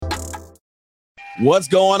What's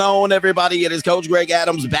going on, everybody? It is Coach Greg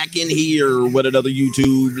Adams back in here with another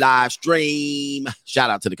YouTube live stream. Shout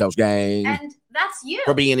out to the Coach Gang. And that's you.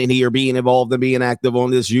 For being in here, being involved, and being active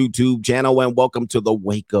on this YouTube channel. And welcome to the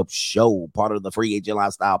Wake Up Show, part of the Free Agent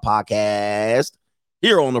Lifestyle podcast.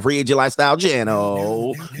 Here on the Free Agent Lifestyle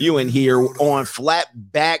channel. You in here on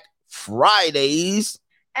Flatback Fridays.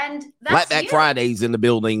 And that's Flatback Fridays in the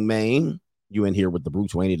building, man. You in here with the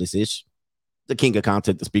Bruce Wayne of this ish, the king of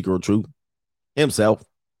content, the speaker of truth. Himself,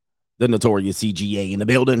 the notorious CGA in the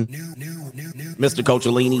building, Mr.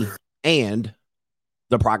 Coachellini, and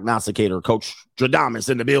the prognosticator, Coach Stradamus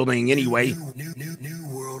in the building. Anyway,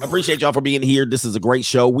 appreciate y'all for being here. This is a great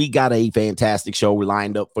show. We got a fantastic show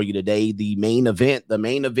lined up for you today. The main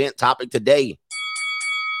event topic today: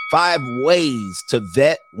 5 ways to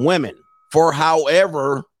vet women for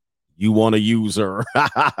however you want to use her.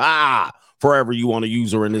 Forever you want to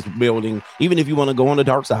use her in this building, even if you want to go on the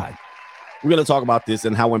dark side. We're going to talk about this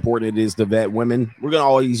and how important it is to vet women. We're going to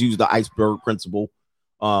always use the iceberg principle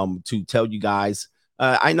to tell you guys.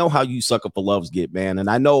 I know how you sucker for loves get, man. And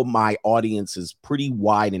I know my audience is pretty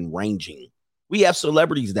wide and ranging. We have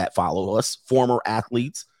celebrities that follow us, former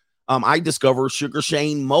athletes. I discovered Sugar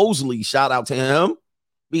Shane Mosley. Shout out to him.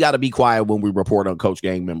 We got to be quiet when we report on Coach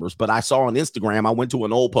Gang members. But I saw on Instagram, I went to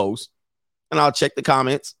an old post and I'll check the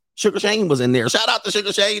comments. Sugar Shane was in there. Shout out to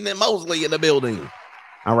Sugar Shane and Mosley in the building.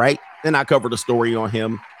 All right. Then I covered a story on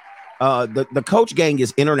him. The Coach Gang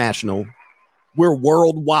is international. We're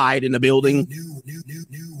worldwide in the building. New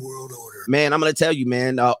world order. Man, I'm going to tell you,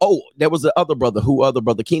 man. There was the other brother. Who other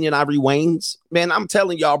brother? Keenan Ivory Waynes. Man, I'm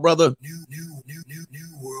telling y'all, brother. New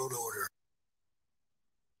world order.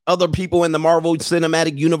 Other people in the Marvel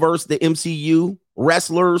Cinematic Universe, the MCU,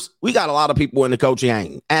 wrestlers. We got a lot of people in the Coach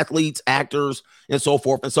Gang. Athletes, actors, and so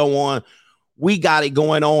forth and so on. We got it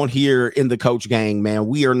going on here in the Coach Gang, man.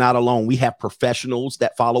 We are not alone. We have professionals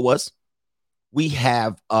that follow us. We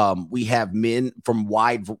have men from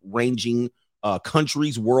wide-ranging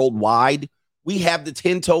countries worldwide. We have the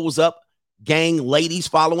 10 toes up gang ladies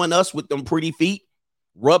following us with them pretty feet,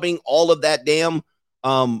 rubbing all of that damn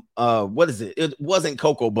what is it? It wasn't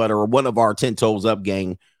cocoa butter. One of our 10 toes up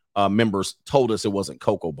gang members told us it wasn't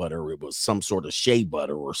cocoa butter. It was some sort of shea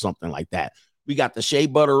butter or something like that. We got the shea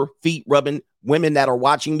butter feet rubbing women that are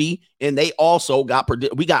watching me, and they also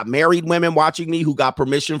we got married women watching me who got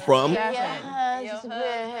permission from. And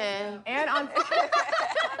on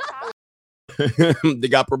they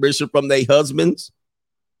got permission from their husbands.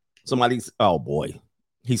 Oh boy,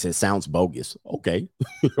 he said sounds bogus. Okay,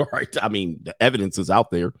 all right. I mean, the evidence is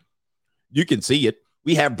out there. You can see it.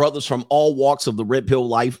 We have brothers from all walks of the red pill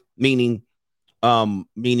life, meaning what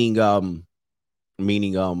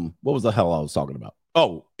was the hell I was talking about?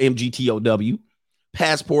 Oh, MGTOW,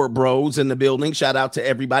 Passport Bros in the building. Shout out to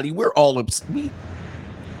everybody. We're all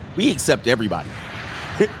we accept everybody.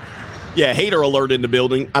 Yeah, hater alert in the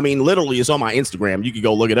building. I mean, literally, it's on my Instagram. You can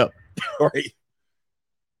go look it up. All right.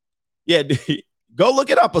 Yeah, go look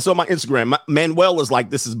it up. It's on my Instagram. Manuel is like,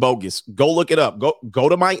 this is bogus. Go look it up. Go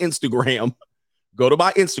to my Instagram. Go to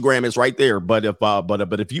my Instagram. It's right there. But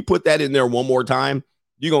if you put that in there one more time,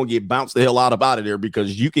 you're going to get bounced the hell out of there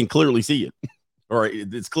because you can clearly see it. All right.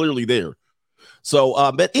 It's clearly there.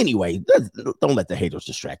 So, but anyway, don't let the haters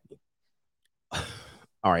distract me.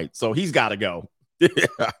 All right. So he's got to go.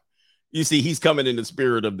 You see, he's coming in the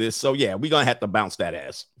spirit of this. So, yeah, we're going to have to bounce that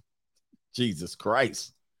ass. Jesus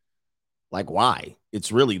Christ. Like, why?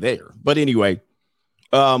 It's really there. But anyway,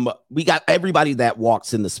 we got everybody that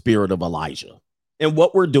walks in the spirit of Elijah. And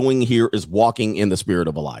what we're doing here is walking in the spirit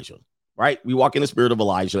of Elijah. Right? We walk in the spirit of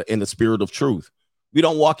Elijah and the spirit of truth. We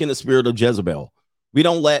don't walk in the spirit of Jezebel. We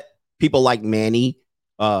don't let people like Manny,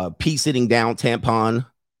 pee sitting down tampon,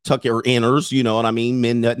 tuck your inners. You know what I mean?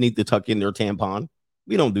 Men that need to tuck in their tampon.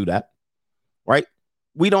 We don't do that. Right?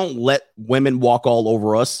 We don't let women walk all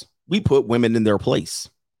over us. We put women in their place.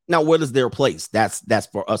 Now, what is their place? That's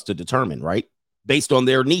for us to determine, right? Based on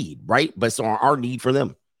their need, right? Based on our need for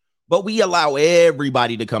them. But we allow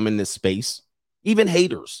everybody to come in this space, even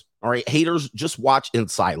haters. All right, haters, just watch in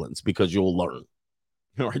silence because you'll learn.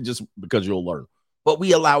 All right, just because you'll learn. But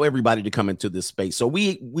we allow everybody to come into this space. So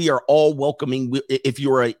we are all welcoming. If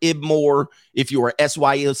you're a IBMOR, if you're a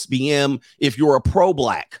SYSBM, if you're a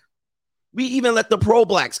pro-black, we even let the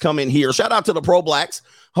pro-blacks come in here. Shout out to the pro-blacks.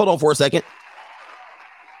 Hold on for a second.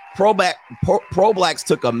 Pro-blacks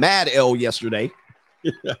took a mad L yesterday.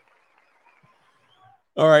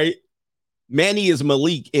 All right. Manny is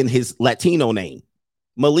Malik in his Latino name.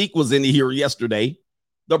 Malik was in here yesterday.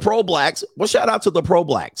 The pro-blacks, well, shout out to the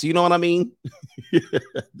pro-blacks. You know what I mean?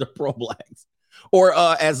 The pro-blacks. Or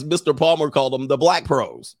as Mr. Palmer called them, the black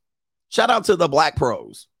pros. Shout out to the Black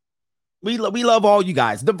Pros. We love all you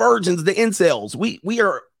guys, the virgins, the incels. We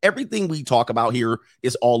are, everything we talk about here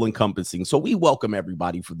is all encompassing. So we welcome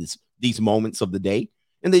everybody for these moments of the day.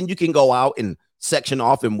 And then you can go out and section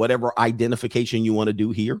off in whatever identification you want to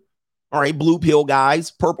do here. All right, blue pill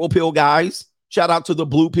guys, purple pill guys. Shout out to the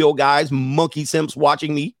blue pill guys, monkey simps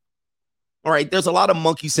watching me. All right, there's a lot of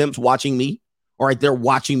monkey simps watching me. All right, they're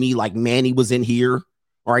watching me like Manny was in here.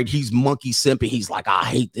 All right, he's monkey simping. He's like, I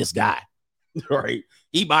hate this guy. All right,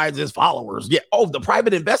 he buys his followers. Yeah. Oh, the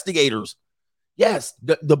private investigators. Yes,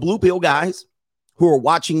 the blue pill guys who are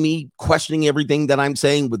watching me, questioning everything that I'm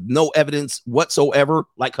saying with no evidence whatsoever,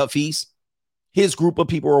 like Hafiz. His group of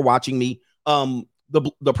people are watching me.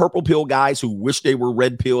 The purple pill guys who wish they were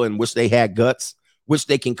red pill and wish they had guts, wish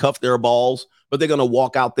they can cuff their balls, but they're going to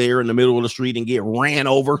walk out there in the middle of the street and get ran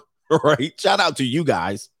over. All right. Shout out to you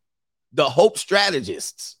guys. The Hope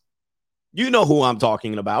Strategists. You know who I'm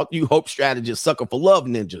talking about. You Hope Strategists, sucker for love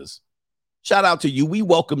ninjas. Shout out to you. We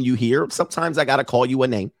welcome you here. Sometimes I got to call you a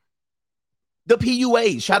name. The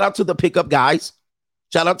PUA. Shout out to the pickup guys.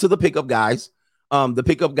 Shout out to the pickup guys. The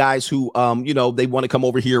pickup guys who, they want to come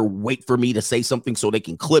over here, wait for me to say something so they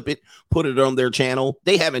can clip it, put it on their channel.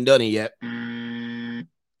 They haven't done it yet.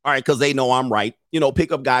 All right, because they know I'm right.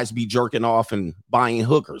 Pickup guys be jerking off and buying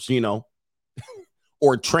hookers,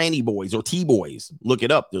 or tranny boys or T-boys. Look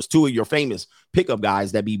it up. There's two of your famous pickup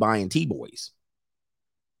guys that be buying T-boys.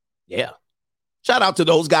 Yeah. Shout out to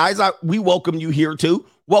those guys. We welcome you here too.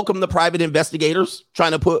 Welcome the private investigators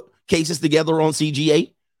trying to put cases together on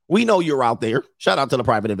CGA. We know you're out there. Shout out to the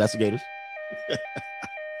private investigators.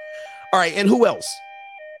 All right. And who else?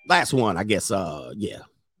 Last one, I guess.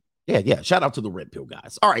 Yeah. Shout out to the red pill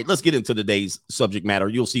guys. All right. Let's get into today's subject matter.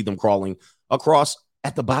 You'll see them crawling across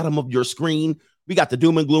at the bottom of your screen. We got the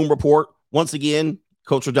doom and gloom report. Once again,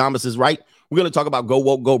 Coach Radamas is right. We're going to talk about go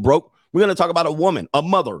woke, go broke. We're going to talk about a woman, a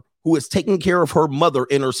mother who is taking care of her mother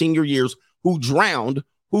in her senior years, who drowned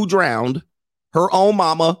her own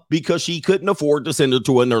mama because she couldn't afford to send her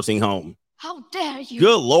to a nursing home. How dare you?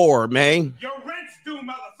 Good Lord, man. Your rent's due,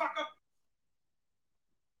 motherfucker.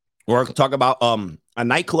 We're going to talk about a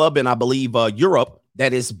nightclub in, I believe, Europe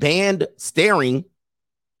that is banned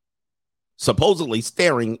supposedly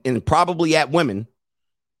staring and probably at women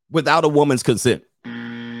without a woman's consent.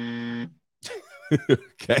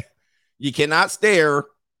 Okay. You cannot stare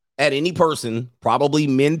at any person, probably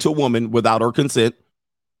men to woman, without her consent.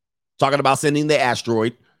 Talking about sending the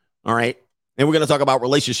asteroid. All right. And we're going to talk about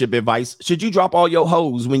relationship advice. Should you drop all your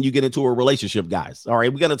hoes when you get into a relationship, guys? All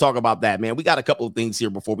right. We're going to talk about that, man. We got a couple of things here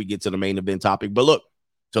before we get to the main event topic. But look,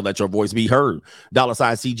 to let your voice be heard,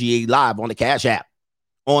 $CGA Live on the Cash App,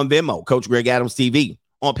 on Venmo, Coach Greg Adams TV,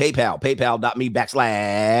 on PayPal,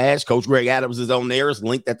 paypal.me/Coach Greg Adams is on there. It's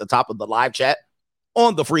linked at the top of the live chat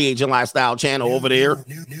on the Free Agent Lifestyle channel over there.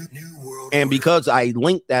 And because I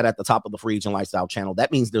linked that at the top of the Free Agent Lifestyle channel,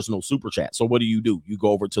 that means there's no super chat. So what do? You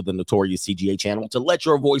go over to the Notorious CGA channel to let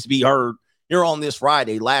your voice be heard here on this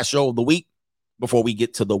Friday, last show of the week, before we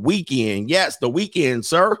get to the weekend. Yes, the weekend,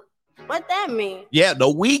 sir. What that mean? Yeah, the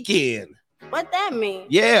weekend. What that mean?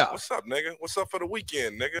 Yeah. What's up, nigga? What's up for the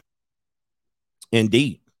weekend, nigga?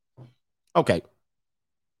 Indeed. Okay.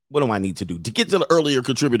 What do I need to do to get to the earlier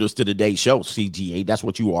contributors to today's show? CGA, that's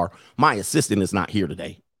what you are. My assistant is not here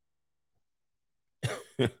today.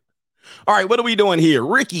 All right, what are we doing here?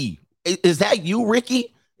 Ricky, is that you,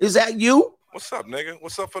 Ricky? Is that you? What's up, nigga?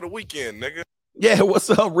 What's up for the weekend, nigga? Yeah, what's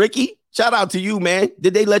up, Ricky? Shout out to you, man.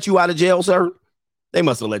 Did they let you out of jail, sir? They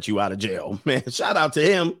must have let you out of jail, man. Shout out to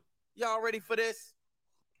him. Y'all ready for this?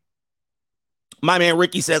 My man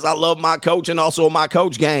Ricky says, I love my coach and also my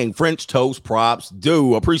coach gang. French toast props.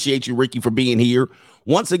 Do appreciate you, Ricky, for being here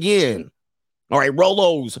once again. All right,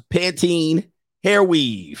 Rolo's Pantene hair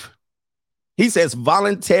weave. He says,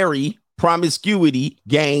 voluntary promiscuity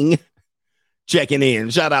gang checking in.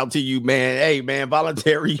 Shout out to you, man. Hey, man,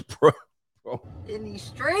 voluntary. In these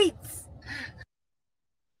streets.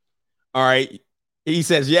 All right. He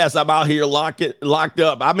says, yes, I'm out here locked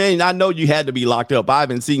up. I mean, I know you had to be locked up. I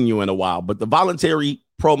haven't seen you in a while, but the voluntary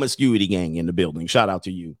promiscuity gang in the building. Shout out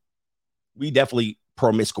to you. We definitely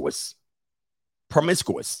promiscuous.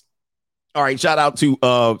 All right. Shout out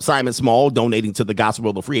to Simon Small donating to the Gospel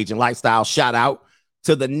of the Free Agent Lifestyle. Shout out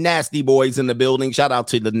to the Nasty Boys in the building. Shout out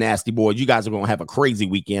to the Nasty Boys. You guys are going to have a crazy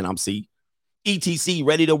weekend. I'm see. ETC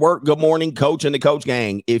ready to work. Good morning, coach and the coach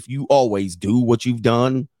gang. If you always do what you've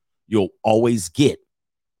done, you'll always get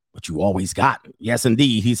what you always got. Yes,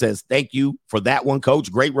 indeed. He says, thank you for that one, coach.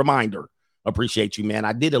 Great reminder. Appreciate you, man.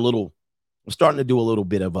 I'm starting to do a little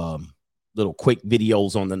bit of little quick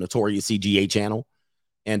videos on the Notorious CGA channel.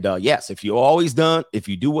 And yes, if you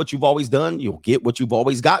do what you've always done, you'll get what you've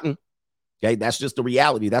always gotten. Okay, that's just the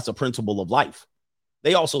reality. That's a principle of life.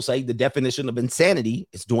 They also say the definition of insanity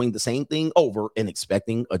is doing the same thing over and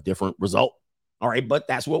expecting a different result. All right, but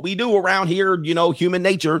that's what we do around here. You know, human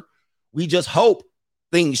nature. We just hope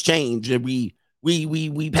things change, and we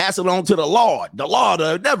pass it on to the Lord. The Lord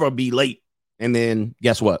will never be late. And then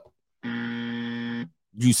guess what?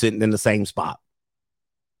 You sitting in the same spot.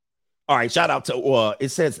 All right, shout out to it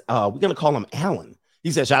says we're gonna call him Alan.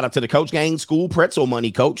 He said, shout out to the coach gang, school pretzel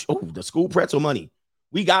money, coach. Oh, the school pretzel money.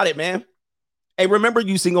 We got it, man. Hey, remember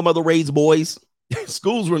you single mother raised boys?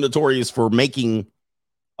 Schools were notorious for making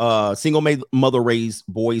single mother raised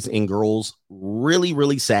boys and girls really,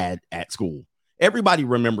 really sad at school. Everybody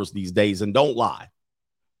remembers these days, and don't lie.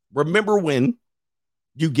 Remember when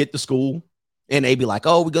you get to school and they be like,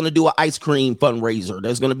 oh, we're going to do an ice cream fundraiser.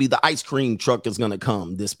 There's going to be the ice cream truck is going to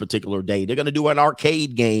come this particular day. They're going to do an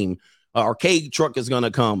arcade game. Arcade truck is going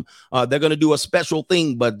to come. They're going to do a special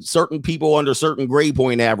thing, but certain people under certain grade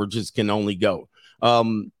point averages can only go.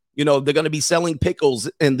 You know, they're going to be selling pickles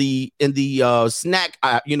in the snack,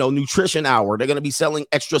 nutrition hour. They're going to be selling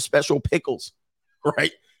extra special pickles,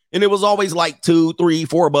 right? And it was always like $2, $3,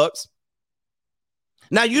 $4.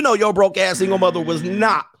 Now, you know, your broke ass single mother was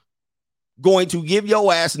not going to give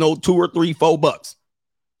your ass no $2 or $3, $4.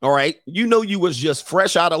 All right. You know, you was just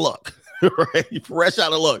fresh out of luck, right? Fresh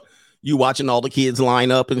out of luck. You watching all the kids line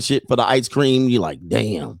up and shit for the ice cream. You're like,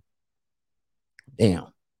 damn,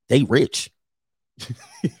 they rich.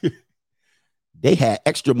 They had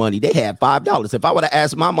extra money. They had $5. If I would have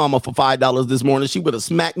asked my mama for $5 this morning, she would have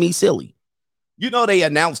smacked me silly. You know, they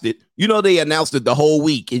announced it. You know, they announced it the whole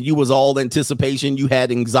week, and you was all anticipation. You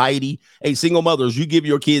had anxiety. Hey, single mothers, you give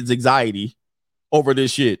your kids anxiety over this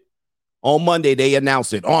shit. On Monday, they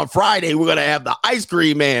announced it. On Friday, we're going to have the ice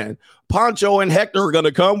cream man. Poncho and Hector are going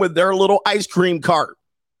to come with their little ice cream cart.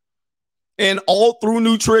 And all through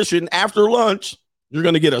nutrition, after lunch, you're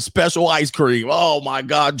going to get a special ice cream. Oh, my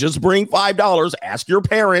God. Just bring $5. Ask your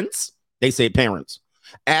parents. They say parents.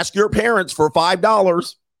 Ask your parents for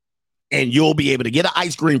 $5, and you'll be able to get an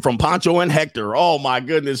ice cream from Poncho and Hector. Oh, my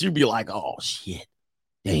goodness. You'd be like, oh, shit.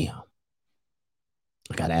 Damn.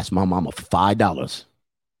 I got to ask my mama for $5.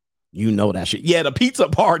 You know that shit. Yeah, the pizza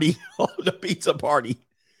party. Oh, the pizza party.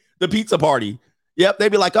 The pizza party. Yep,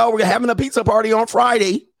 they'd be like, oh, we're having a pizza party on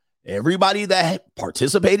Friday. Everybody that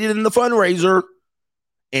participated in the fundraiser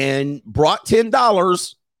and brought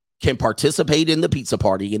 $10 can participate in the pizza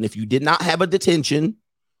party. And if you did not have a detention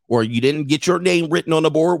or you didn't get your name written on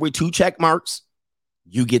the board with 2 check marks,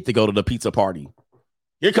 you get to go to the pizza party.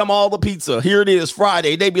 Here come all the pizza. Here it is,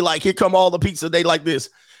 Friday. They be like, here come all the pizza. They like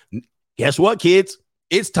this. Guess what, kids?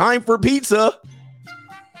 It's time for pizza.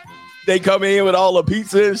 They come in with all the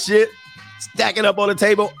pizza and shit, stack it up on the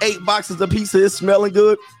table. 8 boxes of pizza is smelling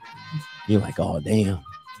good. You're like, oh, damn.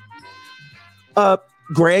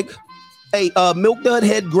 Greg. Hey, Milk Dud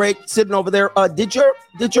Head Greg sitting over there. Did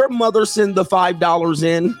your mother send the $5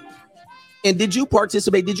 in? And did you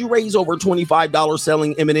participate? Did you raise over $25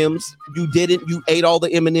 selling M&Ms? You didn't. You ate all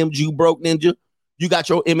the M&Ms, you broke ninja. You got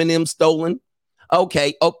your M&Ms stolen.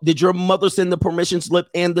 Okay. Oh, did your mother send the permission slip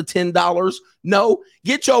and the $10? No.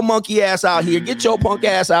 Get your monkey ass out here. Get your punk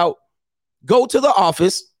ass out. Go to the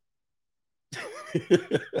office.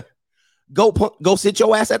 Go sit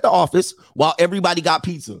your ass at the office while everybody got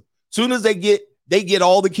pizza. Soon as they get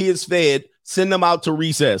all the kids fed, send them out to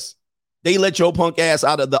recess. They let your punk ass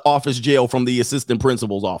out of the office jail from the assistant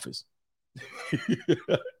principal's office.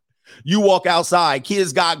 You walk outside,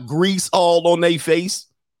 kids got grease all on their face.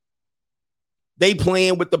 They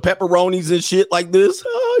playing with the pepperonis and shit like this.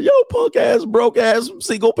 Oh, yo, punk ass, broke ass,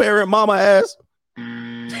 single parent mama ass.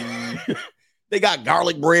 They got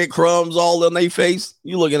garlic bread crumbs all on their face.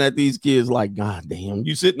 You looking at these kids like, God damn.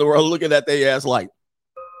 You sitting around looking at their ass like,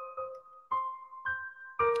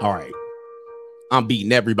 all right, I'm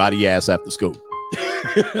beating everybody ass after school.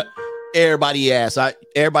 Everybody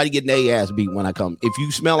getting their ass beat when I come. If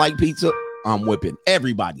you smell like pizza, I'm whipping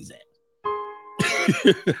everybody's ass.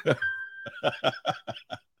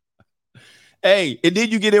 Hey, and then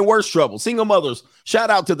you get in worse trouble. Single mothers,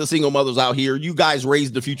 shout out to the single mothers out here. You guys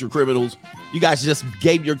raised the future criminals. You guys just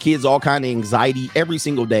gave your kids all kind of anxiety every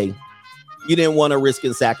single day. You didn't want to risk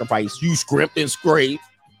and sacrifice. You scrimped and scraped.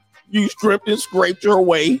 You scrimped and scraped your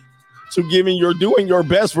way to doing your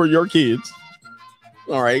best for your kids.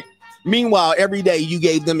 All right. Meanwhile, every day you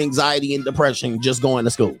gave them anxiety and depression just going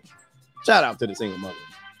to school. Shout out to the single mother.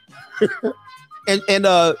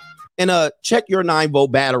 and check your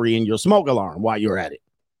 9-volt battery in your smoke alarm while you're at it.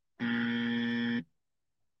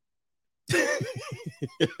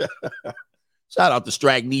 Shout out to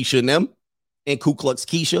Stragnisha and them, and Ku Klux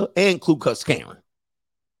Keisha, and Ku Klux Karen.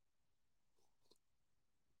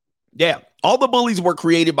 Yeah, all the bullies were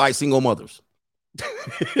created by single mothers.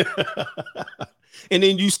 And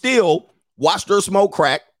then you still watched her smoke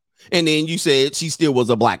crack, and then you said she still was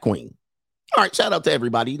a black queen. All right, shout out to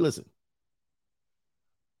everybody. Listen.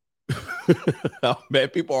 Oh, man,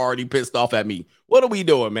 people are already pissed off at me. What are we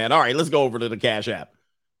doing, man? All right, let's go over to the Cash App.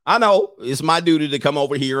 I know it's my duty to come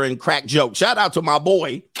over here and crack jokes. Shout out to my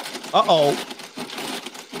boy.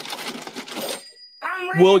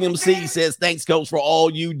 William C says, thanks, Coach, for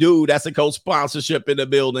all you do. That's a Coach sponsorship in the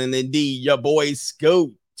building. Indeed, your boy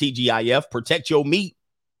Scoot, TGIF, protect your meat,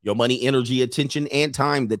 your money, energy, attention, and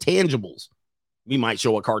time, the tangibles. We might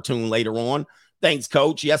show a cartoon later on. Thanks,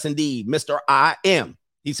 Coach. Yes, indeed. Mr. I am.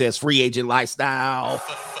 He says, free agent lifestyle.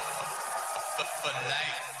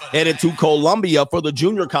 Headed to Columbia for the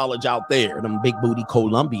junior college out there. Them big booty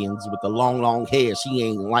Colombians with the long, long hair. She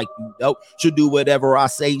ain't like you, though. She'll do whatever I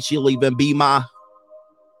say. She'll even be my...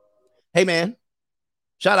 Hey, man,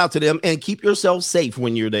 shout out to them, and keep yourself safe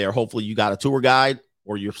when you're there. Hopefully you got a tour guide,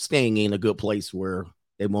 or you're staying in a good place where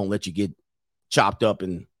they won't let you get chopped up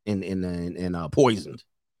and poisoned.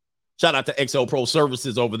 Shout out to XL Pro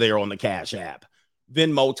Services over there on the Cash App.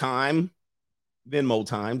 Venmo time.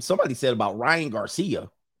 Somebody said about Ryan Garcia.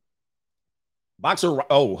 Boxer.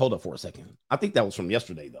 Oh, hold up for a second. I think that was from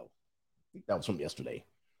yesterday, though.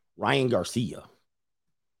 Ryan Garcia.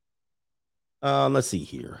 Let's see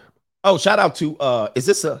here. Oh, shout out to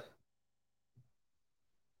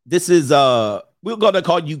we're going to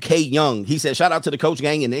call you K Young. He said, shout out to the Coach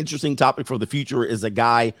Gang. An interesting topic for the future is a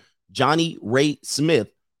guy, Johnny Ray Smith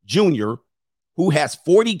Jr., who has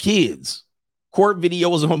 40 kids. Court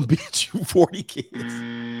videos on bitch, 40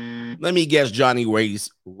 kids. Let me guess Johnny Ray's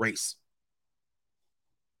race.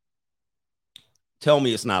 Tell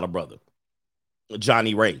me it's not a brother.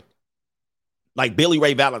 Johnny Ray. Like Billy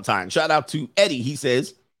Ray Valentine. Shout out to Eddie. He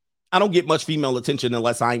says, I don't get much female attention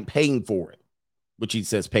unless I'm paying for it, which he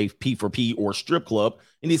says pay P for P or strip club.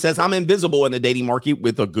 And he says, I'm invisible in the dating market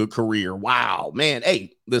with a good career. Wow, man.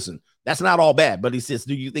 Hey, listen, that's not all bad. But he says,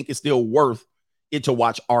 do you think it's still worth it to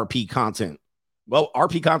watch RP content? Well,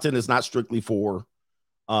 RP content is not strictly for,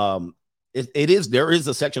 there is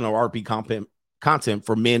a section of RP content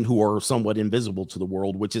for men who are somewhat invisible to the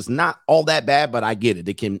world, which is not all that bad, but I get it.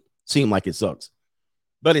 It can seem like it sucks.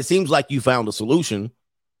 But it seems like you found a solution.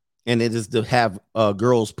 And it is to have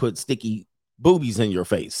girls put sticky boobies in your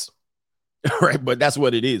face. Right. But that's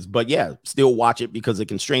what it is. But yeah, still watch it because it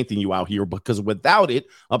can strengthen you out here. Because without it,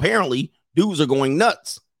 apparently, dudes are going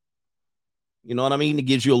nuts. You know what I mean? It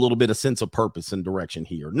gives you a little bit of sense of purpose and direction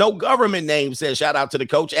here. No government name says, shout out to the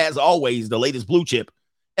Coach. As always, the latest Blue Chip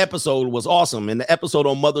episode was awesome. And the episode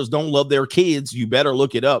on mothers don't love their kids, you better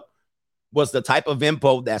look it up, was the type of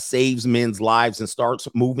info that saves men's lives and starts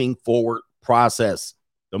moving forward process.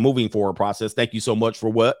 The moving forward process. Thank you so much for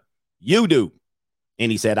what you do. And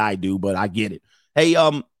he said, I do, but I get it. Hey,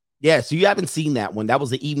 yeah, so you haven't seen that one. That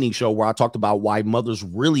was the evening show where I talked about why mothers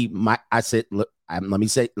really let me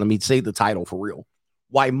say the title for real.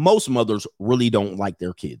 Why most mothers really don't like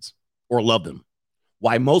their kids or love them.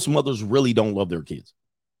 Why most mothers really don't love their kids.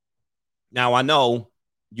 Now, I know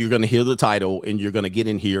you're going to hear the title and you're going to get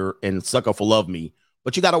in here and suck up for love me,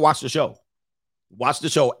 but you got to watch the show. Watch the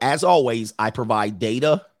show. As always, I provide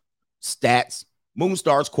data, stats, moon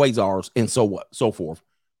stars, quasars, and so forth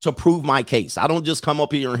to prove my case. I don't just come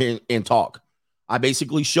up here and talk. I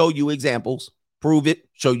basically show you examples, prove it,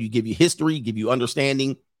 give you history, give you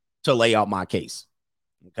understanding to lay out my case.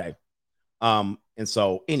 Okay. And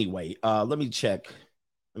so anyway, let me check.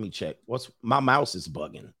 My mouse is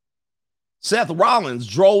bugging. Seth Rollins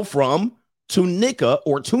drove from Tunica,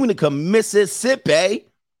 Mississippi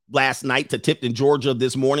last night to Tipton, Georgia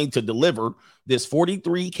this morning to deliver this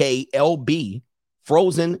 43K LB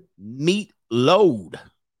frozen meat load.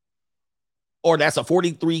 Or that's a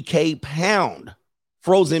 43K pound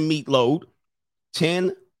frozen meat load.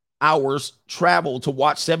 10 hours travel to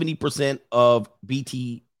watch 70% of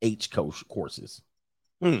BTH courses.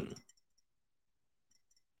 The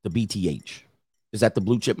BTH. Is that the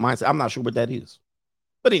blue chip mindset? I'm not sure what that is.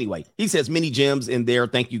 But anyway, he says many gems in there.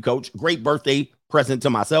 Thank you, Coach. Great birthday present to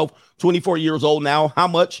myself. 24 years old now. How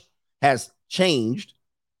much has changed?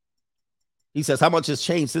 He says, how much has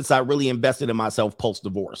changed since I really invested in myself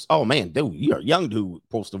post-divorce? Oh, man, dude, you're a young dude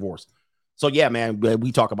post-divorce. So, yeah, man,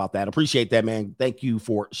 we talk about that. Appreciate that, man. Thank you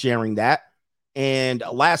for sharing that. And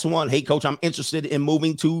last one. Hey, Coach, I'm interested in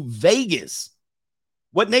moving to Vegas.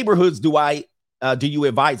 What neighborhoods do you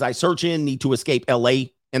advise I search in? Need to escape LA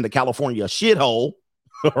and the California shithole.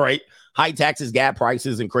 All right. High taxes, gas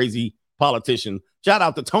prices, and crazy politician. Shout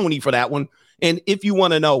out to Tony for that one. And if you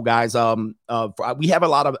want to know, guys, we have a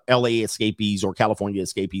lot of LA escapees or California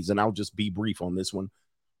escapees, and I'll just be brief on this one.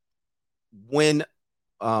 When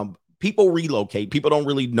people relocate, people don't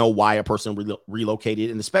really know why a person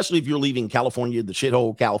relocated, and especially if you're leaving California, the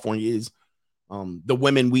shithole California is, the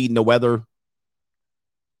women, weed, and the weather.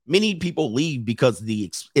 Many people leave because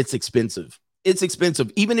it's expensive. It's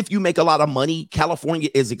expensive. Even if you make a lot of money, California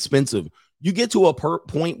is expensive. You get to a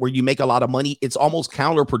point where you make a lot of money, it's almost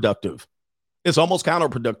counterproductive. It's almost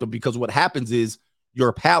counterproductive because what happens is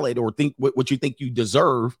your palate or what you think you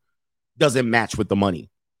deserve doesn't match with the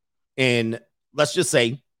money. And let's just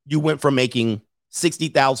say you went from making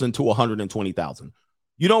 $60,000 to $120,000.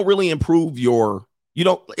 You don't really improve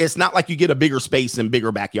it's not like you get a bigger space and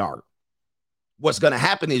bigger backyard. What's going to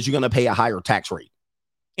happen is you're going to pay a higher tax rate.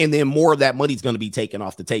 And then more of that money is going to be taken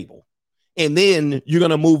off the table. And then you're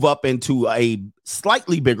going to move up into a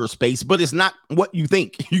slightly bigger space, but it's not what you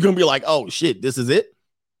think. You're going to be like, oh, shit, this is it.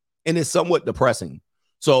 And it's somewhat depressing.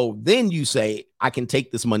 So then you say, I can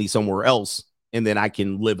take this money somewhere else, and then I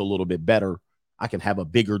can live a little bit better. I can have a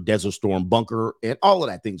bigger Desert Storm bunker and all of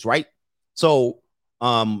that things, right? So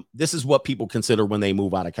this is what people consider when they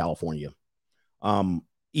move out of California.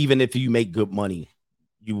 Even if you make good money,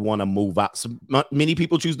 you want to move out. Many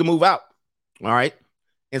people choose to move out. All right.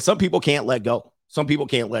 And some people can't let go. Some people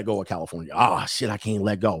can't let go of California. Oh, shit, I can't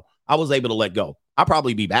let go. I was able to let go. I'll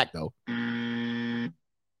probably be back, though.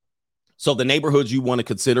 So the neighborhoods you want to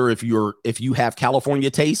consider if you have California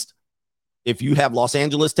taste, if you have Los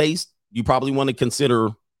Angeles taste, you probably want to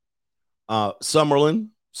consider Summerlin.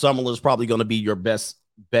 Summerlin is probably going to be your best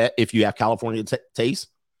bet if you have California taste.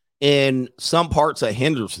 And some parts of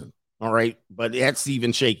Henderson. All right. But that's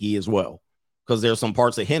even shaky as well, because there's some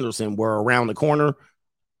parts of Henderson where around the corner,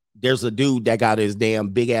 there's a dude that got his damn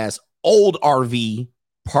big ass old RV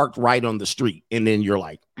parked right on the street. And then you're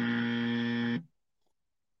like,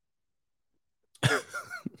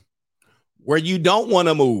 where you don't want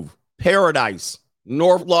to move, Paradise,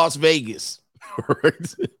 North Las Vegas.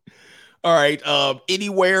 All right.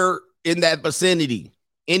 Anywhere in that vicinity,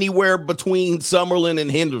 anywhere between Summerlin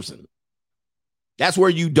and Henderson. That's where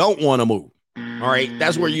you don't want to move. All right.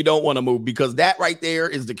 That's where you don't want to move, because that right there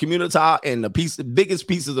is the community and the biggest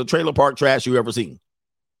pieces of trailer park trash you ever seen.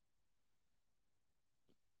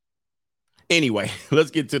 Anyway,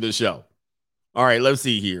 let's get to the show. All right. Let's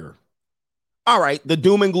see here. All right. The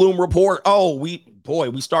doom and gloom report. Oh, we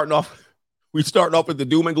starting off with the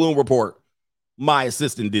doom and gloom report. My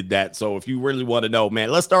assistant did that. So if you really want to know,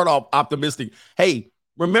 man, let's start off optimistic. Hey,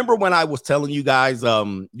 remember when I was telling you guys,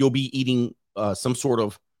 you'll be eating some sort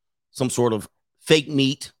of fake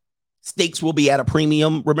meat. Steaks will be at a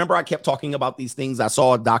premium. Remember, I kept talking about these things. I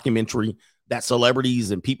saw a documentary that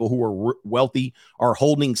celebrities and people who are wealthy are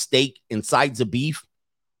holding steak and sides of beef.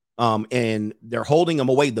 And they're holding them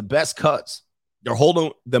away. The best cuts, they're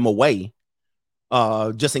holding them away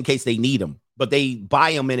just in case they need them. But they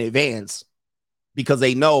buy them in advance because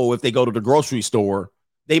they know if they go to the grocery store,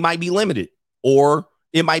 they might be limited, or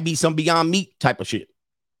it might be some Beyond Meat type of shit.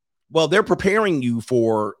 Well, they're preparing you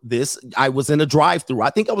for this. I was in a drive-thru. I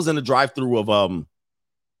think I was in a drive-thru of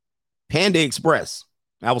Panda Express.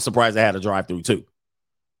 I was surprised I had a drive-thru too.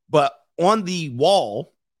 But on the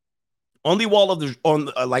wall of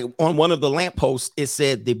on one of the lampposts, it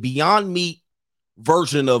said the Beyond Meat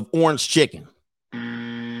version of orange chicken.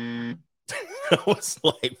 I was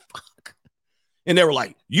like, fuck. And they were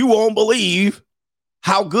like, you won't believe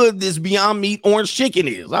how good this Beyond Meat orange chicken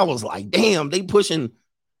is. I was like, damn, they pushing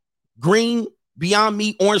green Beyond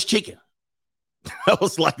Meat orange chicken. I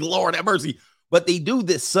was like, Lord have mercy. But they do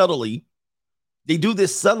this subtly. They do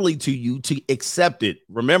this subtly to you to accept it.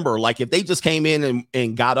 Remember, like if they just came in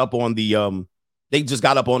and got up on the they just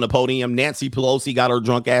got up on the podium. Nancy Pelosi got her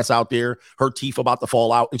drunk ass out there, her teeth about to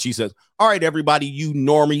fall out, and she says, all right, everybody, you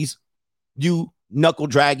normies, you knuckle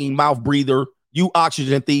dragging mouth breather, you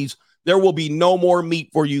oxygen thieves, there will be no more meat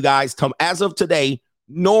for you guys. Come as of today,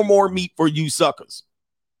 no more meat for you suckers.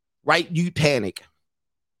 Right? You'd panic.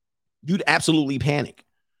 You'd absolutely panic.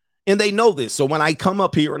 And they know this. So when I come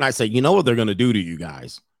up here and I say, you know what they're going to do to you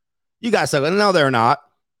guys say, no, they're not.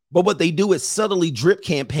 But what they do is subtly drip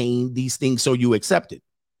campaign these things so you accept it.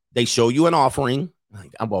 They show you an offering.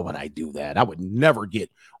 Like, why would I do that? I would never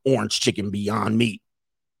get orange chicken Beyond Meat.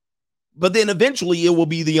 But then eventually it will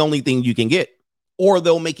be the only thing you can get, or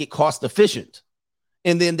they'll make it cost efficient.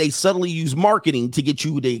 And then they subtly use marketing to get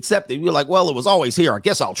you to accept it. You're like, well, it was always here. I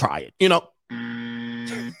guess I'll try it. You know,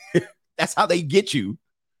 that's how they get you,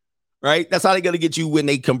 right? That's how they're going to get you when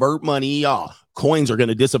they convert money. Oh, coins are going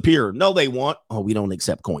to disappear. No, they won't. Oh, we don't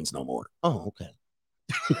accept coins no more. Oh, okay.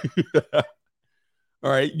 All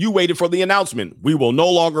right. You waited for the announcement. We will no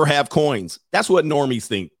longer have coins. That's what normies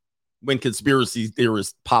think when conspiracy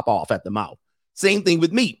theorists pop off at the mouth. Same thing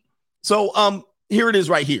with meat. So here it is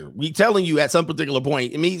right here. We telling you at some particular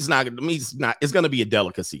point, meat's not, it's going to be a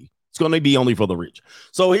delicacy. It's going to be only for the rich.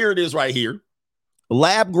 So here it is right here.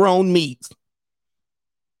 Lab-grown meat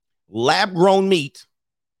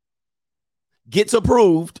gets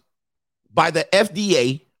approved by the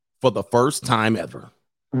FDA for the first time ever.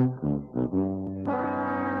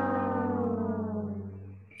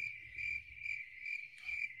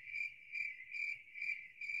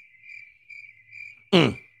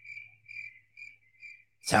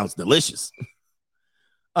 Sounds delicious.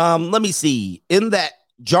 Let me see. In that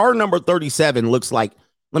jar number 37 looks like,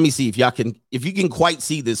 let me see if you can quite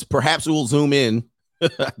see this. Perhaps we'll zoom in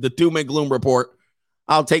the doom and gloom report.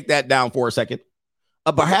 I'll take that down for a second.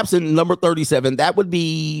 Perhaps in number 37, that would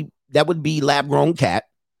be lab-grown cat.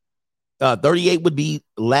 38 would be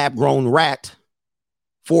lab-grown rat.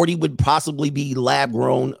 40 would possibly be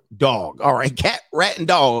lab-grown dog. All right, cat, rat, and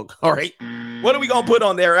dog. All right. What are we going to put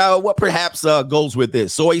on there? What perhaps goes with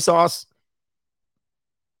this? Soy sauce?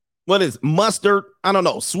 What is mustard? I don't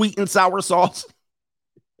know. Sweet and sour sauce?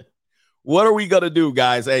 What are we going to do,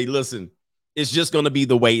 guys? Hey, listen, it's just going to be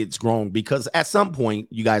the way it's grown, because at some point,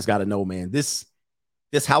 you guys got to know, man, this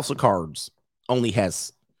house of cards only can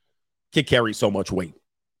carry so much weight.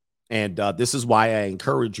 And this is why I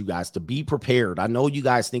encourage you guys to be prepared. I know you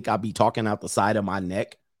guys think I'll be talking out the side of my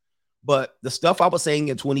neck, but the stuff I was saying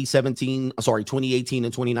in 2018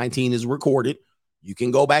 and 2019 is recorded. You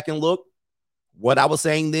can go back and look. What I was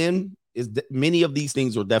saying then is that many of these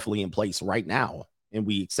things are definitely in place right now, and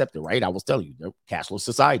we accept it, right? I was telling you, they're cashless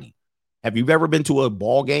society. Have you ever been to a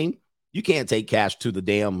ball game? You can't take cash to the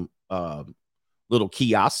damn little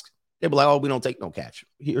kiosk. They'll be like, oh, we don't take no cash.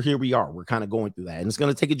 Here we are. We're kind of going through that. And it's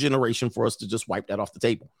going to take a generation for us to just wipe that off the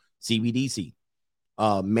table. CBDC,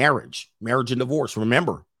 marriage and divorce.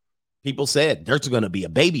 Remember, people said there's going to be a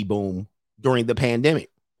baby boom during the pandemic.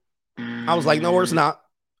 I was like, no, it's not.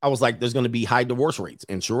 I was like, there's going to be high divorce rates.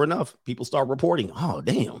 And sure enough, people start reporting, oh,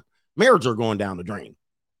 damn, marriages are going down the drain.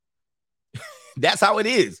 That's how it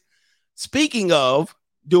is. Speaking of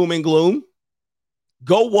doom and gloom,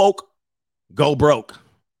 go woke, go broke.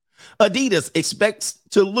 Adidas expects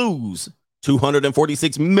to lose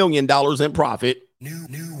 $246 million in profit. New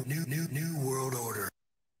world order.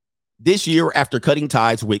 This year after cutting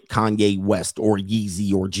ties with Kanye West or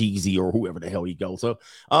Yeezy or Jeezy or whoever the hell he goes. So,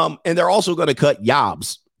 and they're also going to cut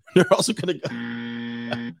jobs. They're also going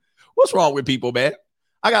to. What's wrong with people, man?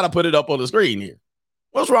 I got to put it up on the screen here.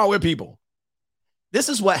 What's wrong with people? This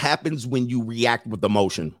is what happens when you react with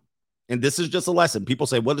emotion. And this is just a lesson. People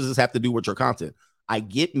say, what does this have to do with your content? I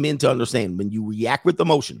get men to understand when you react with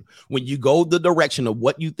emotion, when you go the direction of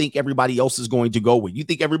what you think everybody else is going to go with. You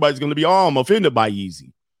think everybody's going to be, oh, I'm offended by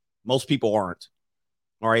Yeezy. Most people aren't.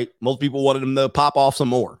 All right. Most people wanted them to pop off some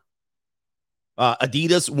more.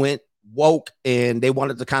 Adidas went woke, and they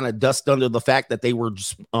wanted to kind of dust under the fact that they were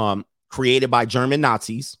just created by German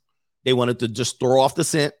Nazis. They wanted to just throw off the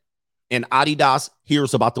scent. And Adidas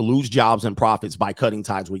hears about to lose jobs and profits by cutting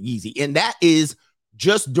ties with Yeezy. And that is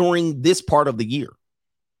just during this part of the year.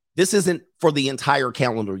 This isn't for the entire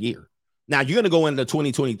calendar year. Now, you're going to go into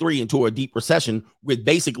 2023 into a deep recession with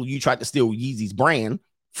basically you tried to steal Yeezy's brand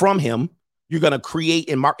from him. You're going to create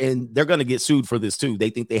and they're going to get sued for this too. They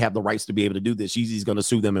think they have the rights to be able to do this. Yeezy's going to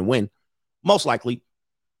sue them and win, most likely.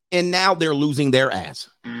 And now they're losing their ass.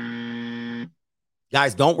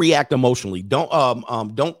 Guys, don't react emotionally.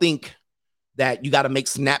 Don't think that you got to make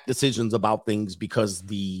snap decisions about things because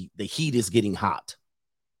the heat is getting hot.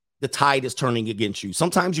 The tide is turning against you.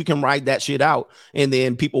 Sometimes you can ride that shit out and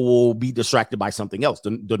then people will be distracted by something else.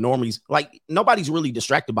 The normies, like nobody's really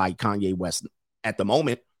distracted by Kanye West at the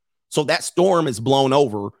moment. So that storm is blown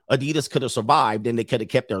over. Adidas could have survived and they could have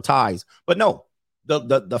kept their ties. But no,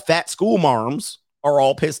 the fat school marms are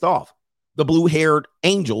all pissed off. The blue-haired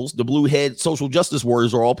angels, the blue-head social justice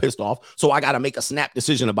warriors are all pissed off. So I got to make a snap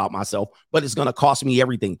decision about myself, but it's going to cost me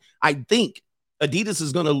everything. I think Adidas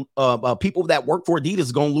is going to, people that work for Adidas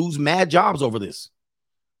is going to lose mad jobs over this.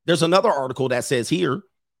 There's another article that says here,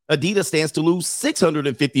 Adidas stands to lose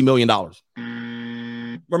 $650 million.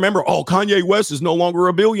 Remember, oh, Kanye West is no longer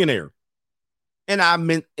a billionaire. And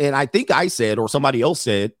I think I said, or somebody else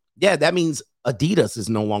said, yeah, that means Adidas is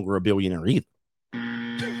no longer a billionaire either.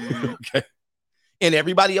 Okay. And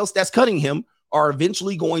everybody else that's cutting him are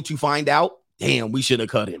eventually going to find out, damn, we should have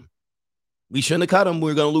cut him. We shouldn't have cut him.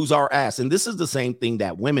 We're going to lose our ass. And this is the same thing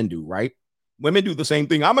that women do, right? Women do the same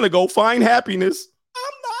thing. I'm going to go find happiness.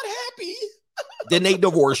 I'm not happy. Then they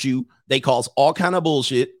divorce you. They cause all kind of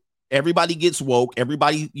bullshit. Everybody gets woke.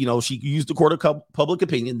 Everybody, she used the court of public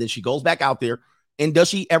opinion. Then she goes back out there. And does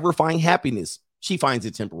she ever find happiness? She finds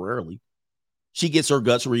it temporarily. She gets her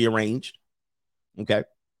guts rearranged. Okay.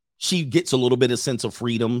 She gets a little bit of sense of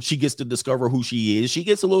freedom. She gets to discover who she is. She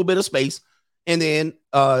gets a little bit of space. And then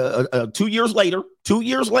 2 years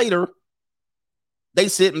later, they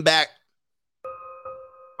sitting back.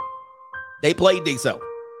 They played themselves.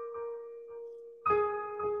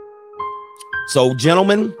 So,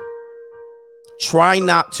 gentlemen, try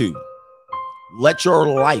not to let your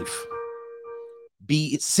life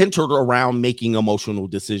be centered around making emotional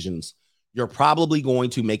decisions. You're probably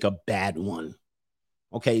going to make a bad one.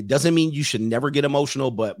 Okay, it doesn't mean you should never get emotional,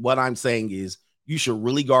 but what I'm saying is you should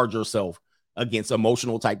really guard yourself against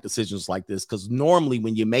emotional type decisions like this, because normally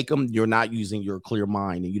when you make them, you're not using your clear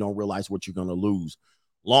mind and you don't realize what you're going to lose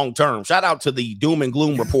long term. Shout out to the doom and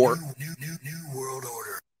gloom report. New world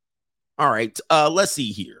order. All right, let's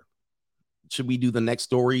see here. Should we do the next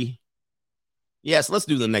story? Yes, let's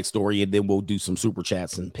do the next story, and then we'll do some super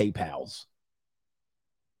chats and PayPals.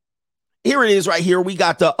 Here it is right here. We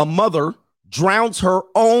got a mother drowns her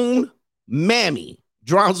own mammy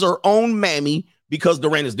because the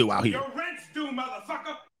rent is due out here. Your rent's due,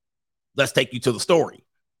 motherfucker. Let's take you to the story.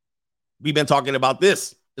 We've been talking about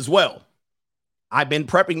this as well. I've been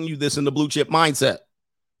prepping you this in the blue chip mindset.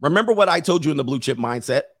 Remember what I told you in the blue chip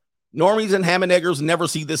mindset? Normies and ham and eggers never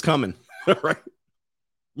see this coming. Right?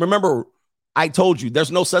 Remember, I told you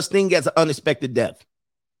there's no such thing as an unexpected death.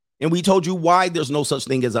 And we told you why there's no such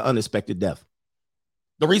thing as an unexpected death.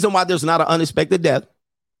 The reason why there's not an unexpected death,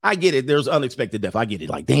 I get it. There's unexpected death. I get it.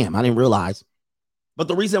 Like, damn, I didn't realize. But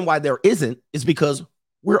the reason why there isn't is because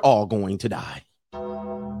we're all going to die.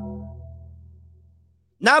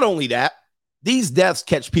 Not only that, these deaths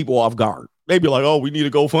catch people off guard. They be like, oh, we need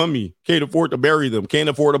a GoFundMe. Can't afford to bury them. Can't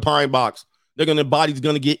afford a pine box. Their body's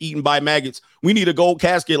going to get eaten by maggots. We need a gold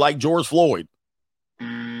casket like George Floyd.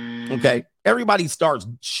 Okay. Everybody starts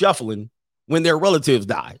shuffling when their relatives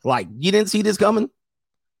die. Like, you didn't see this coming?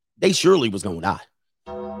 They surely was going to die.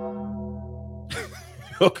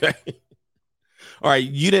 Okay. All right.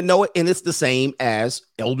 You didn't know it. And it's the same as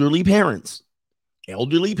elderly parents.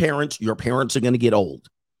 Elderly parents, your parents are going to get old.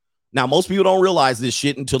 Now, most people don't realize this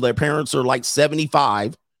shit until their parents are like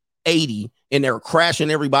 75, 80, and they're crashing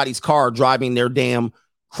everybody's car, driving their damn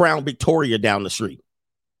Crown Victoria down the street.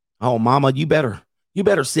 Oh, mama, you better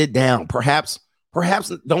sit down. Perhaps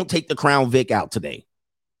don't take the Crown Vic out today.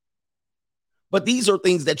 But these are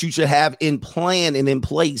things that you should have in plan and in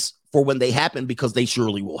place for when they happen, because they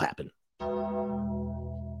surely will happen.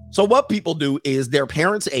 So what people do is their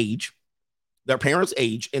parents age,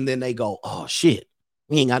 and then they go, oh, shit,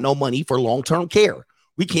 we ain't got no money for long-term care.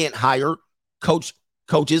 We can't hire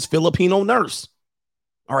Coach's Filipino nurse.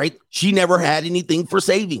 All right. She never had anything for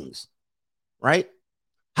savings. Right.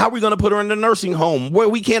 How are we going to put her in the nursing home where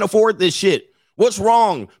we can't afford this shit? What's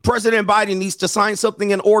wrong? President Biden needs to sign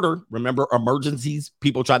something in order. Remember, emergencies.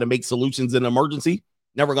 People try to make solutions in emergency.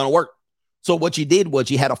 Never going to work. So what you did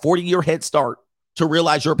was you had a 40-year head start to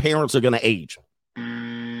realize your parents are going to age.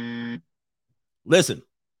 Listen,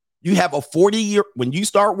 you have a 40-year, when you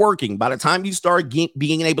start working, by the time you start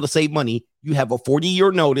being able to save money, you have a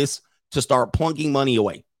 40-year notice to start plunking money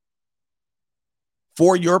away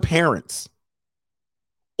for your parents.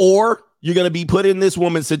 Or you're going to be put in this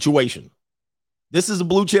woman's situation. This is a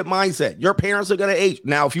blue chip mindset. Your parents are going to age.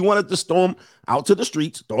 Now, if you wanted to storm out to the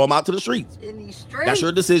streets, throw them out to the streets. In these streets. That's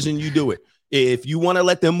your decision. You do it. If you want to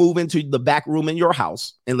let them move into the back room in your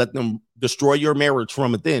house and let them destroy your marriage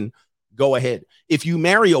from within, go ahead. If you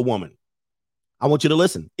marry a woman, I want you to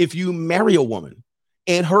listen. If you marry a woman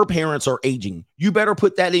and her parents are aging, you better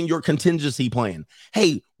put that in your contingency plan.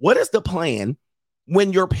 Hey, what is the plan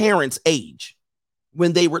when your parents age?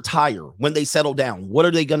 When they retire, when they settle down, what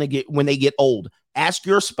are they going to get when they get old? Ask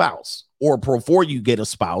your spouse, or before you get a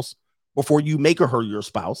spouse, before you make her your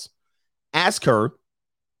spouse, ask her,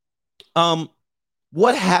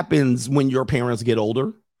 what happens when your parents get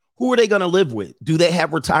older? Who are they going to live with? Do they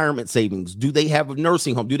have retirement savings? Do they have a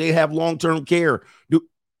nursing home? Do they have long-term care?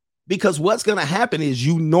 Because what's going to happen is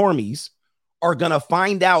you normies are going to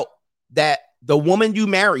find out that the woman you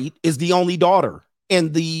married is the only daughter,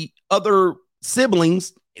 and the other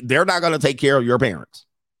siblings, they're not going to take care of your parents,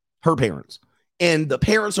 her parents, and the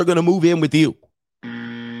parents are going to move in with you.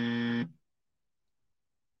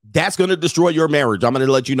 That's going to destroy your marriage. I'm going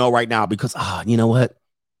to let you know right now, because you know what?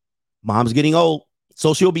 Mom's getting old,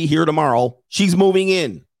 so she'll be here tomorrow. She's moving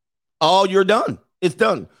in. Oh, you're done. It's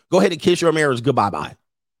done. Go ahead and kiss your marriage goodbye-bye.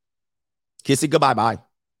 Kiss it goodbye-bye.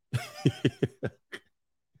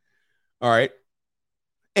 All right.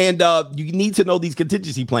 And you need to know these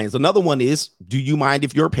contingency plans. Another one is, do you mind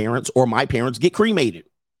if your parents or my parents get cremated?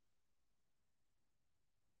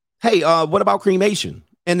 Hey, what about cremation?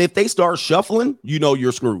 And if they start shuffling, you know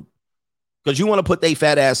you're screwed. Because you want to put their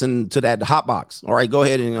fat ass into that hot box. All right, go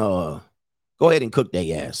ahead and cook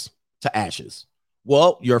their ass to ashes.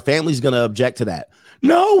 Well, your family's going to object to that.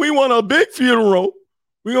 No, we want a big funeral.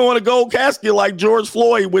 We don't want a gold casket like George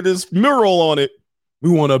Floyd with his mural on it. We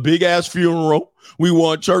want a big ass funeral. We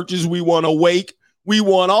want churches. We want a wake. We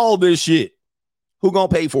want all this shit. Who gonna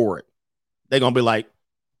pay for it? They're gonna be like,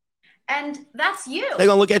 And that's you. they're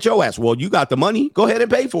gonna look at your ass. Well, you got the money. Go ahead and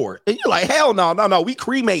pay for it. And you're like, hell no. We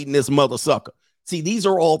cremating this mother sucker. See, these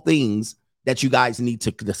are all things that you guys need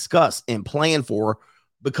to discuss and plan for,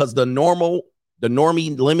 because the normie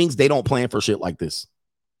lemmings, they don't plan for shit like this.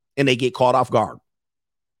 And they get caught off guard.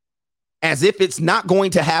 As if it's not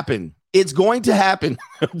going to happen. It's going to happen.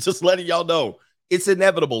 I'm just letting y'all know. It's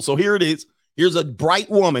inevitable. So here it is. Here's a bright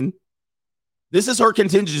woman. This is her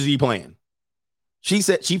contingency plan. She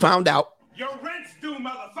said she found out. Your rent's due,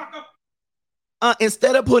 motherfucker.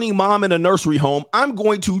 Instead of putting mom in a nursery home, I'm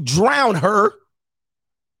going to drown her.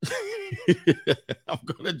 I'm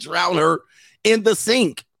going to drown her in the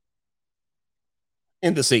sink.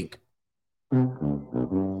 In the sink.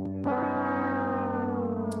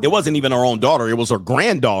 It wasn't even her own daughter. It was her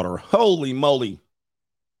granddaughter. Holy moly.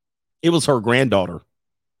 It was her granddaughter.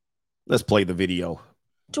 Let's play the video.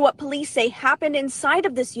 To what police say happened inside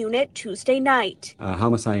of this unit Tuesday night.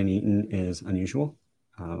 Homicide in Eaton is unusual.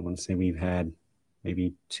 I want to say we've had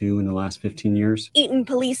maybe 2 in the last 15 years. Eaton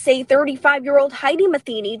police say 35-year-old Heidi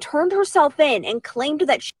Matheny turned herself in and claimed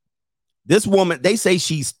that this woman, they say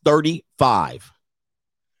she's 35.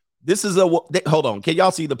 This is hold on. Can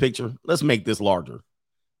y'all see the picture? Let's make this larger.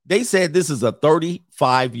 They said this is a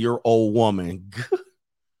 35-year-old woman.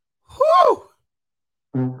 Whew.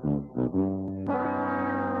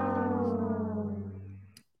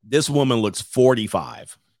 This woman looks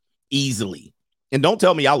 45 easily. And don't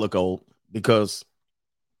tell me I look old, because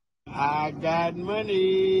I got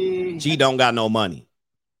money. She don't got no money.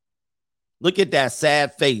 Look at that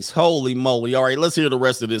sad face. Holy moly. All right, let's hear the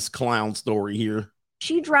rest of this clown story here.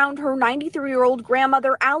 she drowned her 93-year-old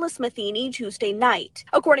grandmother, Alice Matheny, Tuesday night.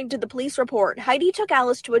 According to the police report, Heidi took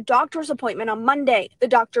Alice to a doctor's appointment on Monday. The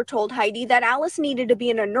doctor told Heidi that Alice needed to be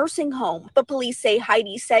in a nursing home, but police say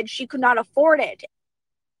Heidi said she could not afford it.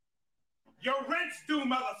 Your rent's due,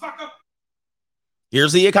 motherfucker.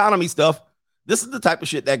 Here's the economy stuff. This is the type of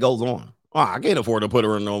shit that goes on. Oh, I can't afford to put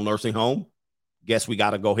her in no nursing home. Guess we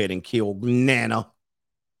got to go ahead and kill Nana.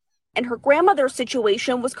 And her grandmother's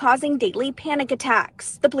situation was causing daily panic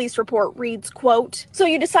attacks. The police report reads, quote, "So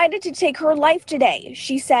you decided to take her life today."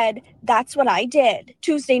 She said, "That's what I did."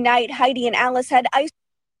 Tuesday night, Heidi and Alice had ice.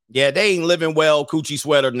 Yeah, they ain't living well, coochie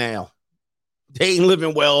sweater now. They ain't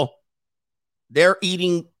living well. They're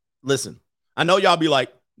eating. Listen, I know y'all be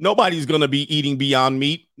like, nobody's going to be eating Beyond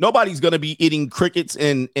Meat. Nobody's going to be eating crickets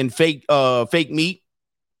and fake meat.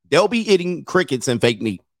 They'll be eating crickets and fake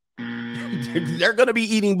meat. They're going to be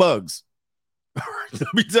eating bugs.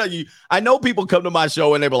 Let me tell you, I know people come to my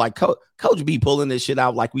show and they were like, Coach B pulling this shit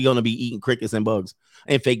out like we're going to be eating crickets and bugs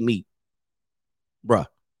and fake meat. Bruh,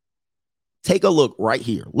 take a look right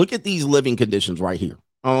here. Look at these living conditions right here.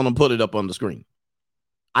 I want to put it up on the screen.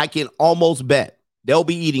 I can almost bet they'll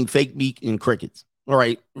be eating fake meat and crickets. All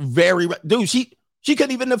right. Dude, she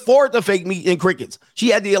couldn't even afford the fake meat and crickets. She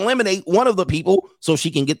had to eliminate one of the people so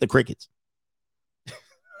she can get the crickets.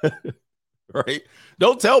 Right?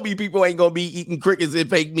 Don't tell me people ain't going to be eating crickets and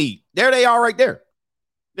fake meat. There they are right there.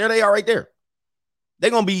 There they are right there.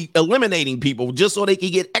 They're going to be eliminating people just so they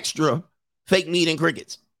can get extra fake meat and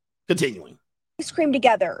crickets. Continuing. Ice cream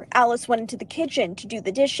together. Alice went into the kitchen to do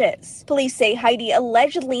the dishes. Police say Heidi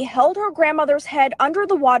allegedly held her grandmother's head under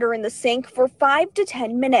the water in the sink for 5 to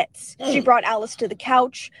 10 minutes. She brought Alice to the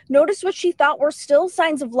couch, noticed what she thought were still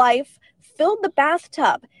signs of life, filled the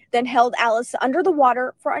bathtub, then held Alice under the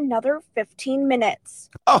water for another 15 minutes.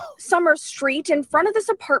 Summer Street in front of this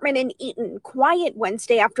apartment in Eaton, quiet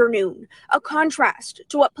Wednesday afternoon. A contrast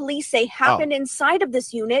to what police say happened inside of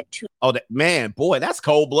this unit. Man, boy, that's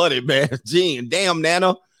cold-blooded, man. Gee, damn,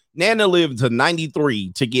 Nana. Nana lived to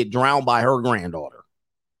 93 to get drowned by her granddaughter.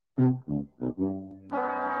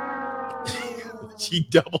 She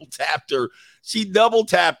double-tapped her.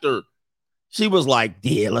 She was like,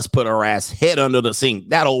 yeah, let's put her ass head under the sink.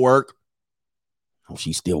 That'll work. Oh,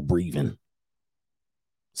 she's still breathing.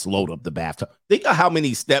 Let's load up the bathtub. Think of how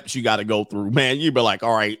many steps you got to go through, man. You'd be like,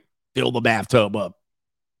 all right, fill the bathtub up.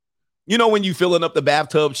 You know, when you filling up the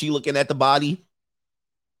bathtub, she looking at the body.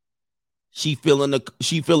 She feeling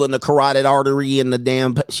the carotid artery in the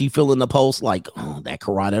damn. She feeling the pulse like, oh, that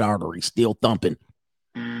carotid artery still thumping.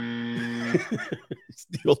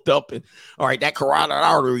 Still thumping. All right, that carotid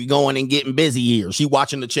artery going and getting busy here. She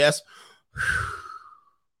watching the chest.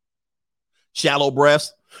 Shallow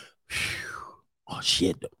breaths. Oh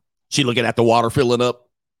shit. She looking at the water filling up.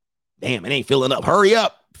 Damn, it ain't filling up. Hurry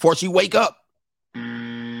up before she wake up.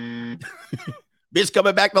 Bitch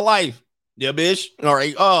coming back to life. Yeah, bitch. All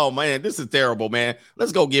right. Oh, man, this is terrible, man.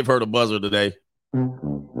 Let's go give her the buzzer today.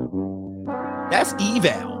 That's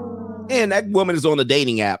eval. And that woman is on the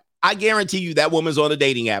dating app. I guarantee you that woman's on the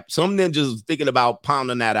dating app. Some ninjas thinking about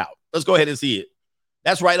pounding that out. Let's go ahead and see it.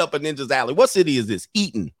 That's right up a ninja's alley. What city is this?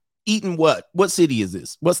 Eaton. Eaton what? What city is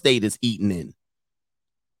this? What state is Eaton in?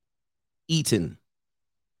 Eaton.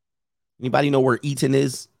 Anybody know where Eaton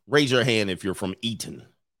is? Raise your hand if you're from Eaton.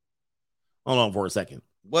 Hold on for a second.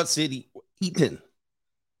 What city? Eaton.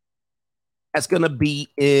 That's going to be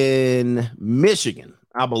in Michigan,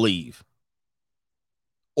 I believe.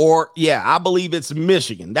 Or, yeah, I believe it's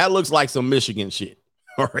Michigan. That looks like some Michigan shit.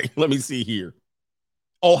 All right, let me see here.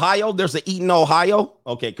 Ohio? There's an Eaton, Ohio?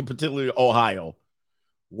 Okay, particularly Ohio.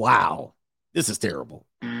 Wow. This is terrible.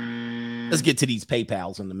 Let's get to these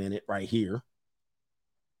PayPals in a minute right here.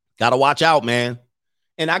 Got to watch out, man.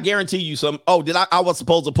 And I guarantee you I was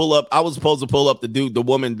supposed to pull up the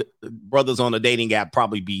woman, brothers on the dating app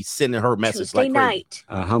probably be sending her message Tuesday like night.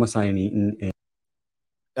 Homicide in Eaton.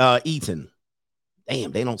 Eaton.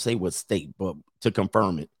 Damn, they don't say what state, but to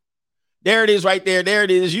confirm it. There it is right there. There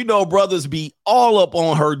it is. You know, brothers be all up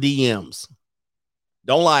on her DMs.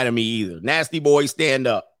 Don't lie to me either. Nasty boy, stand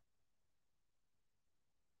up.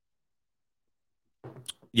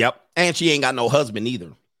 Yep. And she ain't got no husband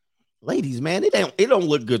either. Ladies, man, it don't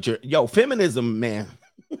look good. Yo, feminism, man.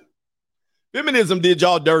 Feminism did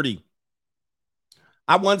y'all dirty.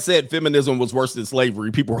 I once said feminism was worse than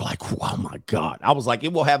slavery. People were like, oh my God. I was like,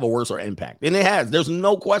 it will have a worse impact. And it has. There's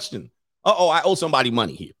no question. Uh-oh, I owe somebody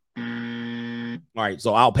money here. All right,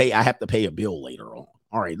 so I have to pay a bill later on.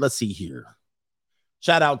 All right, let's see here.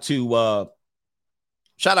 Shout out to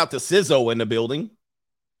Sizzo in the building.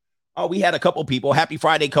 Oh, we had a couple people. Happy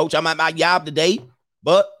Friday, coach. I'm at my job today,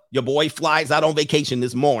 but your boy flies out on vacation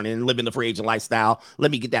this morning and living the free agent lifestyle.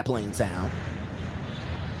 Let me get that playing sound.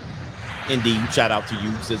 Indeed. Shout out to you,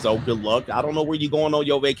 Sizzo. Good luck. I don't know where you're going on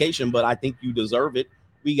your vacation, but I think you deserve it.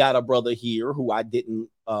 We got a brother here who I didn't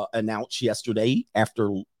announce yesterday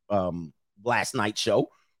after last night's show.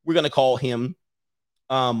 We're going to call him.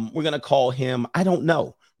 I don't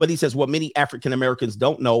know. But he says what many African Americans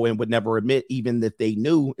don't know and would never admit, even if they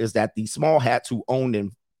knew, is that the small hats who owned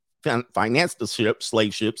and financed the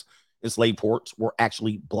slave ships and slave ports were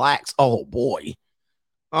actually blacks. Oh, boy.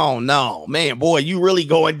 Oh, no, man, boy, you really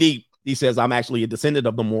going deep. He says, I'm actually a descendant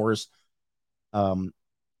of the Moors,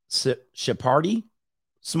 Sephardi,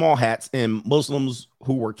 small hats, and Muslims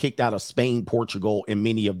who were kicked out of Spain, Portugal, and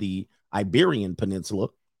many of the Iberian Peninsula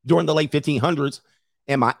during the late 1500s.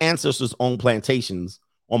 And my ancestors owned plantations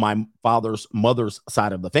on my mother's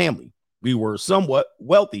side of the family. We were somewhat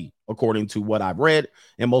wealthy, according to what I've read,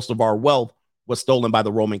 and most of our wealth was stolen by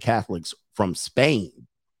the Roman Catholics from Spain.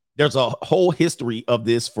 There's a whole history of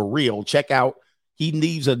this for real. Check out, he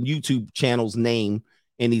leaves a YouTube channel's name,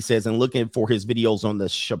 and he says, and looking for his videos on the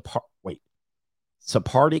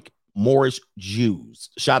Sephardic Moorish Jews.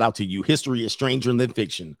 Shout out to you. History is stranger than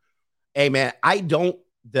fiction. Hey, man,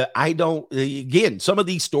 again, some of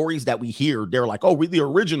these stories that we hear, they're like, oh, we're the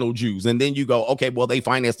original Jews. And then you go, okay, well, they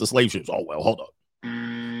financed the slave ships. Oh, well, hold up.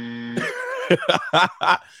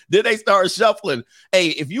 Then they start shuffling. Hey,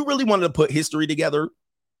 if you really wanted to put history together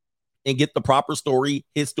and get the proper story,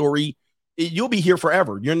 his story, you'll be here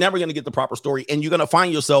forever. You're never going to get the proper story. And you're going to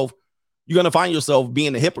find yourself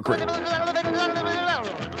being a hypocrite.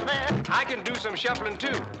 I can do some shuffling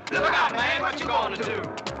too. Look out, man. What you going to do?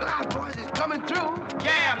 Look out, boys. It's coming through.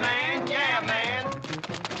 Yeah, man. Yeah, man.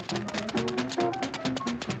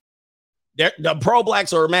 The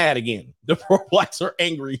pro-blacks are mad again. The pro-blacks are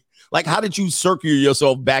angry. Like, how did you circle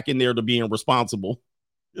yourself back in there to being responsible?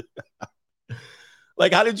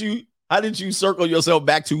 Like, how did you circle yourself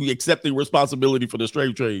back to accepting responsibility for the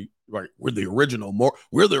slave trade? Right. We're the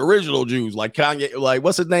original Jews. Like Kanye, like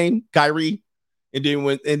what's his name? Kyrie. And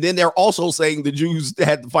then they're also saying the Jews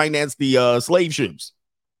had to finance the slave ships.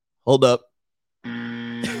 Hold up.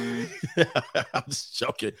 I'm just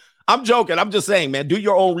joking. I'm just saying, man, do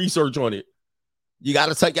your own research on it. You got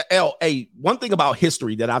to take an L. Hey, one thing about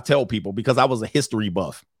history that I tell people, because I was a history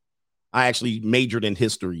buff, I actually majored in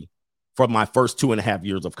history for my first 2.5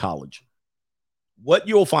 years of college. What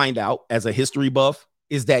you'll find out as a history buff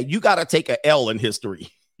is that you got to take an L in history.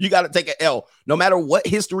 You got to take an L. No matter what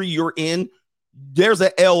history you're in, there's an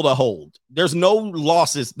L to hold. There's no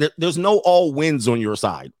losses. There's no all wins on your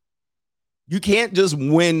side. You can't just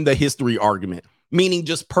win the history argument, meaning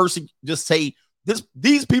just say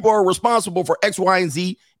these people are responsible for X, Y, and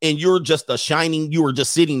Z, and you were just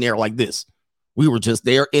sitting there like this. We were just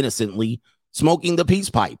there innocently smoking the peace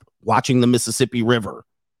pipe, watching the Mississippi River,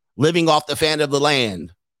 living off the fat of the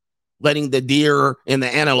land, letting the deer and the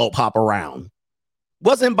antelope hop around.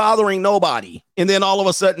 Wasn't bothering nobody. And then all of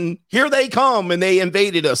a sudden, here they come and they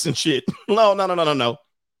invaded us and shit. No.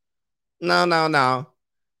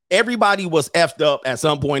 Everybody was effed up at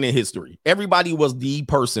some point in history. Everybody was the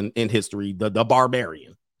person in history, the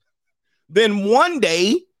barbarian. Then one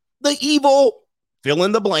day, the evil fill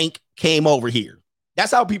in the blank came over here.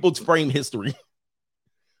 That's how people frame history.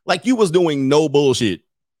 Like you was doing no bullshit.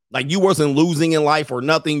 Like you wasn't losing in life or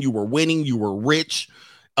nothing. You were winning. You were rich.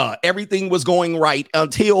 Everything was going right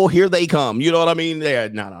until here they come. You know what I mean?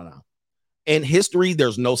 No. In history,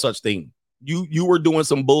 there's no such thing. You were doing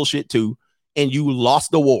some bullshit too, and you lost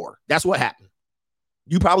the war. That's what happened.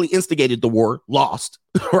 You probably instigated the war, lost,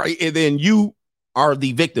 right? And then you are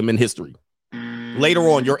the victim in history. Later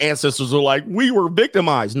on, your ancestors are like, we were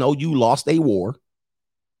victimized. No, you lost a war,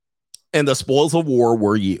 and the spoils of war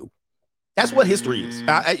were you. That's what history is.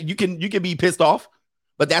 You can be pissed off,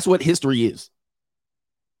 but that's what history is.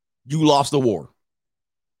 You lost the war.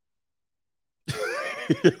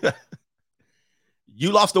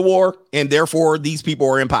 You lost the war, and therefore these people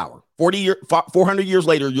are in power. 400 years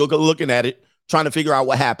later, you're looking at it, trying to figure out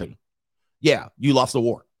what happened. Yeah, you lost the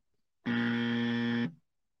war.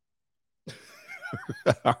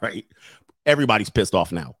 All right. Everybody's pissed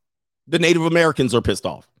off now. The Native Americans are pissed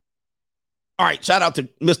off. All right. Shout out to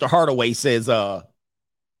Mr. Hardaway says,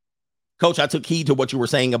 Coach, I took heed to what you were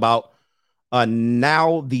saying about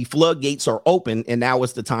now the floodgates are open and now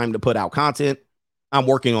it's the time to put out content. I'm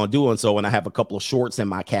working on doing so, and I have a couple of shorts in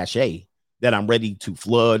my cache that I'm ready to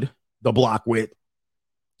flood the block with.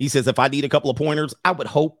 He says, if I need a couple of pointers, I would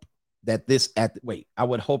hope that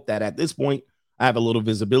at this point I have a little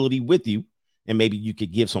visibility with you, and maybe you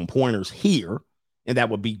could give some pointers here, and that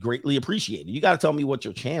would be greatly appreciated. You got to tell me what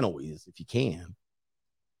your channel is if you can.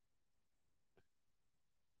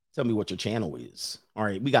 Tell me what your channel is. All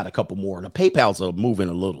right, we got a couple more. The PayPals are moving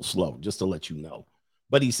a little slow, just to let you know.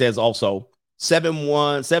 But he says also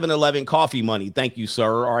 711 coffee money. Thank you,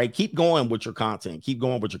 sir. All right, keep going with your content. Keep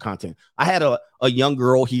going with your content. I had a young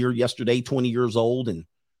girl here yesterday, 20 years old, and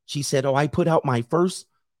she said, "Oh, I put out my first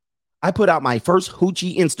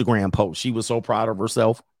hoochie Instagram post." She was so proud of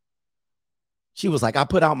herself. She was like, "I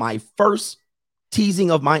put out my first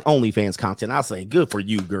teasing of my OnlyFans content." I say, good for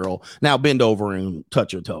you, girl. Now bend over and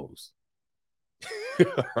touch your toes.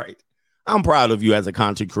 All right. I'm proud of you as a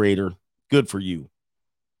content creator. Good for you.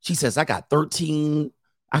 She says, I got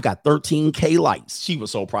 13K likes. She was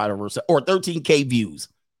so proud of herself. Or 13K views.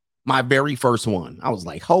 My very first one. I was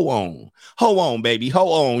like, hold on, baby.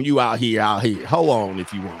 Hold on. You out here. Hold on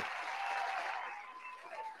if you want.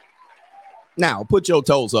 Now put your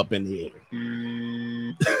toes up in the air.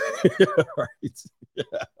 Right.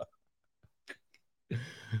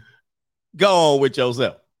 Go on with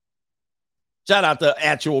yourself. Shout out to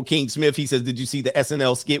Actual King Smith. He says, did you see the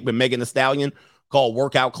SNL skit with Megan Thee Stallion called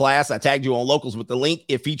Workout Class? I tagged you on Locals with the link.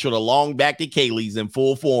 It featured a long back to Kaylee's in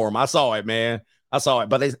full form. I saw it, man. I saw it,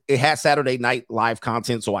 but it had Saturday Night Live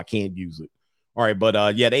content, so I can't use it. All right,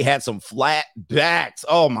 but yeah, they had some flat backs.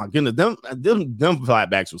 Oh my goodness, them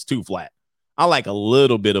flat backs was too flat. I like a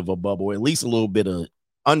little bit of a bubble, at least a little bit of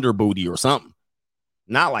under booty or something.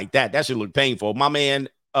 Not like that. That should look painful. My man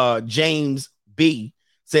James B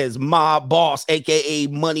says, my boss, aka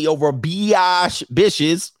Money Over Biatch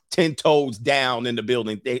Bishes, 10 toes down in the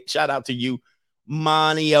building. Shout out to you,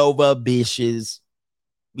 Money Over Bishes.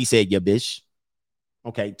 We said your bish.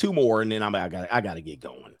 Okay, 2 more, and then I gotta get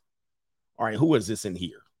going. All right, who is this in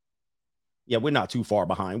here? Yeah, we're not too far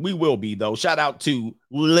behind. We will be, though. Shout out to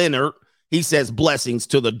Leonard. He says blessings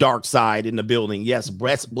to the dark side in the building. Yes,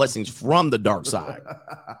 blessings from the dark side.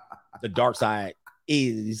 The dark side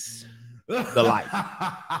is the light.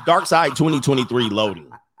 Dark side 2023 loading.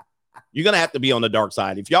 You're going to have to be on the dark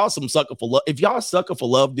side. If y'all sucker for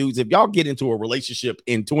love, dudes, if y'all get into a relationship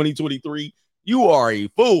in 2023, you are a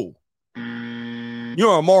fool.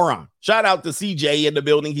 You're a moron. Shout out to CJ in the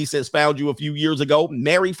building. He says, found you a few years ago,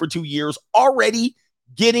 married for 2 years, already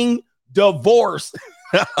getting divorced.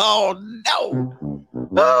 Oh, no.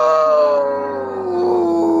 Oh.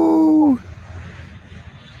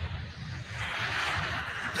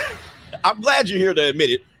 I'm glad you're here to admit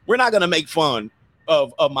it. We're not going to make fun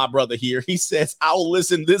of my brother here. He says, I'll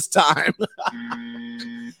listen this time.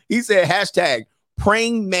 He said, hashtag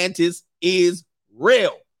praying mantis is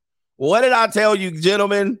real. What did I tell you,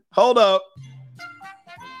 gentlemen? Hold up.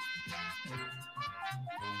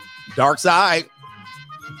 Dark side.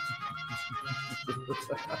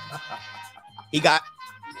 He got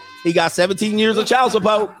 17 years of child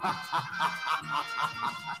support.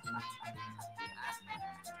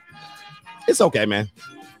 It's okay, man.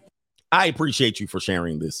 I appreciate you for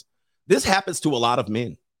sharing this. This happens to a lot of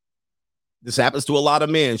men.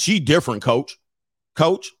 She different, coach.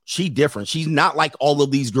 Coach, she different. She's not like all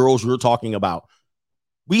of these girls you're talking about.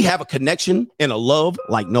 We have a connection and a love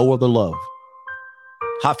like no other love.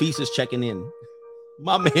 Hafiz is checking in.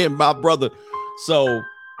 My man, my brother. So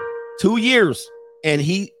 2 years. And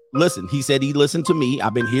he said he listened to me.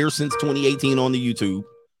 I've been here since 2018 on the YouTube.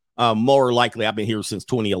 More likely I've been here since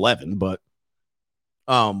 2011, but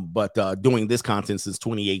doing this content since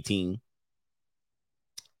 2018.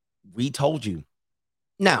 We told you.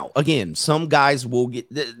 Now, again, some guys will get,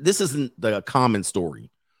 this isn't the common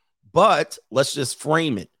story, but let's just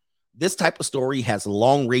frame it. This type of story has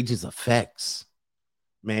long ranges effects,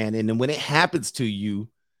 man. And then when it happens to you,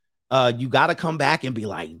 you got to come back and be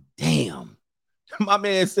like, damn. My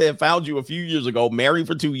man said, found you a few years ago, married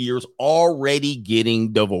for 2 years, already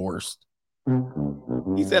getting divorced.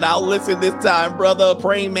 He said, I'll listen this time, brother.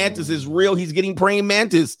 Praying mantis is real. He's getting praying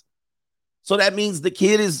mantis. So that means the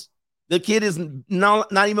kid is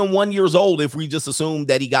not even 1 year old. If we just assume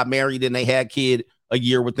that he got married and they had kid a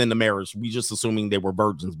year within the marriage, we just assuming they were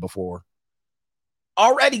virgins before.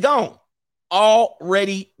 Already gone,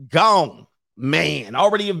 man.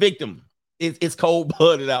 Already a victim. It's cold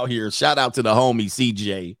blooded out here. Shout out to the homie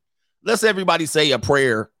CJ. Let's everybody say a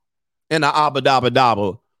prayer and a abba dabba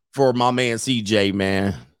dabba for my man CJ,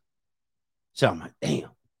 man. So I'm like, damn.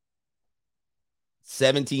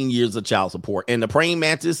 17 years of child support. And the praying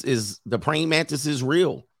mantis is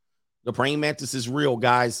real. The praying mantis is real,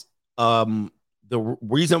 guys. The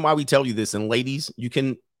reason why we tell you this, and ladies, you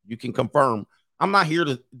can confirm, I'm not here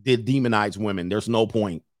to demonize women. There's no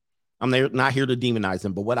point. I'm not here to demonize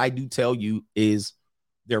them. But what I do tell you is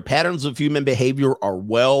their patterns of human behavior are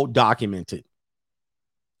well documented.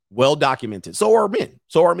 So are men.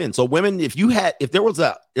 So women, if there was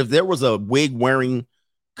a wig wearing,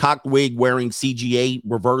 cocked wig wearing CGA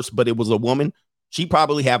reverse, but it was a woman, she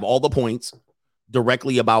probably have all the points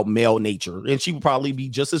directly about male nature. And she would probably be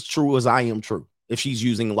just as true as I am true if she's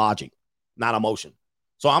using logic, not emotion.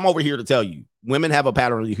 So I'm over here to tell you, women have a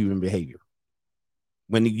pattern of human behavior.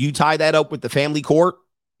 When you tie that up with the family court,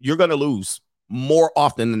 you're going to lose more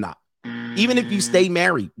often than not. Even if you stay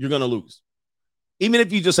married, you're going to lose. Even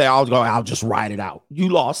if you just say, I'll just ride it out. You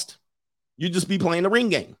lost. You just be playing the ring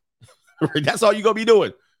game. That's all you're going to be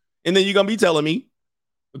doing. And then you're going to be telling me,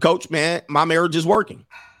 Coach, man, my marriage is working.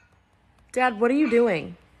 Dad, what are you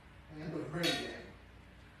doing?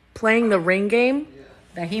 Playing the ring game?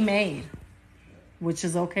 That he made, which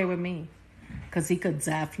is okay with me. Because he could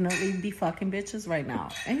definitely be fucking bitches right now.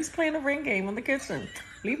 And he's playing a ring game in the kitchen.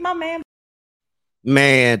 Leave my man.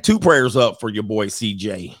 Man, 2 prayers up for your boy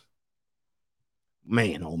CJ.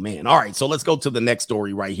 Man, oh man. All right, so let's go to the next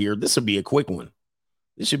story right here. This should be a quick one.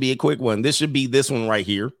 This should be this one right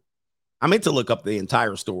here. I meant to look up the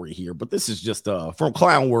entire story here, but this is just from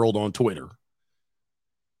Clown World on Twitter.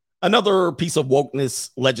 Another piece of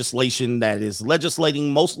wokeness legislation that is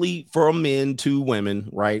legislating mostly from men to women,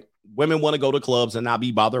 right? Women want to go to clubs and not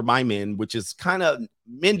be bothered by men, which is kind of,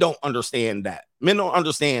 men don't understand that. Men don't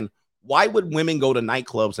understand, why would women go to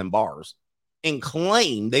nightclubs and bars and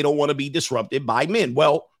claim they don't want to be disrupted by men?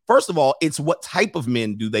 Well, first of all, it's what type of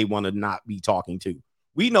men do they want to not be talking to?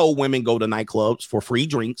 We know women go to nightclubs for free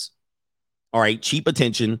drinks, all right, cheap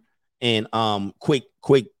attention, and quick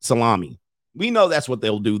salami. We know that's what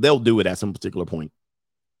they'll do. They'll do it at some particular point.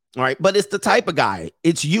 All right, but it's the type of guy.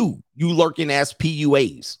 It's you lurking ass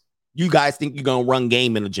PUAs. You guys think you're going to run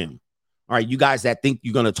game in the gym. All right, you guys that think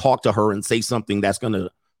you're going to talk to her and say something that's going to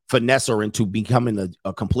finesse her into becoming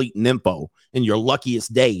a complete nympho in your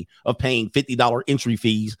luckiest day of paying $50 entry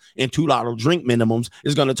fees and $2 drink minimums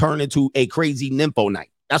is going to turn into a crazy nympho night.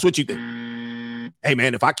 That's what you think. Hey,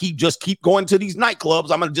 man, if I keep going to these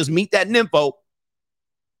nightclubs, I'm going to just meet that nympho.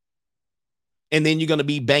 And then you're going to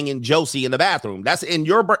be banging Josie in the bathroom. That's in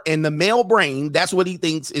the male brain. That's what he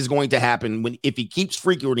thinks is going to happen if he keeps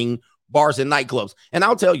frequenting bars and nightclubs. And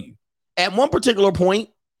I'll tell you, at one particular point,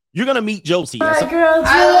 you're going to meet Josie. My girl,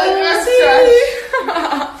 Josie.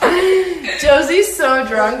 Josie's so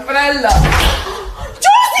drunk, but I love her.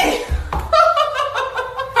 Josie!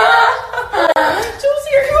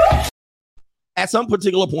 Josie, are you? At some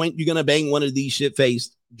particular point, you're going to bang one of these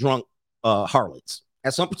shit-faced drunk harlots.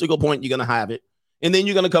 At some particular point, you're going to have it. And then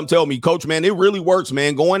you're going to come tell me, Coach, man, it really works,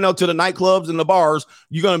 man. Going out to the nightclubs and the bars,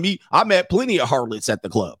 you're going to meet. I met plenty of harlots at the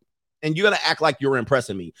club. And you're going to act like you're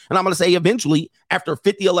impressing me. And I'm going to say eventually, after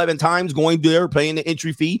 11 times going there, paying the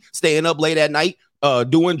entry fee, staying up late at night,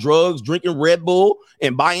 doing drugs, drinking Red Bull,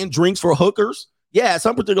 and buying drinks for hookers. Yeah, at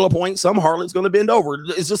some particular point, some harlot's going to bend over.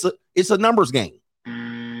 It's a numbers game.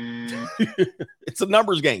 It's a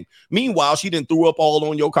numbers game. Meanwhile, she done threw up all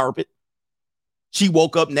on your carpet. She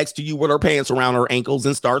woke up next to you with her pants around her ankles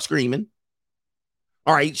and start screaming.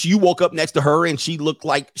 All right, so you woke up next to her and she looked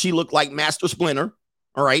like Master Splinter.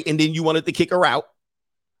 All right, and then you wanted to kick her out.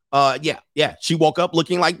 Yeah. She woke up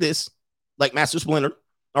looking like this, like Master Splinter.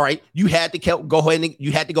 All right, you had to go ahead and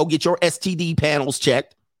you had to go get your STD panels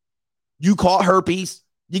checked. You caught herpes.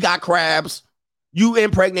 You got crabs. You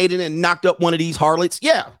impregnated and knocked up one of these harlots.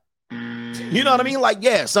 Yeah, you know what I mean? Like,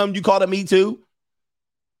 yeah, something you called a Me Too.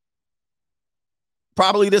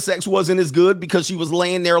 Probably the sex wasn't as good because she was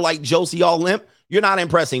laying there like Josie all limp. You're not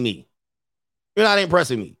impressing me. You're not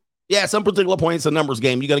impressing me. Yeah, some particular point, it's a numbers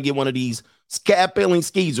game. You're going to get one of these scab-filling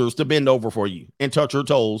skeezers to bend over for you and touch her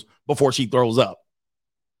toes before she throws up.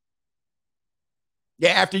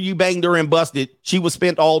 Yeah, after you banged her and busted, she was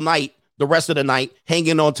spent all night, the rest of the night,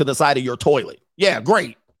 hanging onto the side of your toilet. Yeah,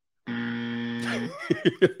 great.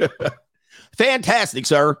 Fantastic,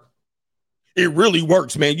 sir. It really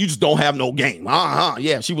works, man. You just don't have no game.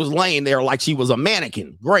 Yeah, she was laying there like she was a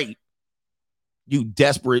mannequin. Great. You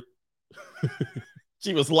desperate.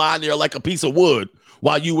 She was lying there like a piece of wood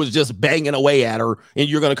while you was just banging away at her. And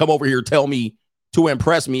you're going to come over here and tell me to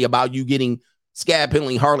impress me about you getting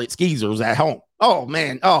scab-pilling harlot skeezers at home. Oh,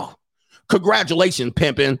 man. Oh, congratulations,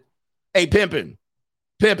 pimpin'. Hey, pimpin'.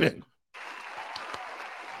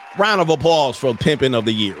 Round of applause for pimpin' of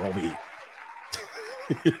the year over here.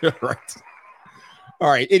 Right. All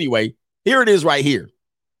right. Anyway, here it is right here.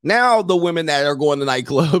 Now the women that are going to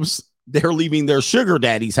nightclubs, they're leaving their sugar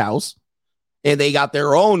daddy's house. And they got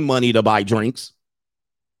their own money to buy drinks.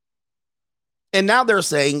 And now they're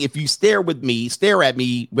saying, if you stare at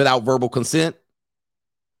me without verbal consent,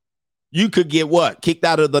 you could get what? Kicked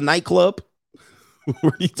out of the nightclub?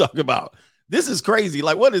 What are you talking about? This is crazy.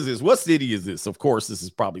 Like, what is this? What city is this? Of course, this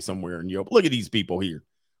is probably somewhere in Europe. Look at these people here.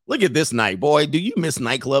 Look at this night, boy. Do you miss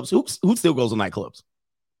nightclubs? Who still goes to nightclubs?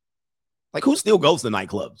 Like, who still goes to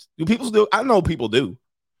nightclubs? Do people still? I know people do.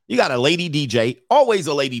 You got a lady DJ. Always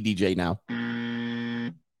a lady DJ now.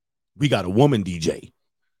 We got a woman DJ.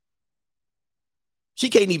 She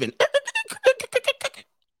can't even.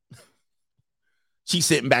 She's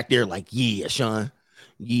sitting back there like, yeah, Sean.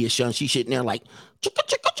 Yeah, Sean. She's sitting there like,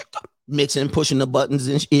 mixing, pushing the buttons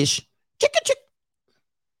and ish.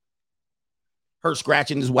 Her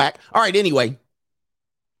scratching is whack. All right, anyway.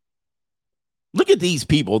 Look at these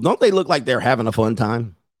people. Don't they look like they're having a fun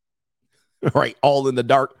time? All right, all in the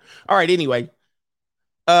dark. All right, anyway.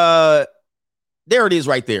 There it is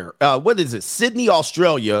right there. What is it? Sydney,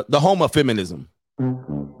 Australia, the home of feminism.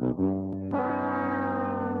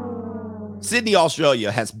 Sydney,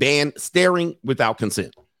 Australia has banned staring without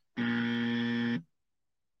consent.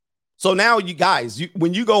 So now you guys,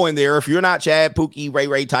 when you go in there, if you're not Chad, Pookie,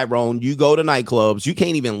 Ray, Tyrone, you go to nightclubs, you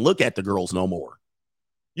can't even look at the girls no more.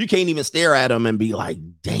 You can't even stare at them and be like,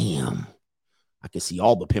 damn, I can see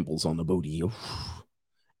all the pimples on the booty.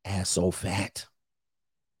 Ass so fat.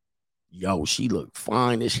 Yo, she look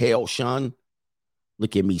fine as hell, Sean.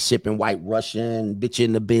 Look at me sipping White Russian, bitch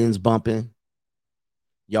in the bins bumping.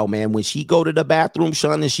 Yo, man, when she go to the bathroom,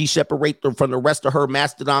 Sean, and she separate them from the rest of her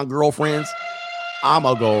mastodon girlfriends, I'm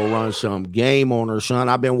going to go run some game on her, Sean.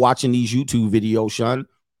 I've been watching these YouTube videos, Sean.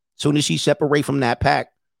 Soon as she separate from that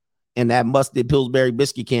pack and that mustard Pillsbury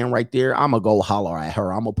biscuit can right there, I'm going to go holler at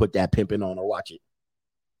her. I'm going to put that pimping on her. Watch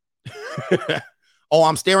it. Oh,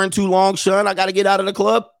 I'm staring too long, Sean. I got to get out of the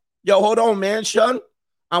club. Yo, hold on, man, Sean.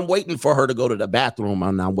 I'm waiting for her to go to the bathroom,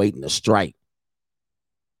 and I'm waiting to strike.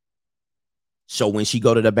 So when she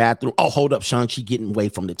go to the bathroom, oh, hold up, Sean. She getting away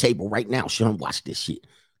from the table right now. Sean, watch this shit.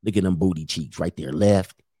 Look at them booty cheeks right there.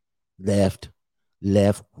 Left,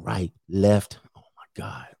 right, left. Oh, my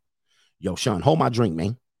God. Yo, Sean, hold my drink,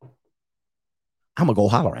 man. I'm going to go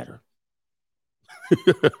holler at her.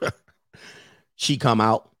 She come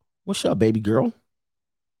out. What's up, baby girl?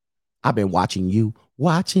 I've been watching you.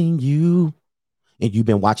 And you've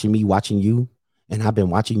been watching you. And I've been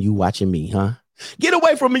watching you watching me, huh? Get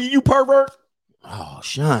away from me, you pervert. Oh,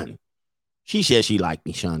 Sean. She said she liked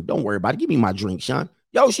me, Sean. Don't worry about it. Give me my drink, Sean.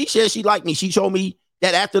 Yo, she said she liked me. She told me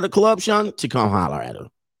that after the club, Sean, to come holler at her.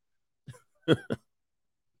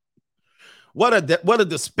 What a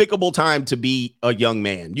despicable time to be a young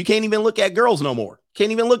man. You can't even look at girls no more.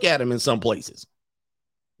 Can't even look at them in some places.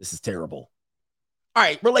 This is terrible. All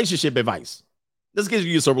right, relationship advice. Let's give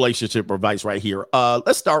you some relationship advice right here.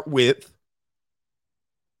 Let's start with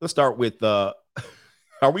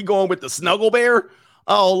are we going with the snuggle bear?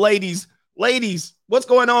 Oh, ladies, what's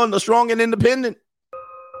going on? The strong and independent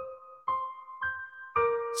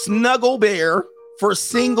snuggle bear for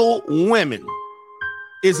single women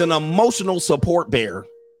is an emotional support bear,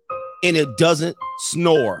 and it doesn't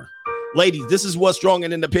snore. Ladies, this is what strong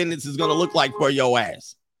and independence is going to look like for your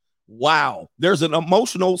ass. Wow. There's an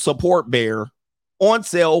emotional support bear on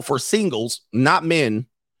sale for singles, not men,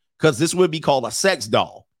 because this would be called a sex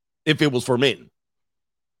doll if it was for men.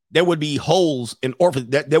 There would be holes in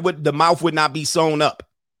the mouth would not be sewn up.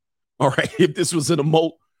 All right. If this was an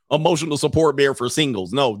emotional support bear for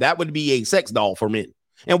singles. No, that would be a sex doll for men.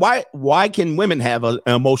 And why can women have an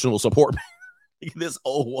emotional support bear? This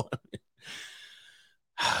old one.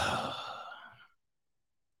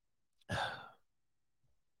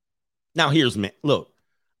 Now here's me. Look,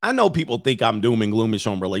 I know people think I'm doom and gloomish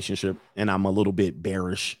on relationship, and I'm a little bit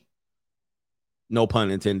bearish. No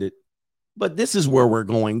pun intended. But this is where we're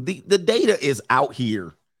going. The data is out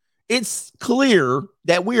here. It's clear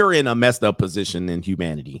that we are in a messed up position in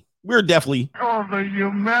humanity. We're definitely the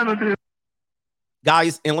humanity.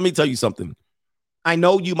 Guys, and let me tell you something. I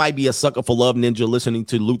know you might be a sucker for Love Ninja listening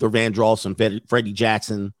to Luther Vandross and Freddie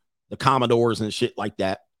Jackson, the Commodores and shit like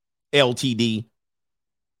that. LTD.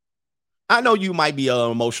 I know you might be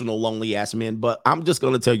an emotional, lonely ass man, but I'm just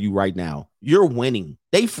going to tell you right now, you're winning.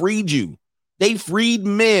 They freed you. They freed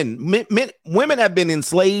men. Women have been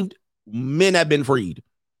enslaved. Men have been freed.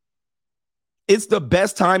 It's the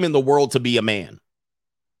best time in the world to be a man.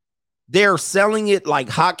 They're selling it like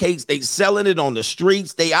hotcakes. They selling it on the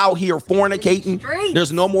streets. They out here fornicating.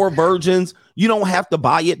 There's no more virgins. You don't have to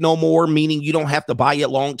buy it no more, meaning you don't have to buy it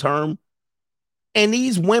long term. And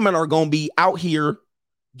these women are going to be out here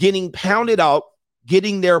getting pounded out,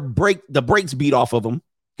 getting the brakes beat off of them.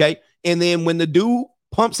 Okay. And then when the dude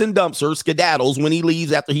pumps and dumps her, skedaddles when he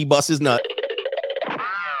leaves after he busts his nut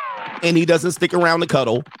and he doesn't stick around to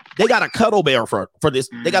cuddle, they got a cuddle bear for this.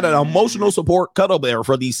 They got an emotional support cuddle bear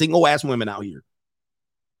for these single ass women out here.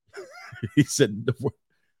 He said,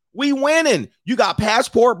 we winning. You got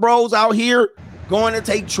passport bros out here going to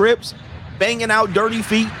take trips, banging out dirty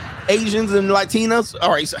feet, Asians and Latinas.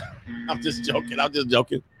 All right. So I'm just joking.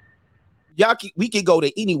 We could go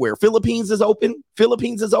to anywhere. Philippines is open.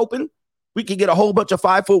 We could get a whole bunch of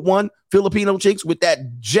 5'1" Filipino chicks with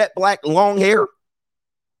that jet black long hair,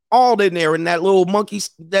 all in there in that little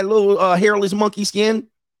hairless monkey skin.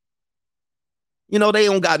 You know, they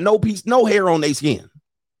don't got no hair on their skin.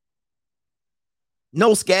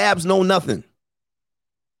 No scabs, no nothing.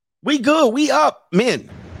 We good. We up, men.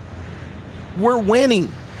 We're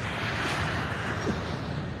winning.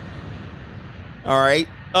 All right.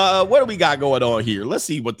 What do we got going on here? Let's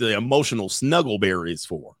see what the emotional snuggle bear is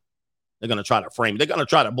for. They're going to try to frame it. They're going to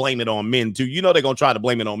try to blame it on men, too. You know they're going to try to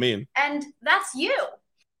blame it on men. And that's you.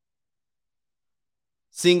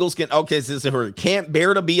 Singles can't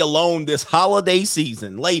bear to be alone this holiday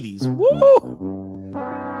season. Ladies, woo!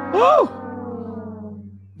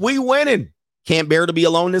 We winning. Can't bear to be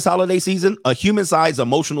alone this holiday season? A human-sized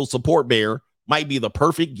emotional support bear might be the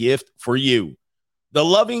perfect gift for you. The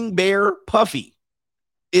loving bear Puffy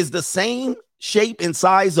is the same shape and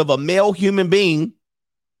size of a male human being,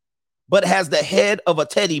 but has the head of a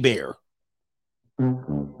teddy bear.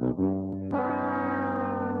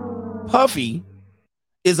 Puffy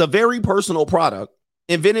is a very personal product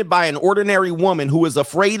invented by an ordinary woman who is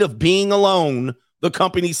afraid of being alone, the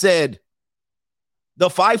company said. The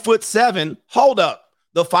 5'7", hold up,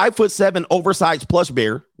 the 5'7" oversized plush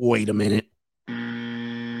bear, wait a minute.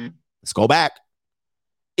 Let's go back.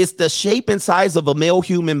 It's the shape and size of a male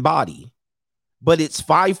human body, but it's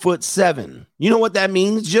 5'7". You know what that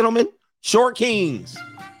means, gentlemen? Short kings.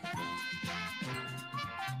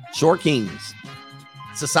 Short kings.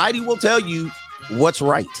 Society will tell you what's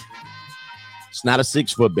right. It's not a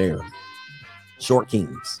 6-foot bear. Short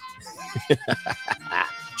kings.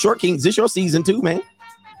 Short kings, this your season too, man.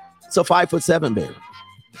 It's a 5'7" bear.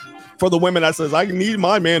 For the women that says, I need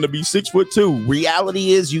my man to be 6'2".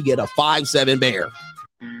 Reality is you get a 5'7" bear.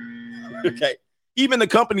 Okay. Even the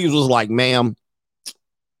companies was like, ma'am,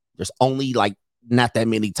 there's only like not that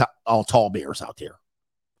many tall bears out there.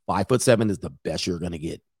 5'7" is the best you're going to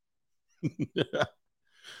get.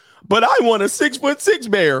 But I want a 6'6"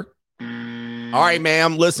 bear. All right,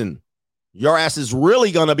 ma'am, listen, your ass is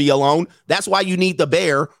really going to be alone. That's why you need the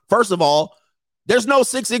bear. First of all, there's no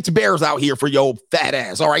 6'6" bears out here for your fat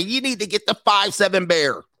ass. All right. You need to get the 5'7"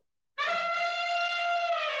 bear.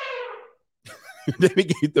 Let me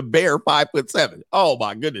get the bear 5'7". Oh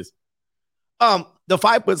my goodness. The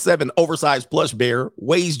 5'7" oversized plush bear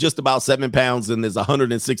weighs just about 7 pounds and is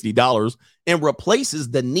 $160 and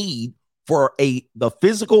replaces the need for the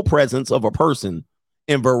physical presence of a person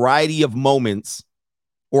in variety of moments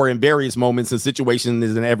or in various moments and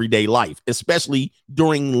situations in everyday life, especially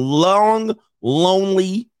during long,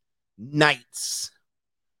 lonely nights.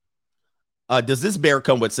 Does this bear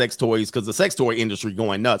come with sex toys? Because the sex toy industry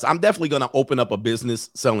going nuts. I'm definitely going to open up a business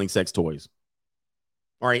selling sex toys.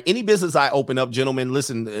 All right. Any business I open up, gentlemen,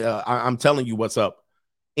 listen, I'm telling you what's up.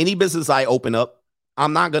 Any business I open up,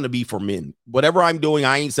 I'm not going to be for men. Whatever I'm doing,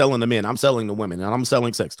 I ain't selling to men. I'm selling to women, and I'm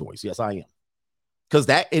selling sex toys. Yes, I am. Because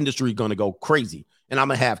that industry is going to go crazy. And I'm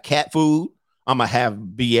going to have cat food. I'm going to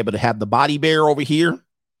be able to have the body bear over here.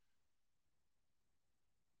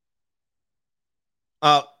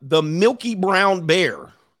 The milky brown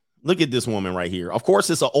bear. Look at this woman right here. Of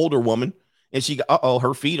course, it's an older woman. And she,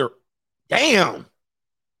 her feet are, damn.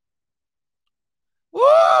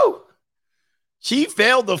 Woo! She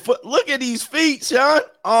failed the foot. Look at these feet, Sean.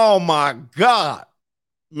 Oh my God.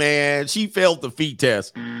 Man, she failed the feet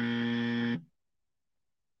test.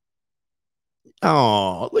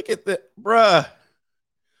 Oh, look at that, bruh.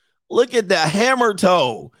 Look at the hammer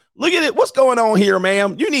toe. Look at it. What's going on here,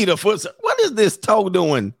 ma'am? You need a foot. What is this toe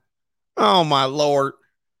doing? Oh my Lord.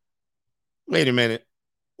 Wait a minute.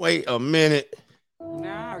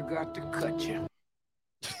 Now I got to cut you.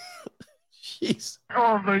 Jeez.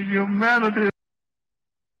 Oh, the humanity.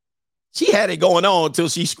 She had it going on until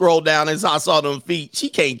she scrolled down and I saw them feet. She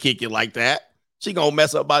can't kick it like that. She gonna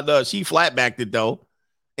mess up my dust. She flat backed it though.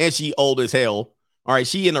 And she old as hell. All right,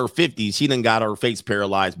 she in her 50s. She done got her face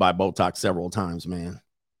paralyzed by Botox several times, man.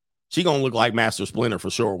 She gonna look like Master Splinter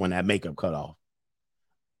for sure when that makeup cut off.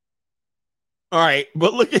 All right,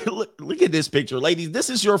 but look at this picture, ladies.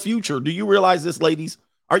 This is your future. Do you realize this, ladies?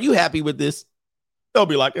 Are you happy with this? They'll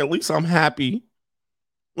be like, at least I'm happy.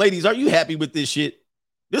 Ladies, are you happy with this shit?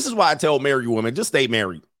 This is why I tell married women, just stay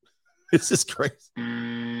married. This is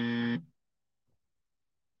crazy.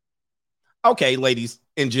 Okay, ladies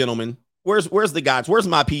and gentlemen, where's the guys? Where's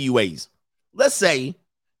my PUAs? Let's say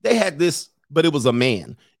they had this, but it was a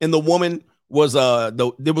man, and the woman was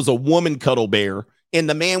there was a woman cuddle bear, and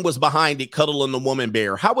the man was behind it cuddling the woman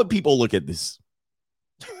bear. How would people look at this?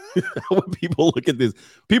 How would people look at this?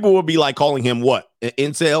 People would be like calling him what? An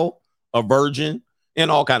incel, a virgin,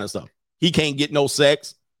 and all kind of stuff. He can't get no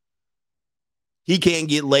sex. He can't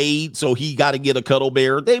get laid, so he got to get a cuddle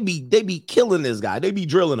bear. They be killing this guy. They be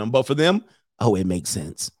drilling him. But for them, oh, it makes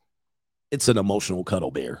sense. It's an emotional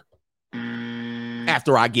cuddle bear.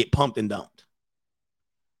 After I get pumped and dumped.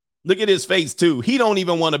 Look at his face, too. He don't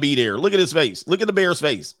even want to be there. Look at his face. Look at the bear's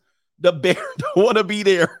face. The bear don't want to be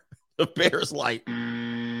there. The bear's like,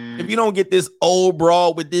 if you don't get this old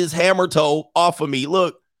broad with this hammer toe off of me,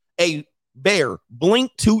 look, hey, bear,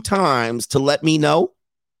 blink 2 times to let me know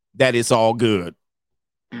that it's all good.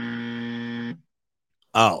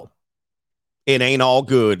 Oh, it ain't all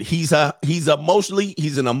good. He's an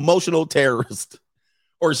emotional terrorist,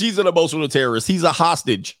 or she's an emotional terrorist. He's a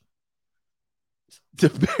hostage. The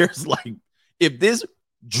bear's like, if this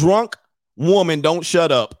drunk woman don't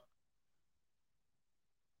shut up,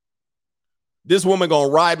 this woman gonna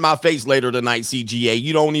ride my face later tonight, CGA.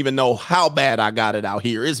 You don't even know how bad I got it out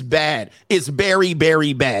here. It's bad. It's very,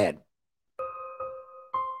 very bad.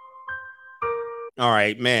 All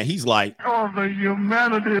right, man. He's like, oh, the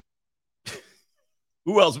humanity.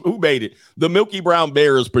 Who else? Who made it? The Milky Brown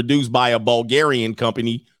Bear is produced by a Bulgarian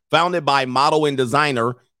company founded by model and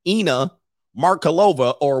designer Ina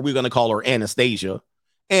Markalova, or we're going to call her Anastasia.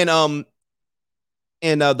 And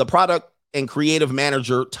the product and creative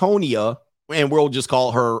manager, Tonia, and we'll just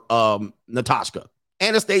call her Natasha.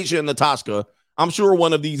 Anastasia and Natasha. I'm sure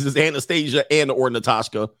one of these is Anastasia and or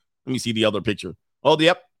Natasha. Let me see the other picture. Oh,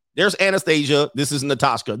 yep. There's Anastasia. This is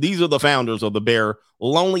Natasha. These are the founders of the bear.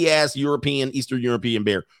 Lonely ass Eastern European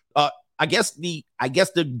bear. I guess the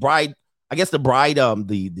bride,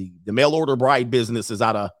 the mail order bride business is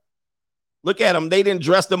out of. Look at them. They didn't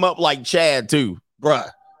dress them up like Chad too, bruh.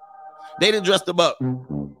 They didn't dress them up.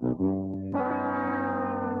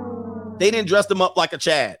 They didn't dress them up like a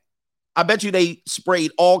Chad. I bet you they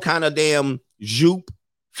sprayed all kind of damn Joop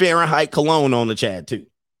Fahrenheit cologne on the Chad too.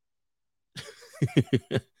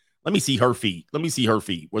 Let me see her feet. What's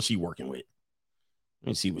she working with? Let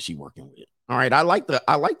me see what she's working with. All right. I like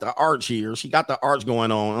the arch here. She got the arch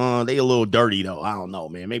going on. They a little dirty though. I don't know,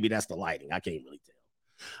 man. Maybe that's the lighting. I can't really tell.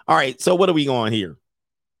 All right. So what are we going here?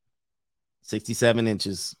 67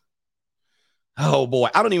 inches. Oh boy.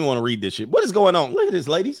 I don't even want to read this shit. What is going on? Look at this,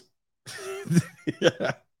 ladies.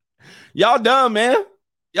 Y'all done, man.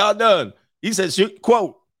 Y'all done. He said,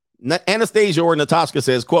 quote, Anastasia or Natasha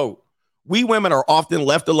says, quote, "We women are often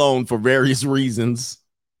left alone for various reasons.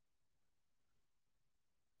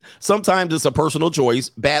 Sometimes it's a personal choice,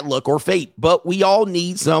 bad luck, or fate, but we all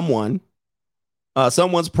need someone's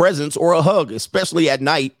presence or a hug, especially at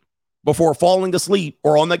night before falling asleep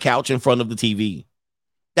or on the couch in front of the TV.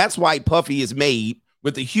 That's why Puffy is made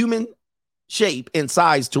with the human shape and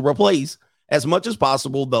size to replace as much as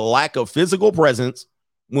possible the lack of physical presence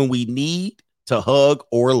when we need to hug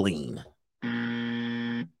or lean."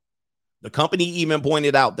 The company even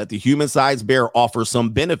pointed out that the human-sized bear offers some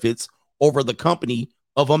benefits over the company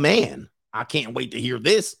of a man. I can't wait to hear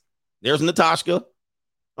this. There's Natasha.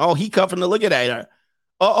 Oh, he cuffing to look at her.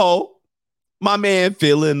 Uh-oh. My man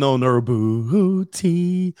feeling on her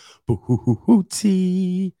booty.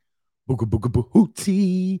 Booty.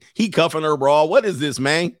 Booty. He cuffing her, bro. What is this,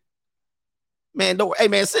 man? Man, don't. Hey,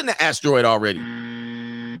 man, send the asteroid already.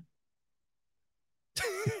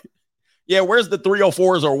 Yeah, where's the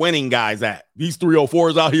 304s or winning guys at? These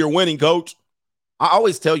 304s out here winning, coach. I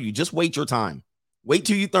always tell you, just wait your time. Wait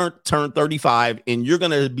till you turn 35, and you're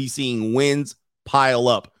going to be seeing wins pile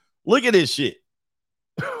up. Look at this shit.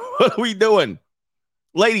 What are we doing?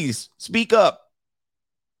 Ladies, speak up.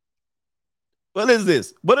 What is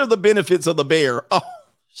this? What are the benefits of the bear? Oh,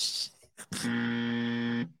 shit.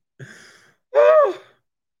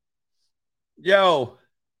 Yo.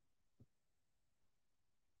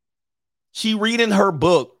 She reading her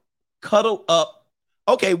book, cuddle up.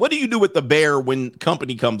 Okay, what do you do with the bear when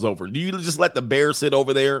company comes over? Do you just let the bear sit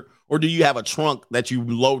over there, or do you have a trunk that you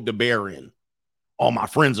load the bear in? All my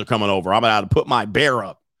friends are coming over. I'm about to put my bear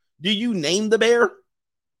up. Do you name the bear?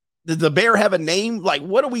 Does the bear have a name? Like,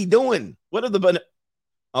 what are we doing? What are the...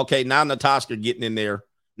 Okay, now Natasha getting in there.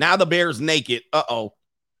 Now the bear's naked. Uh-oh.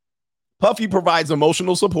 Puffy provides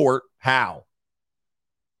emotional support. How?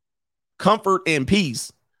 Comfort and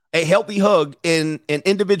peace. A healthy hug in an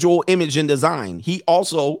individual image and design. He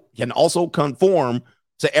can also conform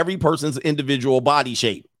to every person's individual body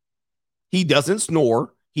shape. He doesn't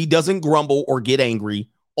snore. He doesn't grumble or get angry.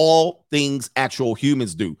 All things actual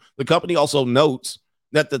humans do. The company also notes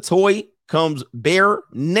that the toy comes bare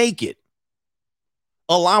naked,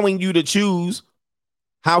 allowing you to choose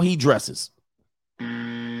how he dresses.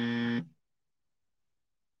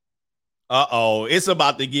 Uh-oh, it's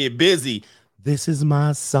about to get busy. This is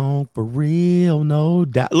my song for real, no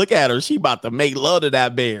doubt. Look at her. She about to make love to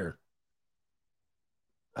that bear.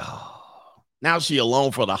 Oh, now she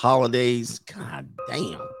alone for the holidays. God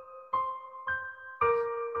damn.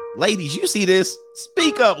 Ladies, you see this?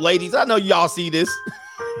 Speak up, ladies. I know y'all see this.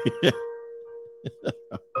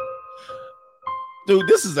 Dude,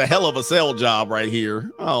 this is a hell of a sell job right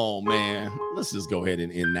here. Oh, man. Let's just go ahead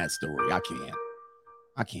and end that story. I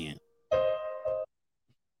can't.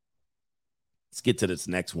 Let's get to this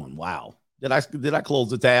next one. Wow. Did I close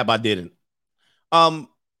the tab? I didn't.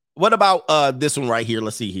 What about this one right here?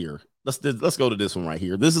 Let's see here. Let's go to this one right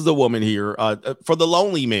here. This is a woman here for the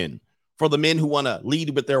lonely men, for the men who want to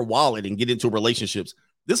lead with their wallet and get into relationships.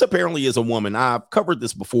 This apparently is a woman. I've covered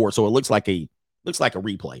this before, so it looks like a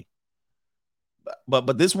replay.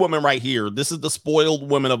 But this woman right here, this is the spoiled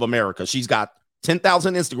woman of America. She's got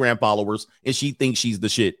 10,000 Instagram followers, and she thinks she's the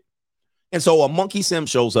shit. And so a monkey sim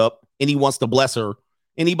shows up, and he wants to bless her,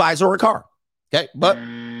 and he buys her a car. Okay, but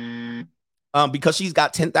because she's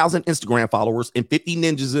got 10,000 Instagram followers and 50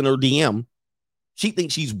 ninjas in her DM, she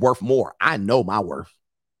thinks she's worth more. I know my worth.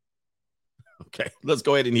 Okay, let's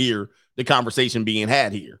go ahead and hear the conversation being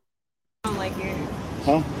had here. I don't like it.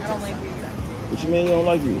 Huh? I don't like it. What you mean you don't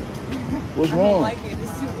like it? What's wrong? I don't like it.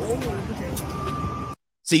 It's too old.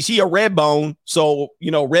 See, she a red bone, so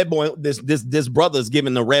red bone. This brother's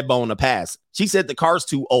giving the red bone a pass. She said the car's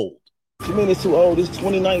too old. What you mean it's too old? It's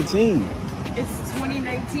 2019. It's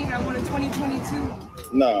 2019. I want a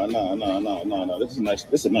 2022. No. This is nice.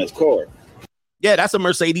 This is a nice car. Yeah, that's a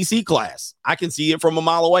Mercedes C-Class. I can see it from a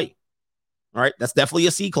mile away. All right, that's definitely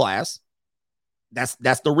a C-Class. That's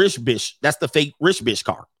the rich bitch. That's the fake rich bitch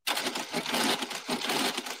car.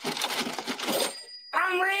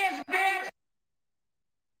 I'm rich, bitch.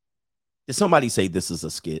 Did somebody say this is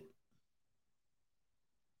a skit?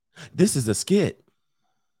 This is a skit.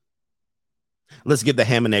 Let's give the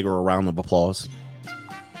ham and egg a round of applause.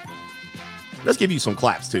 Let's give you some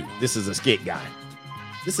claps too. This is a skit guy.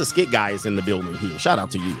 This is a skit guy is in the building here. Shout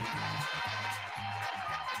out to you.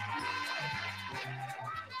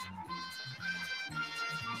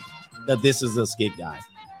 That this is a skit guy.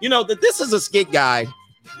 That this is a skit guy.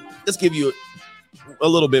 Let's give you a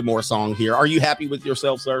little bit more song here. Are you happy with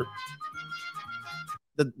yourself, sir?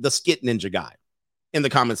 The skit ninja guy in the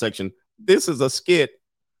comment section. This is a skit.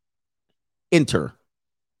 Enter.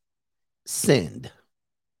 send.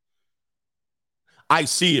 I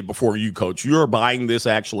see it before you, Coach. You're buying this,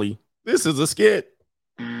 actually. This is a skit.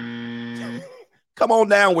 Come on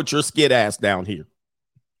down with your skit ass down here.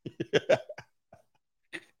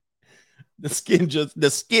 The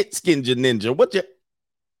skit Skinja Ninja. What you?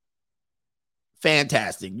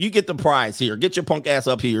 Fantastic. You get the prize here. Get your punk ass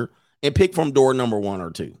up here and pick from door number 1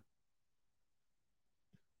 or 2.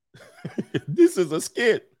 This is a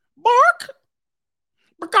skit. Bark.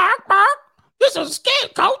 Bark, bark. This is a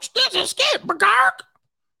skit, Coach. This is a skit. Bark. Bark.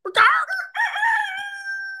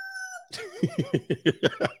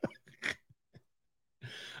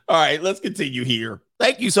 All right, let's continue here.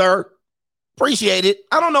 Thank you, sir. Appreciate it.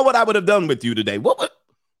 I don't know what I would have done with you today. What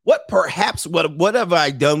have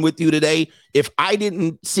I done with you today if I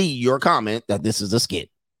didn't see your comment that this is a skit?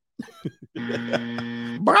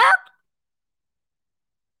 Bark.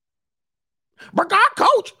 Bark,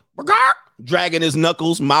 Coach. Bark. Dragging his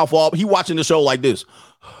knuckles, mouth all. He watching the show like this.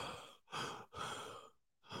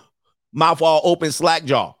 Mouth all open, slack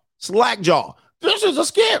jaw. Slack jaw. This is a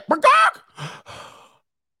skit. Bark.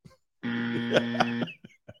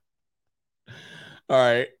 All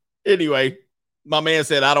right. Anyway, my man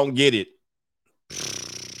said, I don't get it.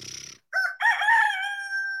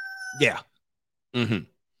 Yeah. Mm-hmm.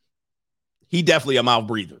 He definitely a mouth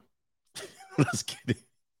breather. Let's get it.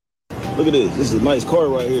 Look at this. This is a nice car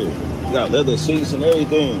right here. Got leather seats and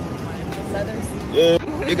everything. Leather seats. Yeah.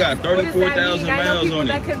 It got 34,000 miles on it.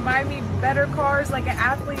 That could buy me better cars, like an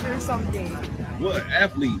athlete or something. What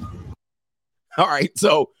athlete? All right.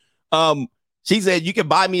 So, she said you can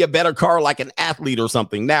buy me a better car like an athlete or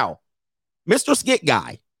something. Now, Mr. Skit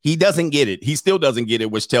Guy, he doesn't get it. He still doesn't get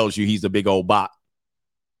it, which tells you he's a big old bot.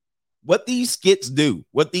 What these skits do,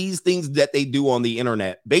 what these things that they do on the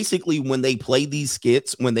internet, basically when they play these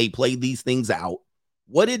skits, when they play these things out,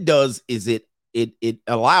 what it does is it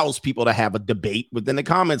allows people to have a debate within the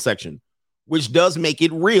comment section, which does make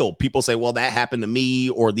it real. People say, well, that happened to me,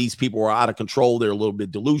 or these people are out of control. They're a little bit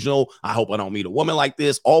delusional. I hope I don't meet a woman like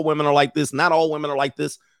this. All women are like this. Not all women are like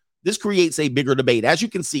this. This creates a bigger debate. As you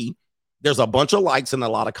can see, there's a bunch of likes and a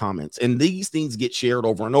lot of comments, and these things get shared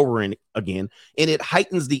over and over and again, and it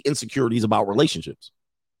heightens the insecurities about relationships.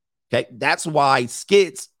 Okay. That's why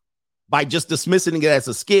skits, by just dismissing it as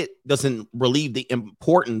a skit, doesn't relieve the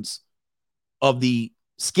importance of the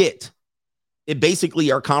skit. It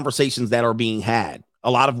basically are conversations that are being had.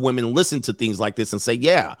 A lot of women listen to things like this and say,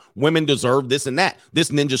 yeah, women deserve this and that.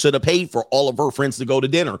 This ninja should have paid for all of her friends to go to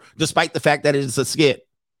dinner, despite the fact that it is a skit.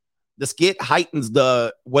 The skit heightens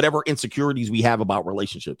the whatever insecurities we have about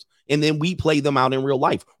relationships. And then we play them out in real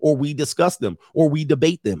life, or we discuss them, or we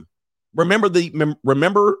debate them. Remember the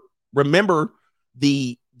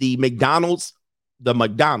McDonald's,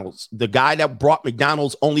 the guy that brought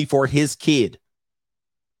McDonald's only for his kid.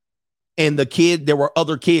 And the kid, there were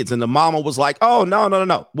other kids, and the mama was like, oh,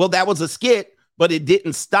 no. Well, that was a skit, but it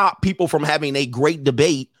didn't stop people from having a great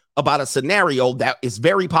debate about a scenario that is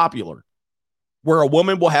very popular, where a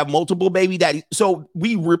woman will have multiple baby daddies. So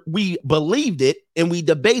we believed it and we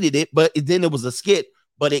debated it, but then it was a skit,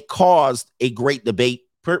 but it caused a great debate,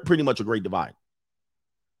 pretty much a great divide.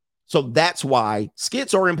 So that's why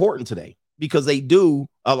skits are important today, because they do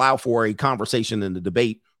allow for a conversation and a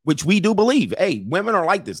debate, which we do believe. Hey, women are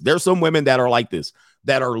like this. There's some women that are like this,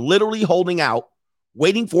 that are literally holding out,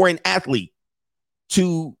 waiting for an athlete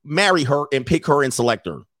to marry her and pick her and select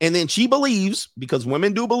her. And then she believes, because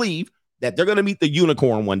women do believe, that they're going to meet the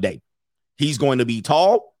unicorn one day. He's going to be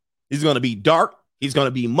tall. He's going to be dark. He's going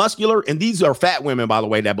to be muscular. And these are fat women, by the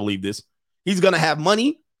way, that believe this. He's going to have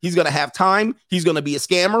money. He's going to have time. He's going to be a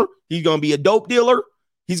scammer. He's going to be a dope dealer.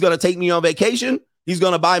 He's going to take me on vacation. He's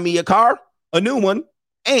going to buy me a car, a new one.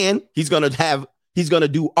 And he's going to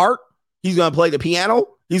do art. He's going to play the piano.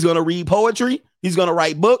 He's going to read poetry. He's going to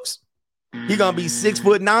write books. He's going to be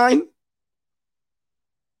 6'9".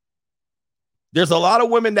 There's a lot of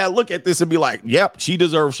women that look at this and be like, yep, she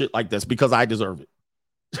deserves shit like this because I deserve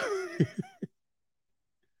it.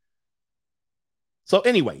 So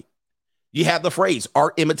anyway, you have the phrase,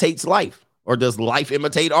 art imitates life, or does life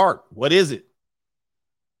imitate art? What is it?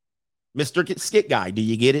 Mr. Skit Guy, do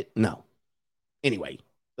you get it? No. Anyway,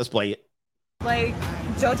 let's play it. Like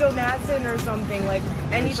JoJo Madsen or something, like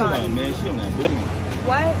anybody. Come on, man. She not big.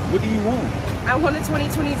 What? What do you want? I want a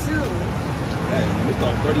 2022. It's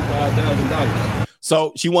like $35,000.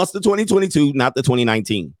 So she wants the 2022, not the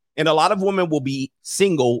 2019. And a lot of women will be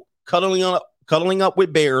single, cuddling up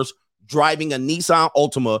with bears, driving a Nissan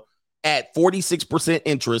Altima at 46%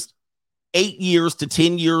 interest, 8 years to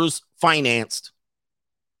 10 years financed,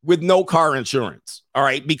 with no car insurance. All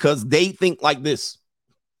right, because they think like this.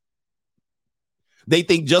 They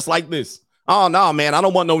think just like this. Oh, no, man, I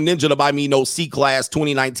don't want no ninja to buy me no C-Class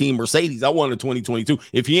 2019 Mercedes. I want a 2022.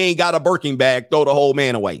 If you ain't got a Birkin bag, throw the whole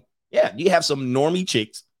man away. Yeah, you have some normie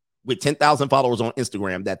chicks with 10,000 followers on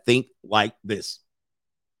Instagram that think like this.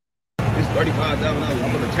 It's $35,000.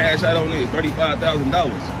 I'm going to cash out on it. $35,000.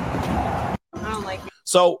 I don't like it.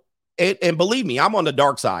 So, and believe me, I'm on the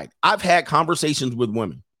dark side. I've had conversations with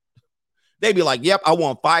women. They be like, yep, I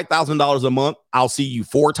want $5,000 a month. I'll see you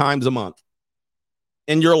 4 times a month.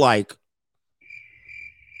 And you're like,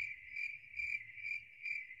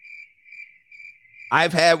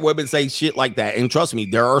 I've had women say shit like that. And trust me,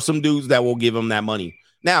 there are some dudes that will give them that money.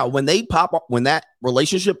 Now, when they pop up, when that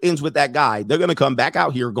relationship ends with that guy, they're going to come back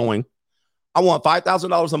out here going, I want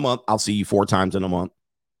 $5,000 a month. I'll see you 4 times in a month.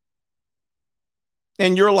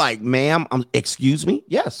 And you're like, ma'am, excuse me?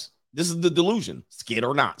 Yes, this is the delusion. Skid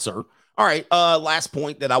or not, sir. All right, last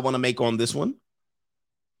point that I want to make on this one.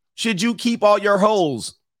 Should you keep all your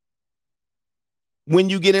hoes when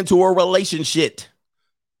you get into a relationship?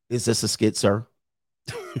 Is this a skit, sir?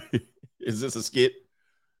 Is this a skit?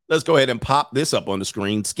 Let's go ahead and pop this up on the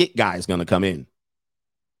screen. Skit guy is going to come in.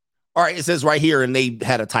 All right, it says right here, and they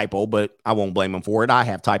had a typo, but I won't blame them for it. I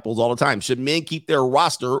have typos all the time. Should men keep their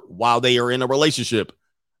roster while they are in a relationship?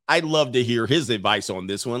 I'd love to hear his advice on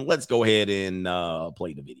this one. Let's go ahead and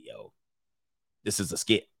play the video. This is a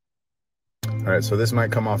skit. All right, so this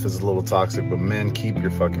might come off as a little toxic, but men, keep your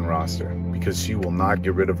fucking roster because she will not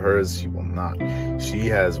get rid of hers. She will not. She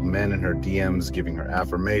has men in her DMs giving her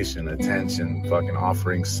affirmation, attention, fucking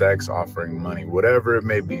offering sex, offering money, whatever it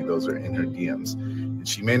may be. Those are in her DMs. And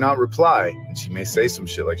she may not reply, and she may say some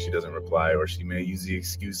shit like she doesn't reply, or she may use the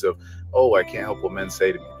excuse of, oh, I can't help what men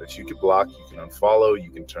say to me. But you can block, you can unfollow, you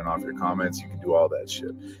can turn off your comments, you can do all that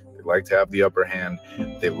shit. They like to have the upper hand.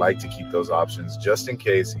 They like to keep those options just in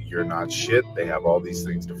case you're not shit. They have all these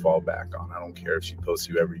things to fall back on. I don't care if she posts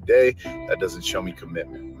you every day. That doesn't show me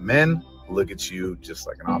commitment. Men look at you just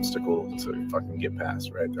like an obstacle to fucking get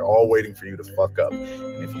past, right? They're all waiting for you to fuck up.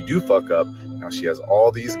 And if you do fuck up, now she has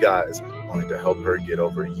all these guys only to help her get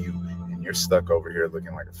over you. And you're stuck over here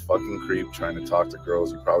looking like a fucking creep trying to talk to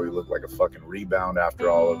girls. You probably look like a fucking rebound after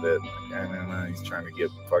all of it. And he's trying to get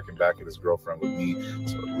fucking back at his girlfriend with me.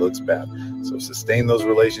 So it looks bad. So sustain those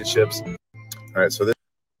relationships. All right, so this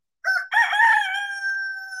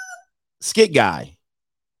Skit guy.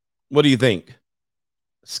 What do you think?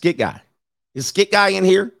 Skit guy. Is Skit guy in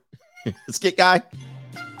here? Skit guy?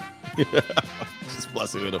 Just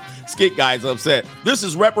blessing with him. Skit guy's upset. This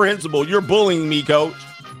is reprehensible. You're bullying me, coach.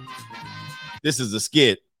 This is a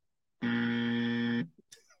skit. Hey,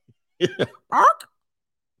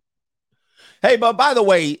 but by the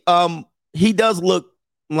way, he does look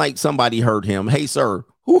like somebody hurt him. Hey, sir,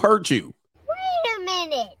 who hurt you? Wait a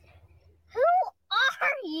minute. Who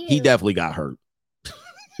are you? He definitely got hurt.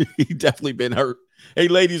 He definitely been hurt. Hey,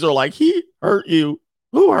 ladies are like, he hurt you.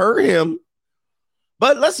 Who hurt him?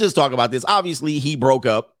 But let's just talk about this. Obviously, he broke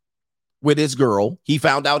up with his girl. He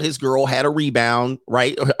found out his girl had a rebound,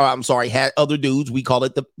 right? I'm sorry, had other dudes. We call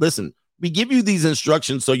it listen, we give you these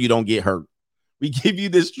instructions so you don't get hurt. We give you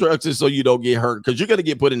the instructions so you don't get hurt because you're going to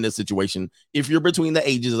get put in this situation if you're between the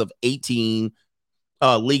ages of 18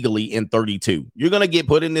 legally and 32. You're going to get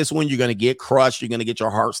put in this one. You're going to get crushed. You're going to get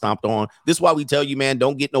your heart stomped on. This is why we tell you, man,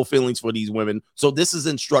 don't get no feelings for these women. So this is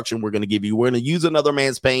instruction we're going to give you. We're going to use another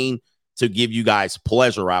man's pain to give you guys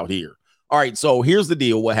pleasure out here. All right, so here's the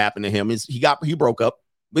deal. What happened to him is he broke up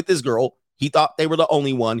with this girl. He thought they were the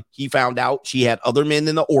only one. He found out she had other men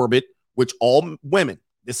in the orbit, which all women,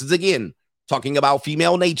 this is again talking about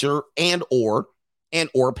female nature and or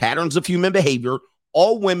patterns of human behavior.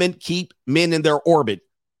 All women keep men in their orbit.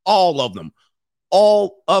 All of them.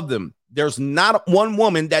 All of them. There's not one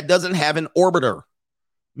woman that doesn't have an orbiter.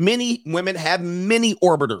 Many women have many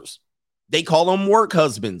orbiters. They call them work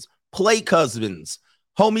husbands, play husbands,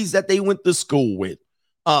 homies that they went to school with,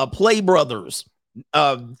 play brothers,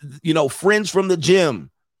 friends from the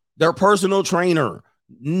gym, their personal trainer,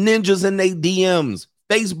 ninjas in their DMs,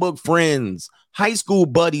 Facebook friends, high school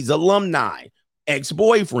buddies, alumni,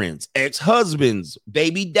 ex-boyfriends, ex-husbands,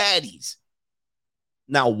 baby daddies.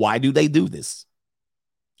 Now, why do they do this?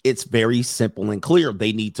 It's very simple and clear.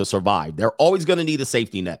 They need to survive. They're always going to need a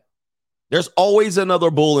safety net. There's always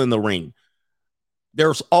another bull in the ring.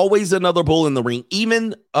 There's always another bull in the ring.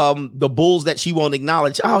 Even the bulls that she won't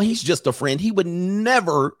acknowledge. Oh, he's just a friend. He would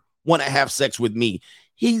never want to have sex with me.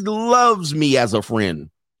 He loves me as a friend.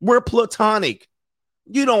 We're platonic.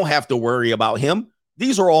 You don't have to worry about him.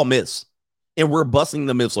 These are all myths. And we're busting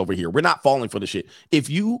the myths over here. We're not falling for the shit. If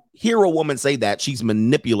you hear a woman say that, she's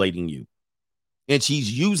manipulating you. And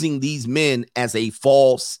she's using these men as a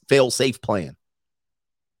false fail-safe plan.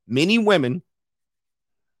 Many women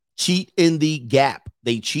cheat in the gap.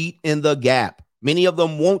 They cheat in the gap. Many of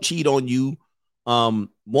them won't cheat on you.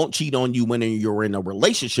 Won't cheat on you when you're in a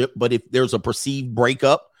relationship. But if there's a perceived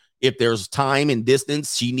breakup, if there's time and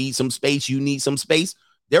distance, she needs some space, you need some space,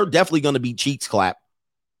 they're definitely going to be cheeks clapped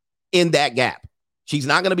in that gap. She's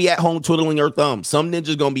not going to be at home twiddling her thumbs. Some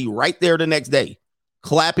ninja's going to be right there the next day,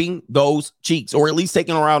 clapping those cheeks, or at least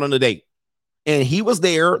taking her out on a date. And he was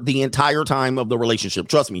there the entire time of the relationship.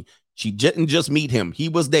 Trust me, she didn't just meet him. He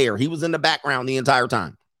was there. He was in the background the entire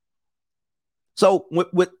time. So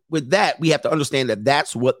with that, we have to understand that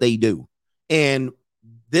that's what they do. And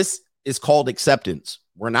this is called acceptance.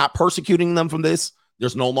 We're not persecuting them from this.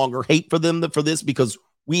 There's no longer hate for them for this because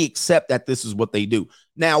we accept that this is what they do.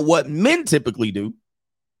 Now, what men typically do,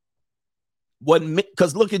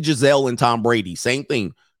 because look at Giselle and Tom Brady, same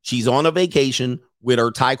thing. She's on a vacation with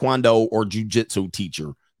her taekwondo or jiu-jitsu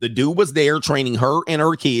teacher. The dude was there training her and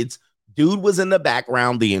her kids. Dude was in the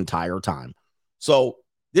background the entire time. So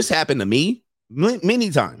this happened to me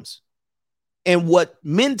many times. And what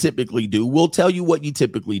men typically do, will tell you what you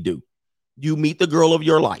typically do. You meet the girl of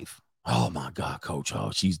your life. Oh my God, coach.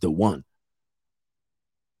 Oh, she's the one.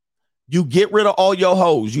 You get rid of all your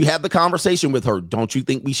hoes. You have the conversation with her. Don't you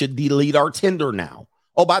think we should delete our Tinder now?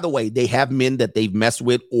 Oh, by the way, they have men that they've messed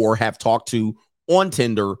with or have talked to on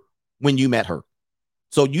Tinder when you met her.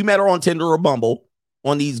 So you met her on Tinder or Bumble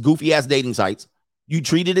on these goofy ass dating sites. You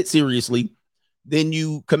treated it seriously. Then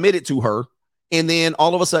you committed to her. And then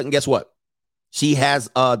all of a sudden, guess what? She has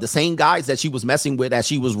the same guys that she was messing with as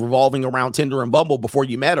she was revolving around Tinder and Bumble before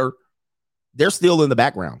you met her. They're still in the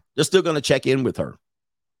background. They're still going to check in with her.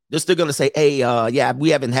 They're still going to say, hey, yeah, we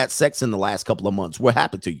haven't had sex in the last couple of months. What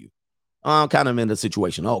happened to you? I'm kind of in a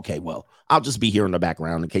situation. Okay, well, I'll just be here in the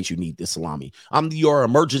background in case you need this salami. I'm your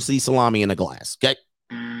emergency salami in a glass, okay?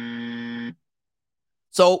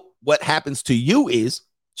 So what happens to you is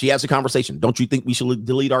she has a conversation. Don't you think we should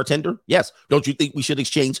delete our Tinder? Yes. Don't you think we should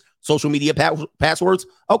exchange social media passwords?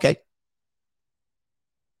 Okay.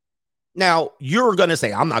 Now, you're going to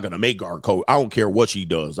say, I'm not going to make our code. I don't care what she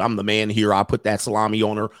does. I'm the man here. I put that salami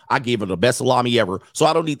on her. I gave her the best salami ever. So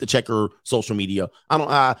I don't need to check her social media.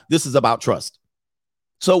 This is about trust.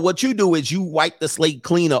 So what you do is you wipe the slate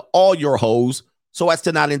clean of all your hoes so as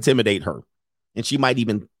to not intimidate her. And she might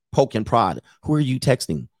even poke and prod. Who are you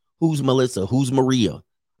texting? Who's Melissa? Who's Maria?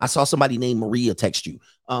 I saw somebody named Maria text you.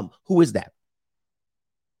 Who is that?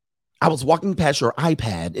 I was walking past your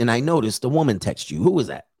iPad and I noticed a woman text you. Who is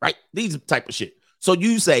that? Right? These type of shit. So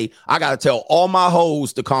you say, I got to tell all my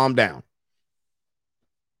hoes to calm down.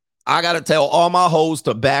 I got to tell all my hoes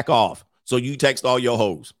to back off. So you text all your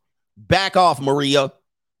hoes. Back off, Maria.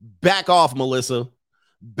 Back off, Melissa.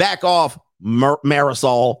 Back off,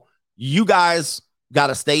 Marisol. You guys got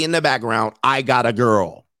to stay in the background. I got a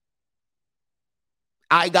girl.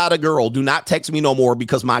 I got a girl. Do not text me no more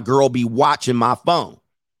because my girl be watching my phone.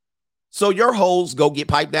 So your hoes go get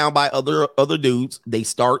piped down by other dudes. They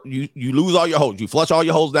start, you lose all your hoes. You flush all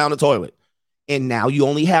your hoes down the toilet. And now you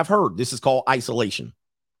only have her. This is called isolation.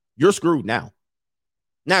 You're screwed now.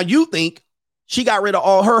 Now you think she got rid of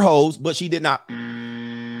all her hoes, but she did not.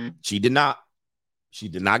 She did not. She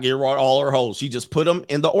did not get rid of all her hoes. She just put them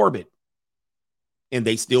in the orbit. And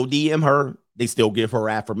they still DM her. They still give her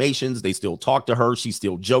affirmations. They still talk to her. She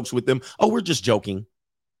still jokes with them. Oh, we're just joking.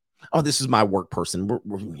 Oh, this is my work person.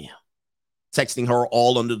 Yeah. Texting her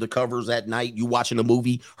all under the covers at night. You watching a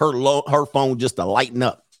movie. Her phone just to lighten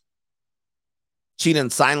up. She done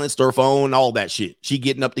silenced her phone, all that shit. She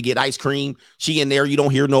getting up to get ice cream. She in there. You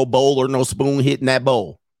don't hear no bowl or no spoon hitting that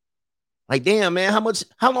bowl. Like, damn, man,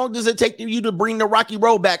 how long does it take you to bring the Rocky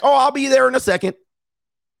Road back? Oh, I'll be there in a second.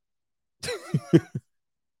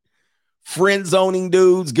 Friend zoning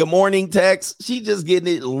dudes. Good morning text. She just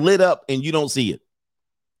getting it lit up and you don't see it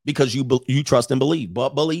because you trust and believe. But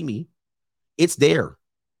believe me, it's there.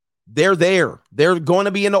 They're there. They're going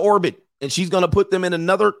to be in the orbit and she's going to put them in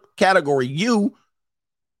another category. You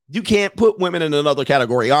can't put women in another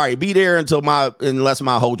category. All right, be there unless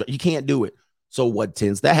my whole, you can't do it. So what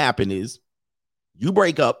tends to happen is you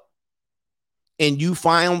break up and you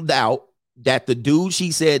find out that the dude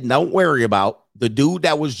she said, don't worry about, the dude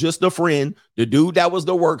that was just a friend, the dude that was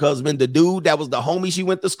the work husband, the dude that was the homie she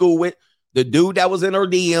went to school with, the dude that was in her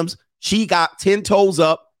DMs, she got 10 toes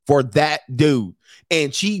up for that dude.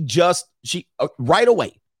 And she right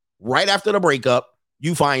away, right after the breakup,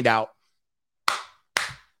 you find out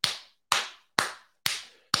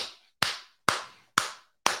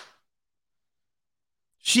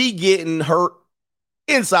she getting her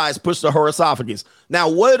insides pushed to her esophagus. Now,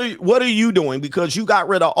 what are you doing? Because you got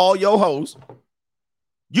rid of all your hoes.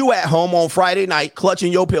 You at home on Friday night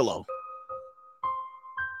clutching your pillow.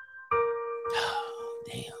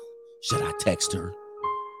 Damn. Should I text her?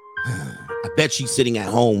 I bet she's sitting at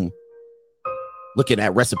home looking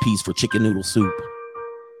at recipes for chicken noodle soup,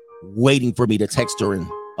 waiting for me to text her and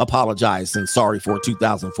apologize and sorry for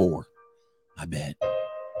 2004. I bet.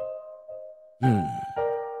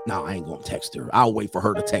 No, I ain't gonna text her. I'll wait for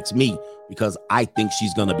her to text me because I think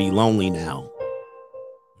she's gonna be lonely now.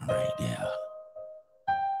 All right, yeah.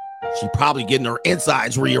 She probably getting her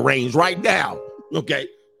insides rearranged right now. Okay.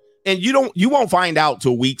 And you won't find out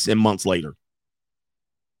till weeks and months later.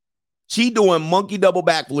 She doing monkey double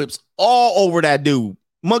backflips all over that dude.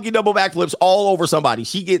 Monkey double backflips all over somebody.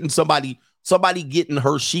 She getting somebody getting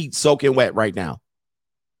her sheets soaking wet right now.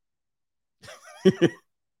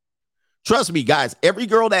 Trust me, guys, every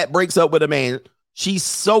girl that breaks up with a man, she's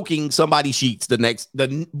soaking somebody's sheets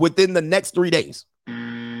within the next 3 days.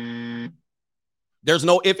 There's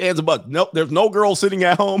no ifs, ands, or buts. Nope, there's no girl sitting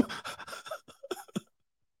at home.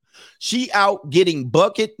 She out getting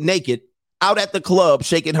bucket naked out at the club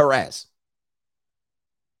shaking her ass.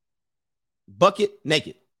 Bucket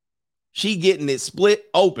naked. She getting it split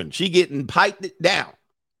open. She getting piped down.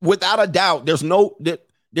 Without a doubt, there's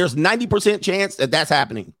 90% chance that that's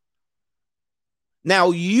happening.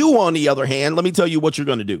 Now, you, on the other hand, let me tell you what you're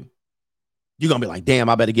going to do. You're going to be like, damn,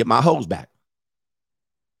 I better get my hose back.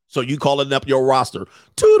 So you calling up your roster.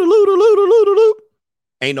 Toodaloo-doo-doo-doo-doo-doo.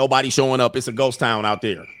 Ain't nobody showing up. It's a ghost town out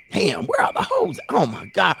there. Damn, where are the hoes? Oh, my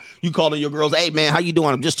God. You calling your girls, hey, man, how you doing?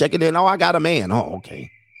 I'm just checking in. Oh, I got a man. Oh,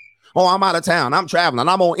 okay. Oh, I'm out of town. I'm traveling.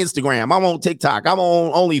 I'm on Instagram. I'm on TikTok. I'm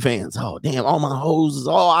on OnlyFans. Oh, damn, all my hoes,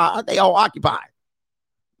 they all occupied.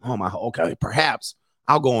 Oh, my, okay, perhaps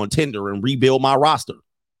I'll go on Tinder and rebuild my roster.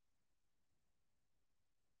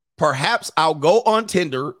 Perhaps I'll go on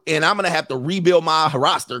Tinder and I'm going to have to rebuild my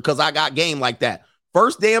roster because I got game like that.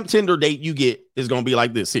 First damn Tinder date you get is going to be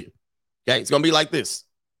like this here. Okay, it's going to be like this.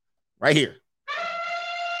 Right here.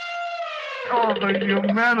 Oh, the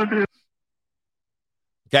humanity.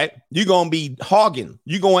 Okay, you're going to be hogging.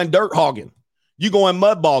 You're going dirt hogging. You're going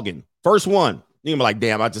mud bogging. First one. You're going to be like,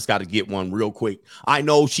 damn, I just got to get one real quick. I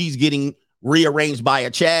know she's getting rearranged by a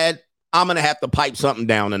Chad. I'm going to have to pipe something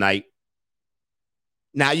down tonight.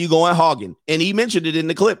 Now you going hogging. And he mentioned it in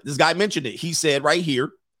the clip. This guy mentioned it. He said right here,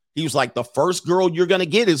 he was like, the first girl you're going to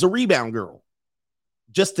get is a rebound girl.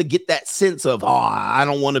 Just to get that sense of, I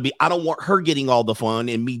don't want her getting all the fun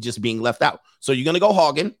and me just being left out. So you're going to go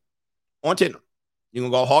hogging on Tinder. You're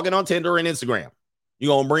going to go hogging on Tinder and Instagram. You're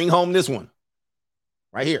going to bring home this one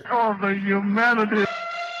right here. Oh, the humanity.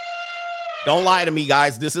 Don't lie to me,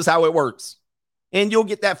 guys. This is how it works. And you'll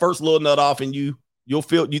get that first little nut off and you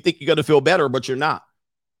think you're going to feel better, but you're not.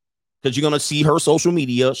 Because you're going to see her social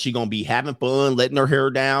media. She's going to be having fun, letting her hair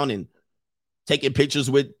down and taking pictures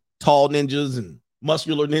with tall ninjas and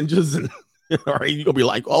muscular ninjas. And all right, you're going to be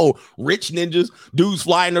like, oh, rich ninjas, dudes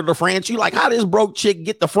flying her to France. You're like, how does this broke chick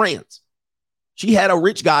get to France? She had a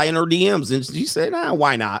rich guy in her DMs and she said,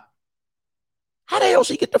 why not? How the hell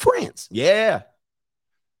she get to France? Yeah.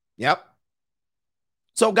 Yep.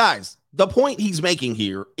 So, guys, the point he's making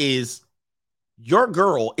here is your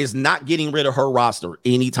girl is not getting rid of her roster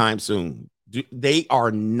anytime soon. They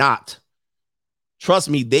are not. Trust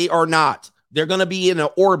me, they are not. They're going to be in an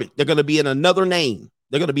orbit. They're going to be in another name.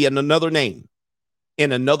 They're going to be in another name,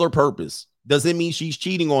 in another purpose. Doesn't mean she's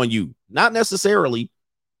cheating on you. Not necessarily,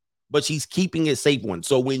 but she's keeping a safe one.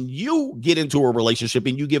 So when you get into a relationship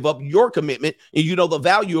and you give up your commitment and you know the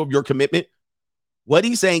value of your commitment, what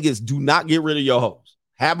he's saying is do not get rid of your hoes.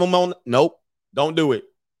 Have them on. Nope. Don't do it.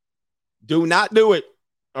 Do not do it.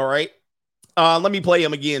 All right. Let me play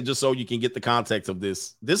him again just so you can get the context of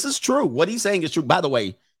this. This is true. What he's saying is true. By the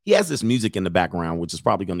way, he has this music in the background, which is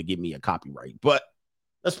probably going to give me a copyright, but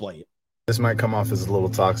let's play it. This might come off as a little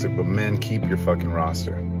toxic, but men, keep your fucking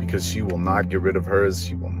roster because she will not get rid of hers.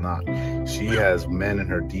 She will not. She has men in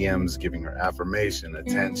her DMs giving her affirmation,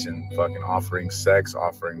 attention, fucking offering sex,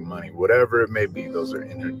 offering money, whatever it may be. Those are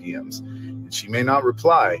in her DMs. And she may not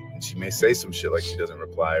reply, and she may say some shit like she doesn't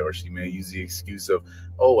reply, or she may use the excuse of,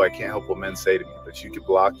 oh, I can't help what men say to me. But you can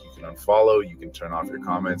block, you can unfollow, you can turn off your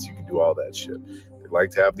comments, you can do all that shit.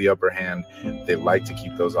 Like to have the upper hand. They like to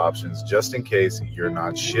keep those options just in case you're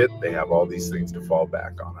not shit. They have all these things to fall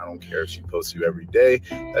back on. I don't care if she posts you every day.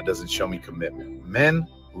 That doesn't show me commitment. Men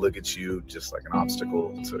look at you just like an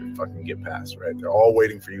obstacle to fucking get past, right? They're all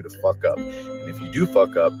waiting for you to fuck up. And if you do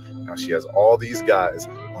fuck up, now she has all these guys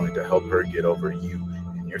only to help her get over you.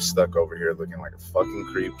 And you're stuck over here looking like a fucking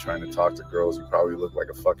creep trying to talk to girls. You probably look like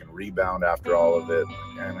a fucking rebound after all of it.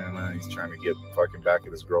 And he's trying to get fucking back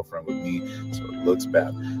at his girlfriend with me, so it looks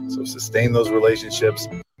bad. So sustain those relationships.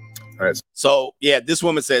 All right. So yeah, this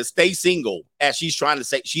woman says stay single, as she's trying to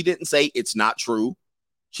say. She didn't say it's not true.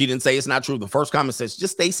 She didn't say it's not true. The first comment says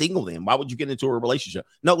just stay single. Then why would you get into a relationship?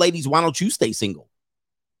 No, ladies, why don't you stay single?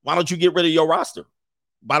 Why don't you get rid of your roster?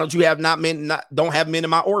 Why don't you have don't have men in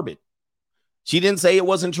my orbit? She didn't say it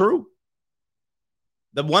wasn't true.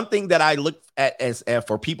 The one thing that I look at as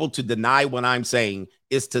for people to deny what I'm saying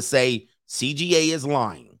is to say CGA is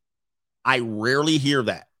lying. I rarely hear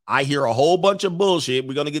that. I hear a whole bunch of bullshit.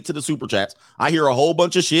 We're going to get to the super chats. I hear a whole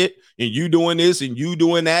bunch of shit, and you doing this and you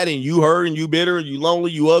doing that, and you hurt and you bitter and you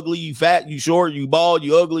lonely, you ugly, you fat, you short, you bald,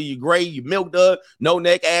 you ugly, you gray, you milk dud, no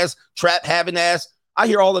neck ass, trap having ass. I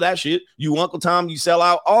hear all of that shit. You Uncle Tom, you sell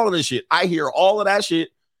out, all of this shit. I hear all of that shit,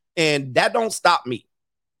 and that don't stop me.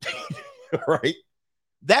 Right?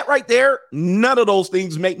 That right there, none of those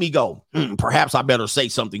things make me go, perhaps I better say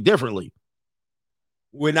something differently.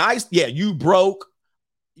 When you broke,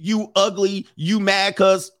 you ugly, you mad,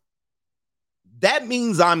 because that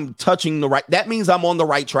means I'm that means I'm on the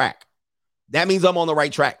right track. That means I'm on the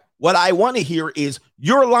right track. What I want to hear is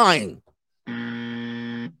you're lying.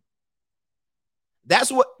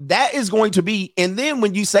 That's what that is going to be. And then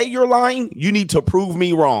when you say you're lying, you need to prove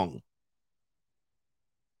me wrong.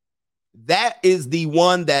 That is the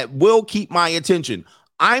one that will keep my attention.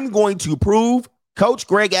 I'm going to prove Coach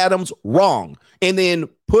Greg Adams wrong and then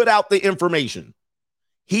put out the information.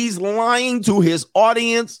 He's lying to his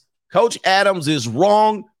audience. Coach Adams is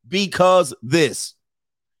wrong because this.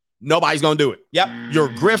 Nobody's going to do it. Yep. You're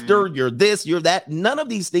a grifter. You're this, you're that. None of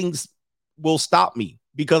these things will stop me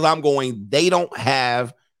because I'm going, they don't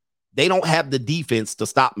have the defense to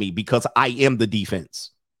stop me because I am the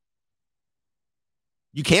defense.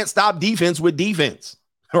 You can't stop defense with defense.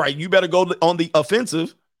 All right. You better go on the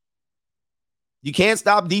offensive. You can't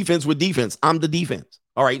stop defense with defense. I'm the defense.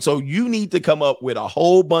 All right. So you need to come up with a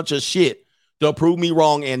whole bunch of shit to prove me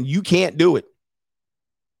wrong. And you can't do it.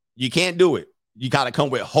 You can't do it. You got to come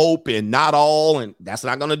with hope and not all. And that's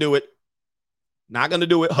not going to do it. Not going to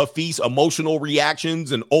do it. Hafiz emotional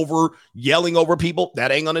reactions and yelling over people.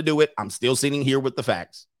 That ain't going to do it. I'm still sitting here with the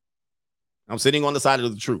facts. I'm sitting on the side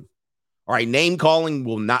of the truth. All right. Name calling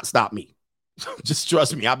will not stop me. Just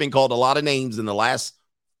trust me. I've been called a lot of names in the last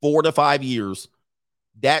 4 to 5 years.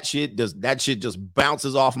 That shit just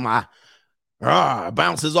bounces off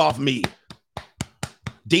bounces off me.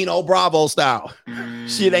 Dino Bravo style.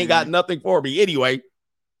 Shit ain't got nothing for me. Anyway.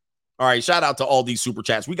 All right. Shout out to all these super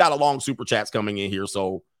chats. We got a long super chats coming in here.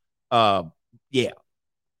 So, yeah.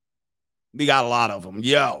 We got a lot of them.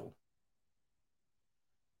 Yo.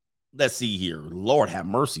 Let's see here. Lord have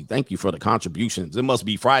mercy. Thank you for the contributions. It must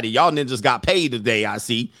be Friday. Y'all ninjas got paid today, I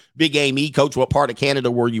see. Big Game E, Coach, what part of Canada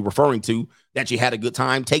were you referring to that you had a good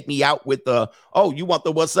time? Take me out with the, oh, you want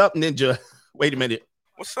the what's up, ninja? Wait a minute.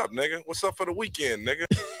 What's up, nigga? What's up for the weekend, nigga?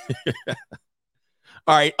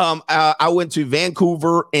 All right. I went to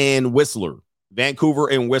Vancouver and Whistler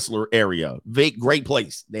area. Great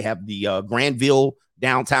place. They have the Granville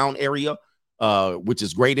downtown area, which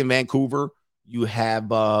is great in Vancouver. You have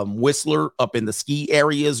Whistler up in the ski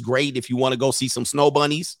areas. Great if you want to go see some snow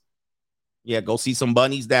bunnies. Yeah, go see some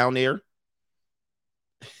bunnies down there.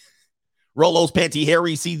 Rolo's Panty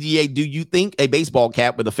Harry CGA. Do you think a baseball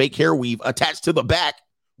cap with a fake hair weave attached to the back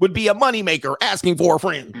would be a moneymaker? Asking for a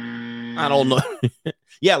friend. I don't know.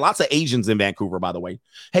 Yeah, lots of Asians in Vancouver, by the way.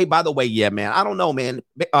 Hey, by the way, yeah, man. I don't know, man.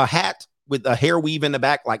 A hat with a hair weave in the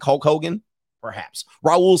back like Hulk Hogan? Perhaps.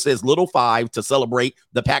 Raul says little 5 to celebrate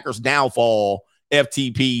the Packers downfall.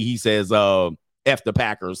 FTP, he says F the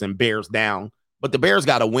Packers and Bears down. But the Bears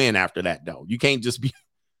got to win after that, though. You can't just be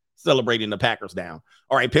celebrating the Packers down.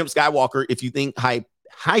 All right, Pimp Skywalker, if you think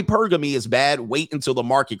hypergamy is bad, wait until the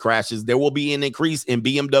market crashes. There will be an increase in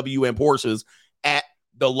BMW and Porsches at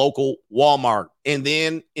the local Walmart. And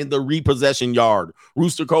then in the repossession yard,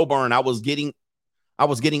 Rooster Coburn, I was getting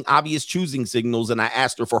obvious choosing signals, and I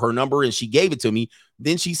asked her for her number, and she gave it to me.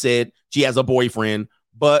 Then she said she has a boyfriend,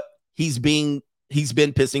 but he's been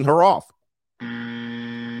pissing her off.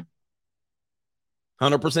 100%.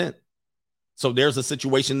 So there's a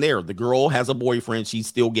situation there. The girl has a boyfriend. She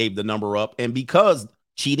still gave the number up. And because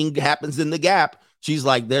cheating happens in the gap, she's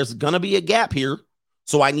like, there's going to be a gap here.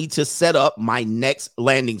 So I need to set up my next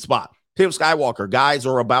landing spot. Pimp Skywalker, guys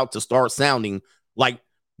are about to start sounding like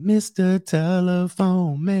Mr.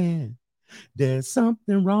 Telephone Man. There's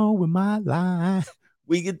something wrong with my line.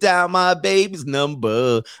 We get down my baby's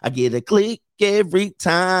number. I get a click every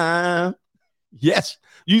time. Yes,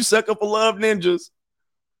 you sucker for love, ninjas.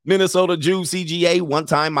 Minnesota Jew CGA. One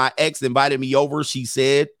time my ex invited me over. She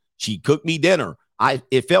said she cooked me dinner.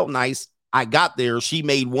 It felt nice. I got there. She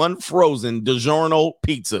made one frozen DiGiorno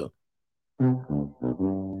pizza.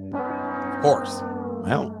 Of course.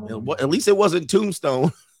 Well, at least it wasn't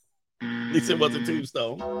Tombstone. At least it wasn't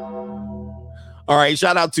Tombstone. All right.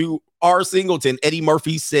 Shout out to R. Singleton. Eddie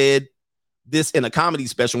Murphy said this in a comedy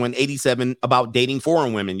special in 87 about dating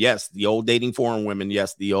foreign women. Yes, the old dating foreign women.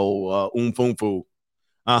 Yes, the old Foo.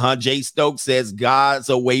 Jay Stokes says God's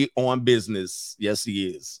away on business. Yes, he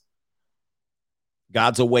is.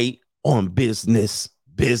 God's away on business.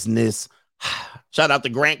 Shout out to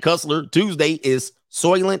Grant Cussler. Tuesday is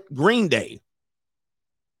Soylent Green Day.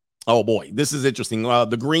 Oh boy, this is interesting.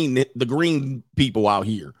 The green people out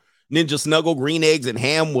here. Ninja Snuggle, green eggs, and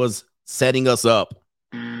ham was setting us up.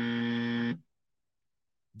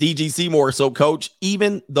 DG Seymour. So, coach,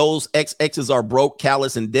 even those XXs are broke,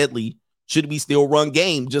 callous, and deadly. Should we still run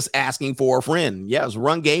game? Just asking for a friend. Yes,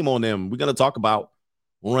 run game on them. We're going to talk about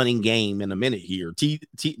running game in a minute here. Teddy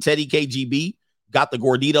KGB got the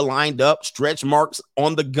gordita lined up. Stretch marks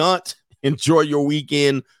on the gunt. Enjoy your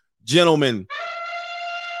weekend, gentlemen.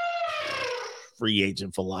 Free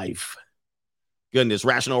agent for life. Goodness,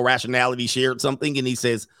 Rationality shared something, and he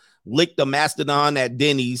says, lick the Mastodon at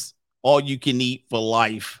Denny's. All you can eat for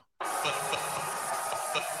life.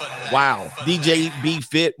 Wow. DJ B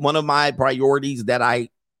Fit, one of my priorities that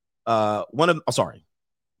one of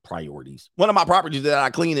my properties that I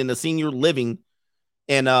clean in the senior living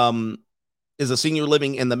and is a senior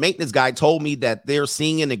living, and the maintenance guy told me that they're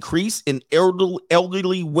seeing an increase in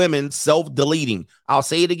elderly women self-deleting. I'll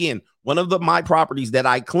say it again. One of my properties that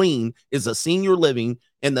I clean is a senior living,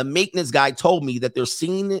 and the maintenance guy told me that they're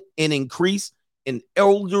seeing an increase in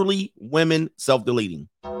elderly women self-deleting.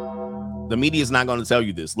 The media is not going to tell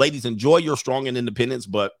you this. Ladies, enjoy your strong and independence,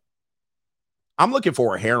 but I'm looking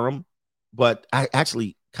for a harem, but I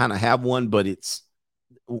actually kind of have one, but it's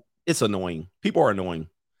annoying. People are annoying.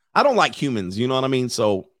 I don't like humans, you know what I mean?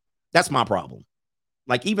 So that's my problem.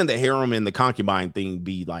 Like even the harem and the concubine thing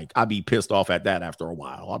be like, I'd be pissed off at that after a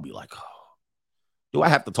while. I'll be like, oh, do I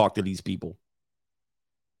have to talk to these people?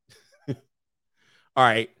 All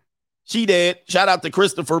right. She did. Shout out to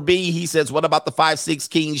Christopher B. He says, what about the 5'6"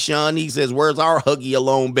 King Sean? He says, where's our Huggy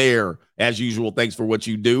Alone Bear? As usual, thanks for what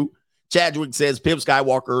you do. Chadwick says, Pip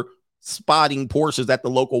Skywalker spotting Porsches at the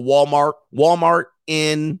local Walmart. Walmart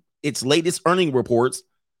in its latest earning reports,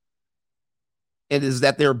 it is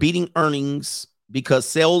that they're beating earnings because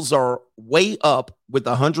sales are way up with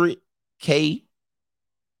 100K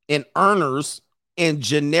in earners, and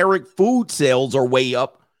generic food sales are way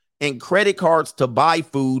up, and credit cards to buy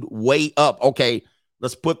food way up. Okay,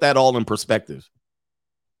 let's put that all in perspective.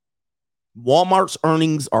 Walmart's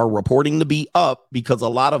earnings are reporting to be up because a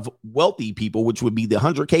lot of wealthy people, which would be the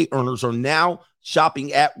 100K earners, are now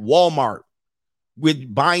shopping at Walmart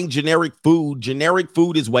with buying generic food. Generic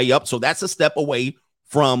food is way up, so that's a step away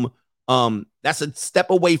from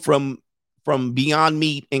Beyond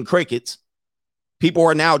Meat and Crickets. People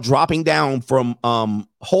are now dropping down from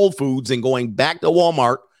Whole Foods and going back to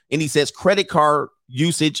Walmart. And he says credit card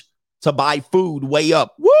usage to buy food way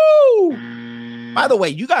up. Woo! By the way,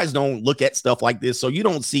 you guys don't look at stuff like this, so you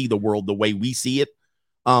don't see the world the way we see it.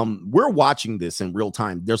 We're watching this in real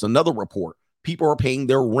time. There's another report. People are paying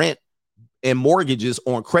their rent and mortgages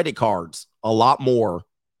on credit cards a lot more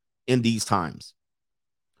in these times.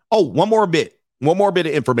 Oh, one more bit of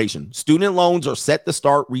information. Student loans are set to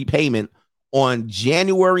start repayment on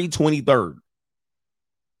January 23rd.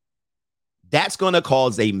 That's going to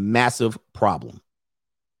cause a massive problem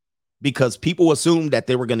because people assumed that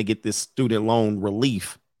they were going to get this student loan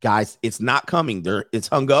relief. Guys, it's not coming. It's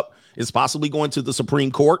hung up. It's possibly going to the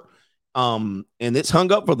Supreme Court. And it's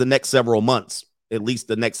hung up for the next several months, at least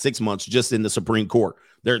the next 6 months, just in the Supreme Court.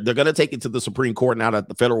 They're going to take it to the Supreme Court now that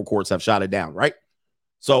the federal courts have shot it down, right?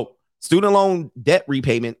 So student loan debt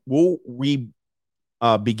repayment will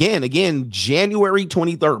begin again January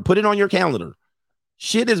 23rd. Put it on your calendar.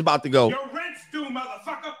 Shit is about to go. Your rent's due,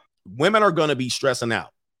 motherfucker. Women are going to be stressing out.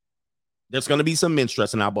 There's going to be some men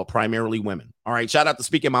stressing out, but primarily women. All right. Shout out to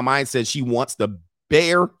Speaking My Mind says she wants the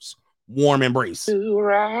Bears warm embrace. To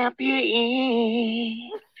wrap you in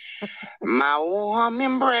my warm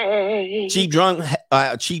embrace. Cheap drum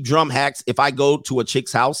hacks. If I go to a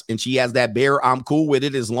chick's house and she has that bear, I'm cool with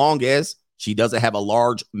it as long as she doesn't have a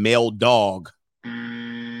large male dog.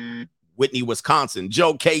 Whitney, Wisconsin.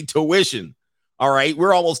 Joe K. Tuition. All right,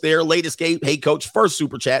 we're almost there. Late escape. Hey, coach, first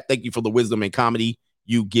super chat. Thank you for the wisdom and comedy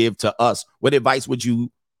you give to us. What advice would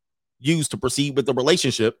you use to proceed with the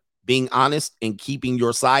relationship? Being honest and keeping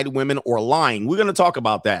your side women or lying? We're going to talk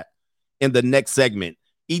about that in the next segment.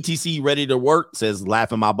 ETC ready to work says,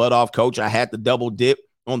 laughing my butt off, coach. I had to double dip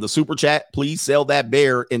on the super chat. Please sell that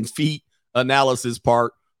bear and feet analysis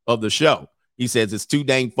part of the show. He says it's too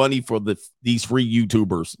dang funny for these free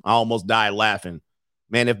YouTubers. I almost died laughing.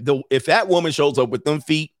 Man, if that woman shows up with them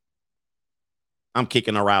feet, I'm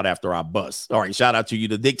kicking her out after I bust. All right, shout out to you.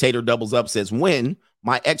 The Dictator doubles up says, when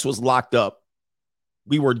my ex was locked up,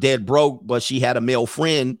 we were dead broke, but she had a male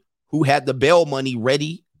friend who had the bail money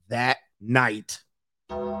ready that night.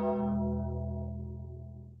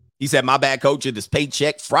 He said, my bad, coach. It is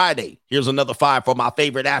paycheck Friday. Here's another 5 for my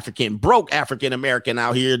favorite broke African-American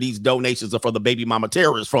out here. These donations are for the Baby Mama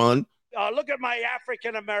Terrorist Fund. Look at my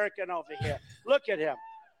African-American over here. Look at him.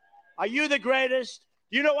 Are you the greatest?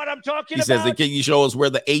 You know what I'm talking about? He says, can you show us where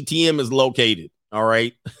the ATM is located? All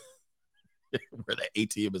right. Where the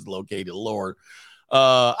ATM is located, Lord.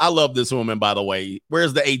 I love this woman, by the way.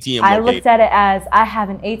 Where's the ATM located? I looked at it as I have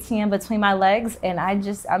an ATM between my legs, and I'm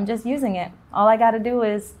just using it. All I got to do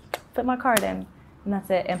is put my card in, and that's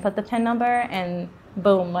it. And put the PIN number, and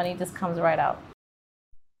boom, money just comes right out.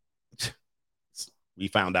 We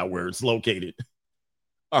found out where it's located.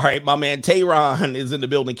 All right, my man Tayron is in the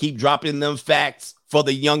building. Keep dropping them facts for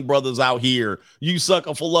the young brothers out here. You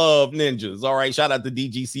sucker for love, ninjas. All right, shout out to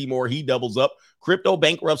DG Seymour. He doubles up. Crypto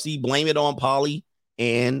bankruptcy, blame it on Polly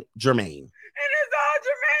and Jermaine. It is all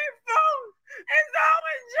Jermaine's fault. It's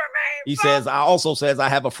always Jermaine's He fault. says, I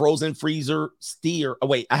have a frozen freezer steer. Oh,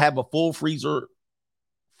 wait, I have a full freezer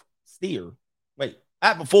steer. Wait, I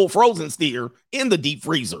have a full frozen steer in the deep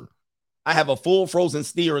freezer. I have a full frozen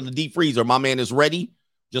steer in the deep freezer. My man is ready.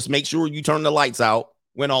 Just make sure you turn the lights out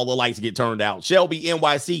when all the lights get turned out. Shelby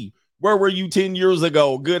NYC, where were you 10 years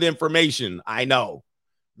ago? Good information. I know.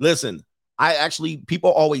 Listen,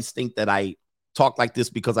 people always think that I talk like this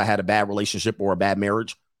because I had a bad relationship or a bad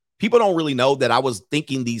marriage. People don't really know that I was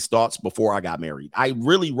thinking these thoughts before I got married. I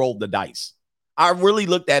really rolled the dice. I really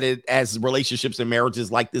looked at it as relationships and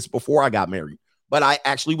marriages like this before I got married. But I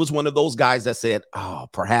actually was one of those guys that said, oh,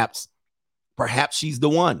 perhaps she's the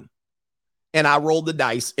one. And I rolled the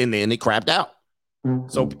dice, and then it crapped out.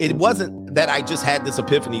 So it wasn't that I just had this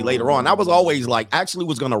epiphany later on. I was always like, actually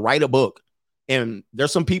was going to write a book. And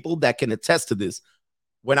there's some people that can attest to this.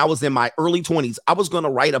 When I was in my early 20s, I was going to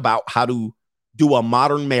write about how to do a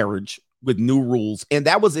modern marriage with new rules. And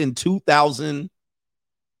that was in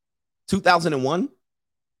 2001,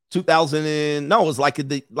 2000. No, it was like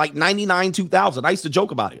 99, 2000. I used to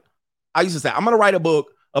joke about it. I used to say, I'm going to write a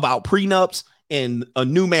book about prenups and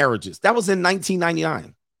new marriages. That was in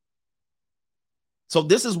 1999. So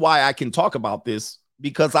this is why I can talk about this,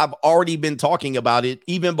 because I've already been talking about it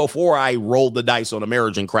even before I rolled the dice on a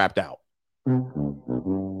marriage and crapped out.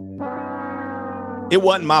 It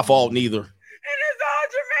wasn't my fault neither. It is all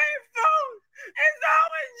Jermaine's fault. It's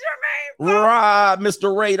always Jermaine's fault. Right.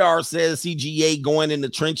 Mr. Radar says CGA going in the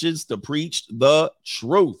trenches to preach the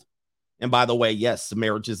truth. And by the way, yes,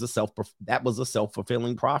 marriage is that was a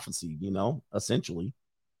self-fulfilling prophecy, essentially.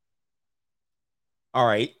 All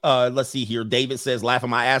right. Let's see here. David says,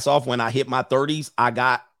 laughing my ass off when I hit my 30s. I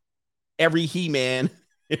got every He-Man.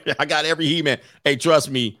 I got every He-Man. Hey, trust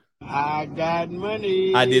me. I got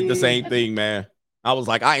money. I did the same thing, man. I was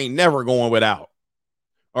like, I ain't never going without.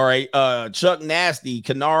 All right. Chuck Nasty,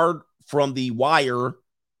 Kennard from The Wire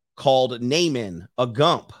called Naaman a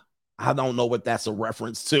gump. I don't know what that's a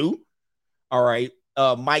reference to. All right.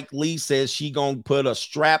 Mike Lee says she gonna put a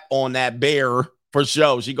strap on that bear for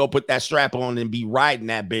show. She gonna put that strap on and be riding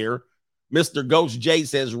that bear. Mr. Ghost J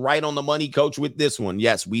says, right on the money, coach, with this one.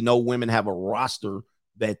 Yes, we know women have a roster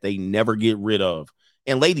that they never get rid of.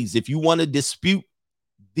 And ladies, if you want to dispute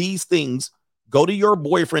these things, go to your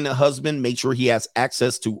boyfriend and husband. Make sure he has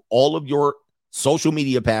access to all of your social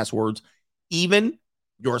media passwords, even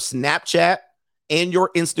your Snapchat and your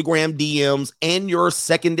Instagram DMs and your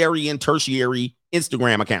secondary and tertiary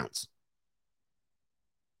Instagram accounts.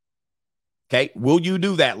 Okay. Will you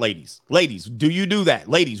do that, ladies? Ladies, do you do that?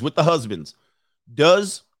 Ladies with the husbands.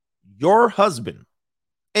 Does your husband,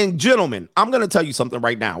 and gentlemen, I'm going to tell you something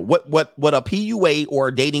right now. What a PUA or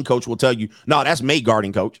a dating coach will tell you. No, that's mate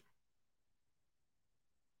guarding, coach.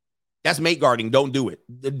 That's mate guarding. Don't do it.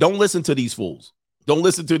 Don't listen to these fools. Don't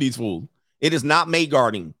listen to these fools. It is not mate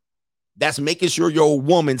guarding. That's making sure your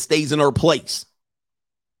woman stays in her place.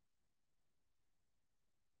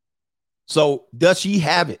 So does she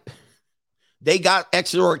have it? They got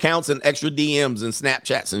extra accounts and extra DMs and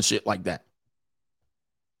Snapchats and shit like that.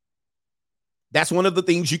 That's one of the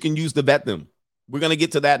things you can use to vet them. We're going to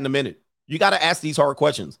get to that in a minute. You got to ask these hard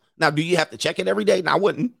questions. Now, do you have to check it every day? No, I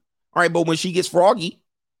wouldn't. All right, but when she gets froggy,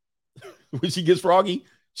 she's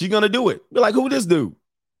going to do it. Be like, who this dude?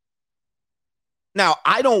 Now,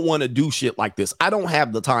 I don't want to do shit like this. I don't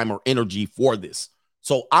have the time or energy for this.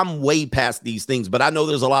 So I'm way past these things, but I know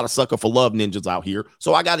there's a lot of sucker for love ninjas out here.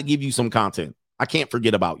 So I got to give you some content. I can't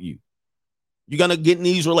forget about you. You're going to get in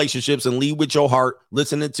these relationships and lead with your heart,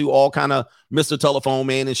 listening to all kind of Mr. Telephone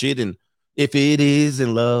Man and shit. And if it is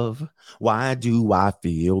in love, why do I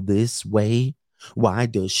feel this way? Why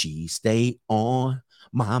does she stay on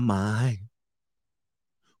my mind?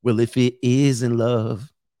 Well, if it is in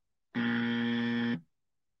love.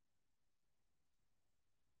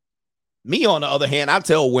 Me, on the other hand, I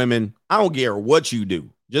tell women, I don't care what you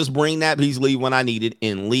do. Just bring that peace leave when I need it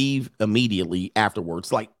and leave immediately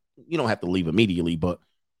afterwards. Like, you don't have to leave immediately, but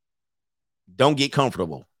don't get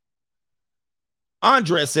comfortable.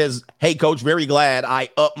 Andres says, hey, coach, very glad I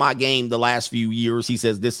upped my game the last few years. He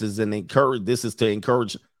says this is to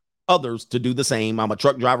encourage others to do the same. I'm a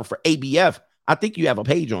truck driver for ABF. I think you have a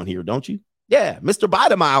page on here, don't you? Yeah, Mr.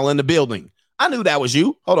 Bidemile in the building. I knew that was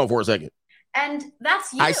you. Hold on for a second. And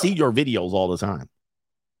that's you. I see your videos all the time.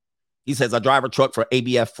 He says, I drive a truck for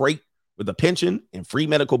ABF Freight with a pension and free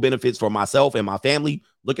medical benefits for myself and my family.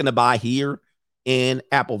 Looking to buy here in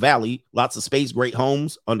Apple Valley. Lots of space, great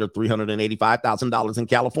homes, under $385,000 in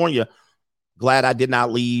California. Glad I did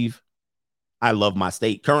not leave. I love my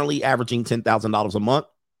state. Currently averaging $10,000 a month.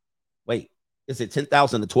 Wait, is it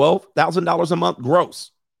 $10,000 to $12,000 a month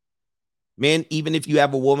gross? Men, even if you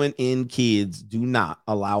have a woman and kids, do not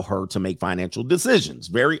allow her to make financial decisions.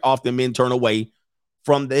 Very often men turn away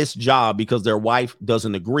from this job because their wife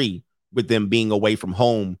doesn't agree with them being away from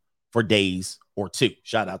home for days or two.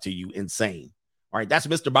 Shout out to you, Insane. All right, that's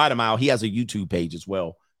Mr. Bidemile. He has a YouTube page as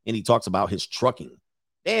well, and he talks about his trucking.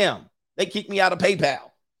 Damn, they kicked me out of PayPal.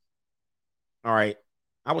 All right,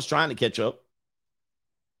 I was trying to catch up.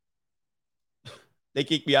 They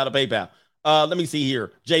kicked me out of PayPal. Let me see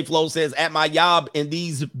here. J Flow says, at my job, and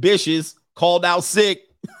these bitches called out sick.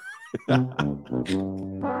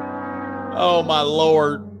 Oh, my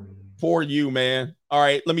Lord. Poor you, man. All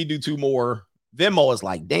right, let me do two more. Venmo is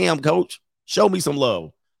like, damn, coach, show me some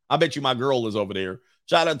love. I bet you my girl is over there.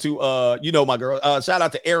 Shout out to, my girl. Shout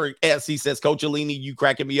out to Eric S. He says, Coach Alini, you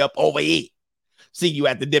cracking me up over here. See you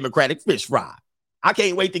at the Democratic Fish Fry. I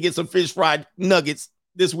can't wait to get some fish fried nuggets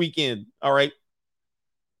this weekend. All right.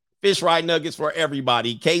 Fish fried nuggets for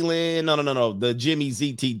everybody. Kaylin, no. The Jimmy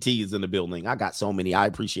ZTT is in the building. I got so many. I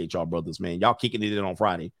appreciate y'all, brothers, man. Y'all kicking it in on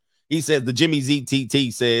Friday. He says the Jimmy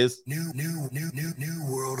ZTT says new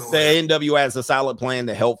world order. The NW has a solid plan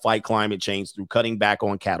to help fight climate change through cutting back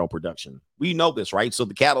on cattle production. We know this, right? So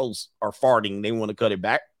the cattle are farting. They want to cut it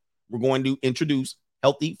back. We're going to introduce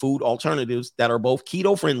healthy food alternatives that are both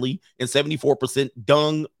keto friendly and 74%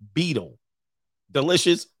 dung beetle.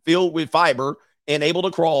 Delicious, filled with fiber, and able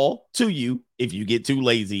to crawl to you if you get too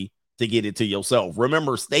lazy to get it to yourself.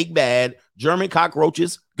 Remember, steak bad, German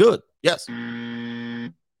cockroaches good. Yes.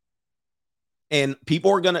 And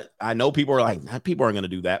I know people are like, people aren't going to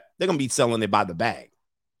do that. They're going to be selling it by the bag,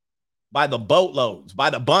 by the boatloads, by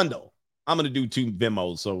the bundle. I'm going to do 2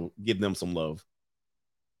 Venmos, so give them some love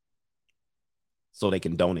so they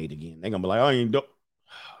can donate again. They're going to be like, oh,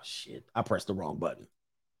 shit, I pressed the wrong button.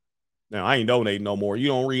 Now, I ain't donating no more. You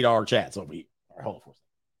don't read our chats over here. All right, hold on for a second.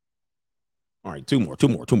 All right,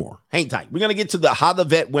 two more. Hang tight. We're going to get to the how to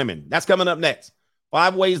vet women. That's coming up next.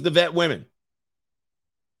 5 ways to vet women.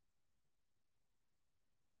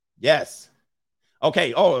 Yes.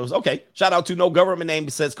 Okay. Oh, it was okay. Shout out to No Government Name.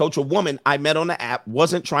 It says, Coach, a woman I met on the app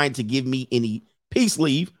wasn't trying to give me any peace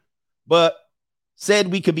leave, but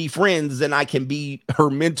said we could be friends and I can be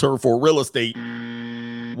her mentor for real estate.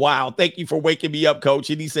 Wow. Thank you for waking me up,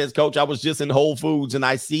 Coach. And he says, Coach, I was just in Whole Foods and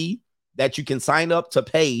I see that you can sign up to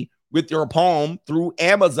pay with your palm through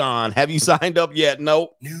Amazon. Have you signed up yet?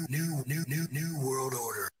 No. New world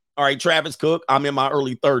order. All right, Travis Cook. I'm in my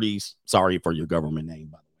early 30s. Sorry for your government name,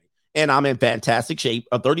 by the way. And I'm in fantastic shape.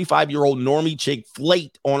 A 35-year-old normie chick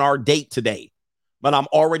flaked on our date today, but I'm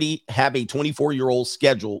already have a 24-year-old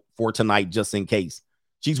scheduled for tonight just in case.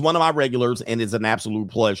 She's one of my regulars and is an absolute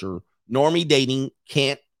pleasure. Normie dating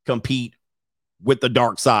can't compete with the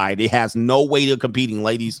dark side. It has no way of competing,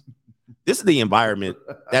 ladies. This is the environment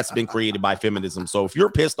that's been created by feminism. So if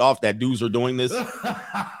you're pissed off that dudes are doing this,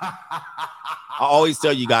 I always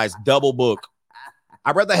tell you guys, double book.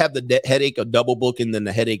 I'd rather have the headache of double booking than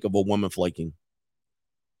the headache of a woman flaking.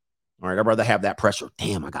 All right, I'd rather have that pressure.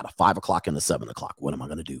 Damn, I got a 5 o'clock and a 7 o'clock. What am I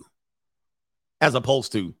going to do? As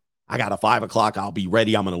opposed to, I got a 5 o'clock. I'll be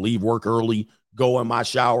ready. I'm going to leave work early, go in my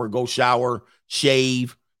shower,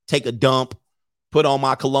 shave, take a dump, put on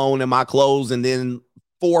my cologne and my clothes, and then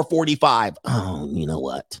 4:45. Oh, you know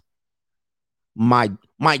what? My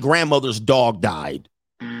grandmother's dog died.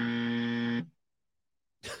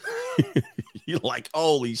 You're like,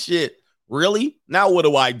 holy shit. Really? Now what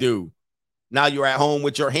do I do? Now you're at home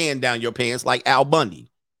with your hand down your pants like Al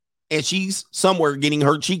Bundy. And she's somewhere getting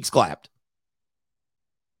her cheeks clapped.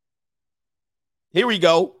 Here we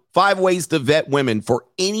go. 5 ways to vet women for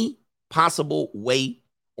any possible way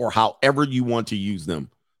or however you want to use them.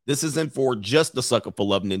 This isn't for just the sucker for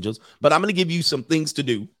love ninjas, but I'm going to give you some things to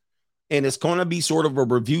do. And it's going to be sort of a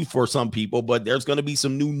review for some people, but there's going to be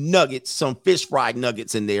some new nuggets, some fish fried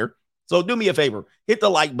nuggets in there. So do me a favor, hit the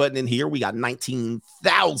like button in here. We got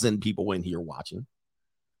 19,000 people in here watching.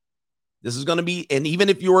 This is going to be, and even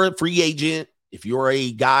if you're a free agent, if you're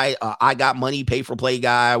a guy, I got money, pay for play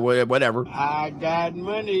guy, whatever. I got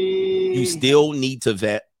money. You still need to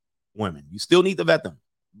vet women. You still need to vet them.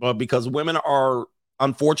 But because women are,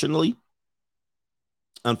 unfortunately,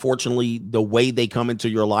 the way they come into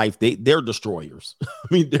your life, they're destroyers. I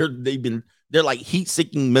mean, they're like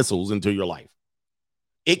heat-seeking missiles into your life.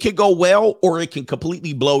 It could go well, or it can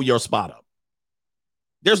completely blow your spot up.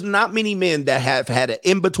 There's not many men that have had an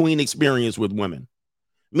in-between experience with women,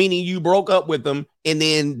 meaning you broke up with them and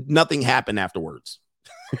then nothing happened afterwards.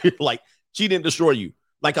 Like, she didn't destroy you.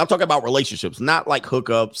 Like, I'm talking about relationships, not like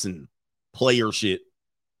hookups and player shit.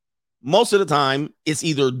 Most of the time, it's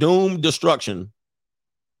either doom, destruction,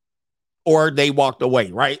 or they walked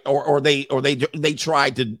away, right? Or they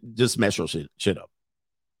tried to just mess your shit up.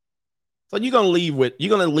 So you're gonna leave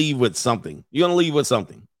with something. You're gonna leave with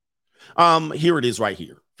something. Here it is right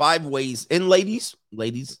here. 5 ways. And ladies,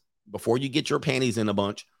 before you get your panties in a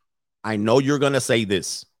bunch, I know you're gonna say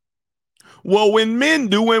this. Well, when men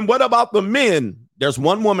do, and what about the men? There's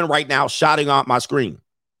one woman right now shouting out my screen.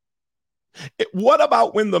 What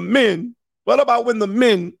about when the men?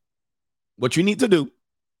 What you need to do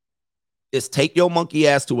is take your monkey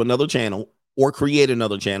ass to another channel or create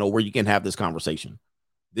another channel where you can have this conversation.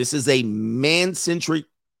 This is a man-centric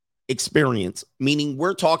experience, meaning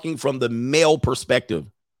we're talking from the male perspective.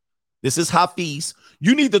 This is Hafiz.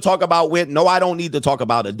 You need to talk about when. No, I don't need to talk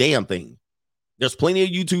about a damn thing. There's plenty of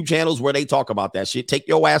YouTube channels where they talk about that shit. Take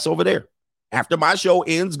your ass over there. After my show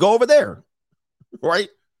ends, go over there. Right?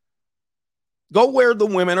 Go where the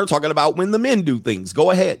women are talking about when the men do things. Go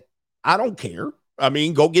ahead. I don't care. I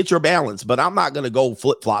mean, go get your balance, but I'm not going to go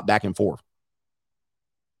flip-flop back and forth.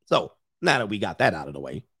 So now that we got that out of the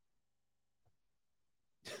way.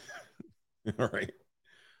 All right.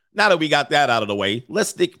 Now that we got that out of the way, let's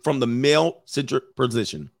stick from the male-centric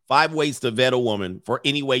position. 5 ways to vet a woman for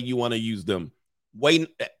any way you want to use them.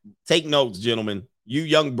 Take notes, gentlemen. You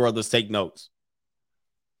young brothers, take notes.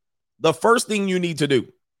 The first thing you need to do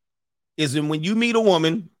is when you meet a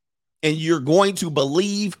woman and you're going to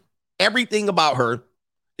believe everything about her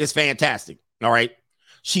is fantastic. All right.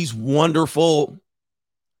 She's wonderful.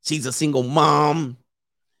 She's a single mom.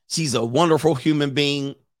 She's a wonderful human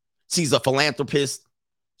being. She's a philanthropist.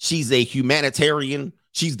 She's a humanitarian.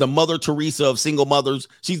 She's the Mother Teresa of single mothers.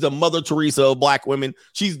 She's the Mother Teresa of black women.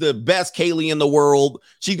 She's the best Kaylee in the world.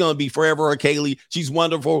 She's going to be forever a Kaylee. She's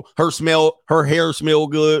wonderful. Her hair smell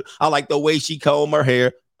good. I like the way she comb her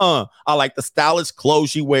hair. I like the stylish clothes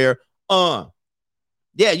she wear.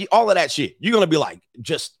 Yeah, all of that shit. You're going to be like,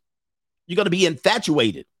 you're going to be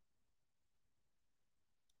infatuated.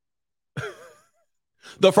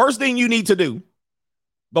 The first thing you need to do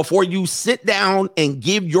before you sit down and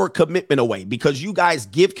give your commitment away, because you guys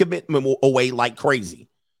give commitment away like crazy.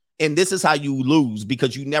 And this is how you lose,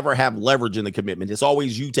 because you never have leverage in the commitment. It's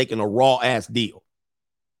always you taking a raw ass deal,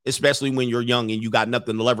 especially when you're young and you got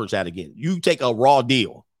nothing to leverage that again. You take a raw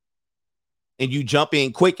deal and you jump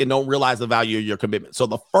in quick and don't realize the value of your commitment. So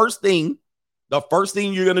the first thing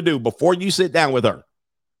you're going to do before you sit down with her,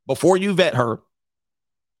 before you vet her,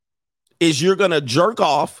 is you're going to jerk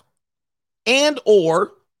off and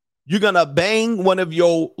or you're going to bang one of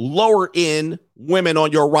your lower end women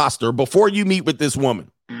on your roster before you meet with this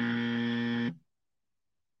woman.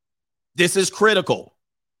 This is critical.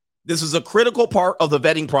 This is a critical part of the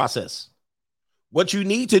vetting process. What you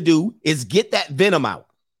need to do is get that venom out,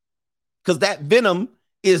 because that venom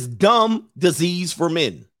is dumb disease for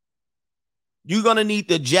men. You're going to need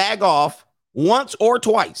to jag off once or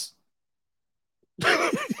twice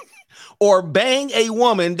or bang a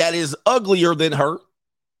woman that is uglier than her,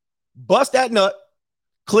 bust that nut,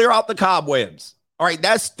 clear out the cobwebs. All right,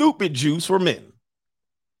 that's stupid juice for men.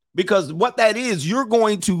 Because what that is, you're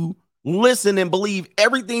going to listen and believe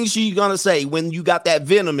everything she's going to say when you got that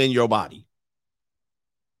venom in your body.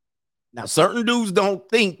 Now, certain dudes don't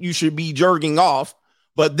think you should be jerking off,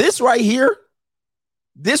 but this right here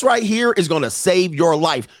is going to save your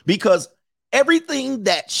life, because everything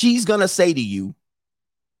that she's going to say to you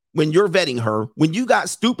when you're vetting her, when you got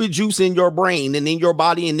stupid juice in your brain and in your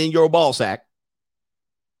body and in your ball sack,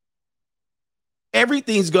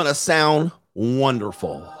 everything's going to sound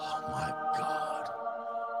wonderful. Oh, my God.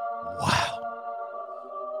 Wow.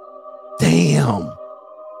 Damn.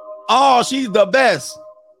 Oh, she's the best.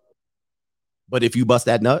 But if you bust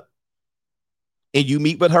that nut and you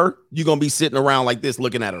meet with her, you're going to be sitting around like this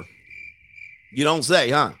looking at her. You don't say,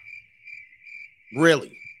 huh?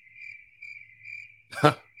 Really?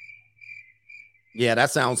 Yeah,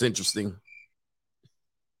 that sounds interesting.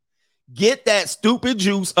 Get that stupid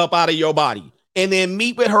juice up out of your body and then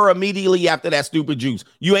meet with her immediately after that stupid juice.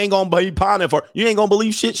 You ain't going to be pondering for her. You ain't going to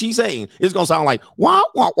believe shit she's saying. It's going to sound like, wah,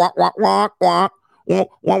 wah, wah, wah, wah, wah, wah,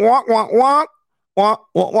 wah, wah, wah, wah, wah,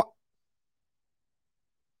 wah, wah.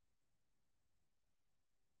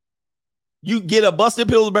 You get a busted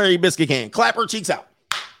Pillsbury biscuit can. Clap her cheeks out.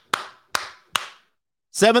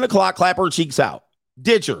 7 o'clock, clap her cheeks out.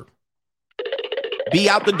 Ditch her. Be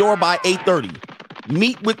out the door by 8:30.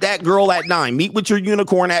 Meet with that girl at 9. Meet with your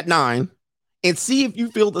unicorn at 9 and see if you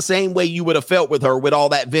feel the same way you would have felt with her with all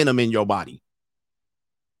that venom in your body.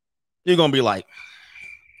 You're going to be like,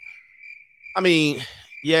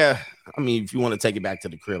 yeah. If you want to take it back to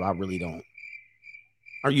the crib, I really don't.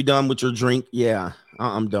 Are you done with your drink? Yeah,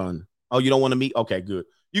 I'm done. Oh, you don't want to meet? Okay, good.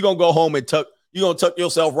 You're going to go home and tuck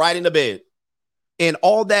yourself right into bed. And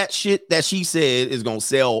all that shit that she said is going to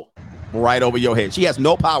sell right over your head. She has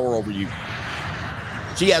no power over you.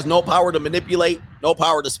 She has no power to manipulate, no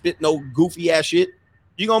power to spit no goofy ass shit.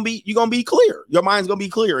 You're going to be clear. Your mind's going to be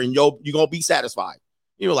clear and you're going to be satisfied.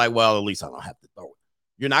 You're like, well, at least I don't have to throw it.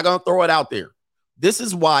 You're not going to throw it out there. This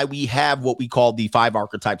is why we have what we call the 5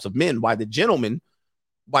 archetypes of men. Why the gentleman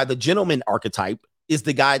archetype is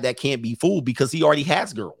the guy that can't be fooled because he already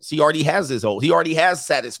has girls. He already has he already has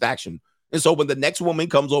satisfaction. And so when the next woman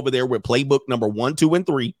comes over there with playbook number 1, 2, and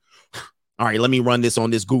 3, all right, let me run this on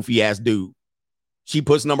this goofy ass dude. She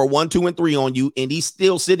puts number 1, 2, and 3 on you, and he's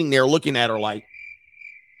still sitting there looking at her like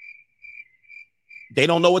they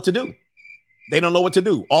don't know what to do. They don't know what to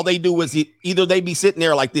do. All they do is either they be sitting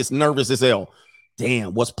there like this, nervous as hell.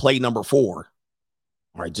 Damn, what's play number 4?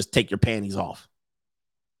 All right, just take your panties off.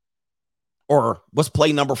 Or what's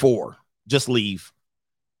play number 4? Just leave.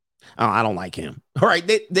 Oh, I don't like him. All right,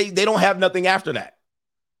 they don't have nothing after that.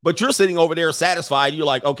 But you're sitting over there satisfied. You're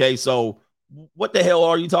like, okay, so what the hell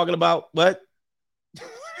are you talking about? What?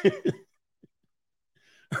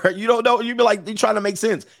 You don't know. You be like, you're trying to make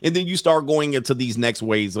sense. And then you start going into these next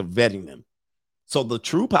ways of vetting them. So the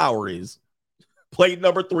true power is play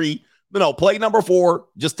number 3. No, play number 4.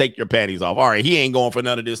 Just take your panties off. All right, he ain't going for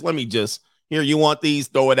none of this. Let me just, here, you want these?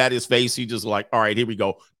 Throw it at his face. He just like, all right, here we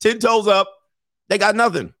go. 10 toes up. They got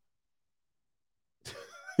nothing.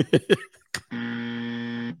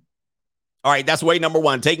 All right, that's way number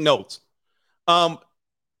 1. Take notes.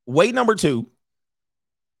 Way number 2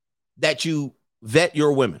 that you vet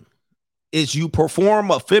your women is you perform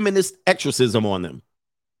a feminist exorcism on them.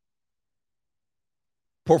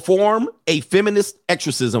 Perform a feminist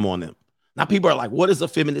exorcism on them. Now, people are like, what is a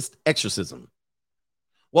feminist exorcism?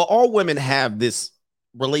 Well, all women have this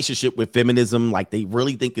relationship with feminism. Like they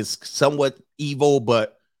really think it's somewhat evil,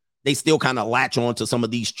 but they still kind of latch on to some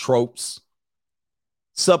of these tropes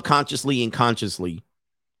subconsciously and consciously.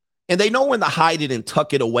 And they know when to hide it and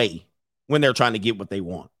tuck it away when they're trying to get what they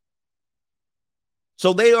want.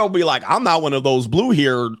 So they'll be like, I'm not one of those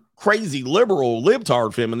blue-haired, crazy, liberal,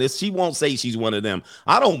 libtard feminists. She won't say she's one of them.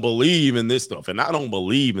 I don't believe in this stuff, and I don't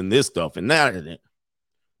believe in this stuff, and that.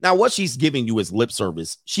 Now, what she's giving you is lip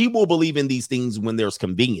service. She will believe in these things when there's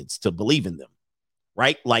convenience to believe in them,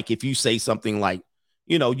 right? Like if you say something like,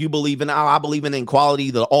 you know, you believe in, I believe in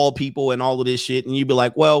equality to all people and all of this shit, and you'd be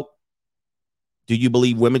like, well, do you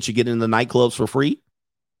believe women should get into nightclubs for free?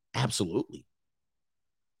 Absolutely.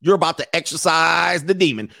 You're about to exercise the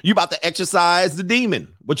demon. You're about to exercise the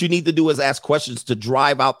demon. What you need to do is ask questions to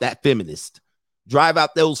drive out that feminist, drive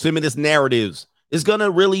out those feminist narratives. It's going to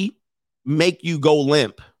really make you go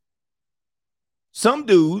limp. Some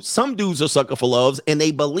dudes are sucker for loves and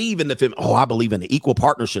they believe in the Oh, I believe in the equal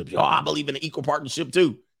partnership. Oh, I believe in the equal partnership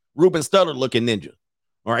too. Ruben Studdard looking ninja.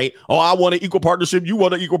 All right. Oh, I want an equal partnership. You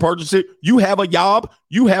want an equal partnership. You have a job.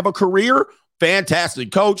 You have a career.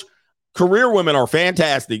 Fantastic, coach. Career women are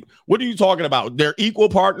fantastic. What are you talking about? They're equal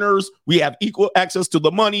partners. We have equal access to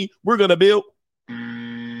the money. We're going to build.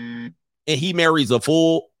 And he marries a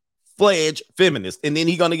full-fledged feminist. And then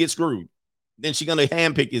he's going to get screwed. Then she's going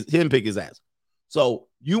to pick his ass. So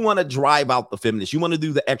you want to drive out the feminist. You want to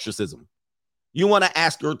do the exorcism. You want to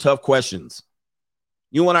ask her tough questions.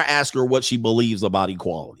 You want to ask her what she believes about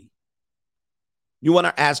equality. You want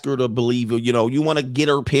to ask her to believe, you know, you want to get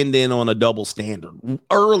her pinned in on a double standard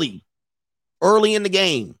early in the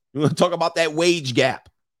game. You want to talk about that wage gap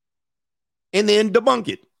and then debunk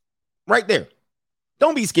it right there.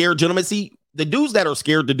 Don't be scared, gentlemen. See, the dudes that are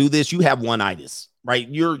scared to do this, you have one-itis, right?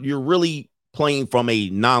 You're really playing from a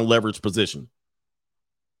non-leveraged position.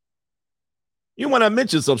 You want to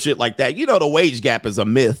mention some shit like that. You know, the wage gap is a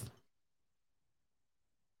myth.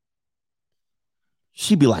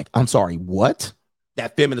 She'd be like, I'm sorry, what?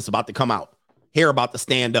 That feminist about to come out. Hair about to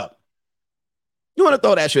stand up. You want to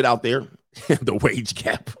throw that shit out there? The wage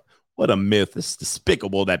gap. What a myth. It's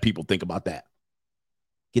despicable that people think about that.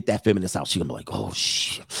 Get that feminist out. She's going to be like, oh,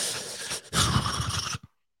 shit.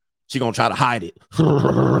 She's going to try to hide it.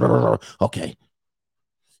 Okay.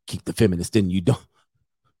 Keep the feminist in you.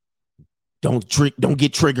 Don't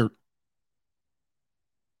get triggered.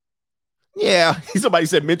 Yeah. Somebody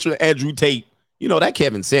said mention Andrew Tate. You know, that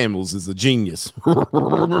Kevin Samuels is a genius.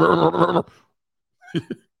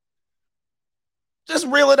 Just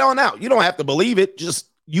reel it on out. You don't have to believe it. Just,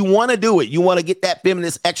 you want to do it. You want to get that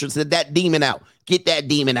feminist exorcist, that demon out. Get that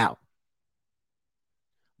demon out.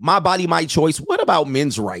 My body, my choice. What about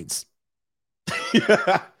men's rights?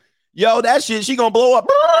 Yo, that shit, she gonna blow up.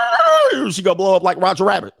 She gonna blow up like Roger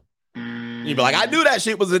Rabbit. You be like, I knew that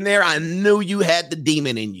shit was in there. I knew you had the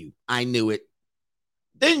demon in you. I knew it.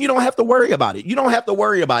 Then you don't have to worry about it. You don't have to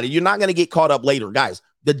worry about it. You're not going to get caught up later. Guys,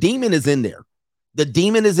 the demon is in there. The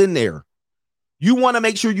demon is in there. You want to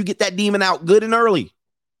make sure you get that demon out good and early.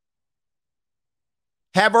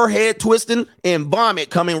 Have her head twisting and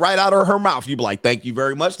vomit coming right out of her mouth. You be like, thank you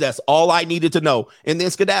very much. That's all I needed to know. And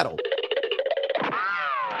then skedaddle.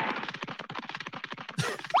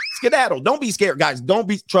 Skedaddle. Don't be scared, guys.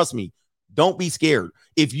 Trust me. Don't be scared.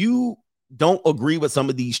 If you don't agree with some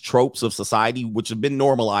of these tropes of society, which have been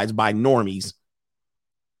normalized by normies,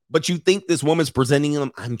 but you think this woman's presenting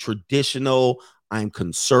them, I'm traditional, I'm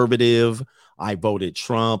conservative, I voted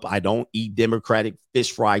Trump, I don't eat Democratic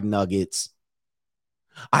fish fried nuggets,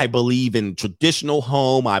 I believe in traditional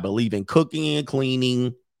home, I believe in cooking and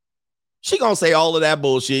cleaning. She gonna say all of that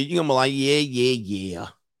bullshit. You're gonna be like, yeah.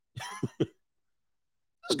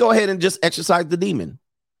 Just go ahead and just exercise the demon.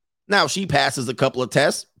 Now, she passes a couple of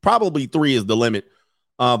tests. Probably 3 is the limit.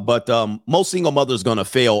 But most single mothers going to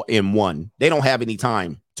fail in 1. They don't have any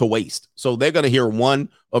time to waste. So they're going to hear one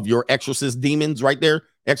of your exorcist demons right there.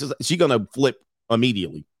 She's going to flip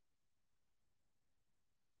immediately.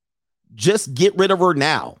 Just get rid of her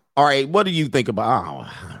now. All right. What do you think about?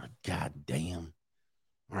 Oh, God damn.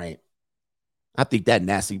 All right. I think that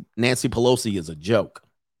Nancy Pelosi is a joke.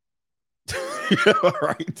 All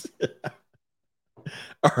right.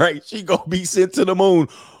 All right, she gonna be sent to the moon.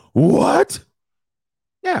 What?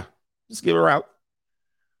 Yeah, just give her out.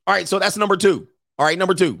 All right, so that's number 2. All right,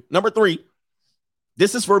 number 2. Number 3,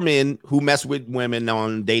 this is for men who mess with women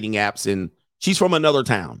on dating apps, and she's from another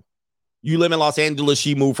town. You live in Los Angeles,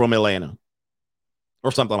 she moved from Atlanta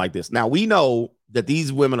or something like this. Now, we know that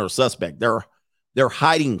these women are suspect. They're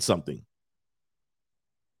hiding something.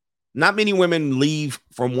 Not many women leave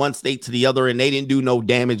from one state to the other and they didn't do no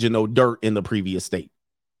damage and no dirt in the previous state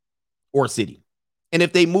or city. And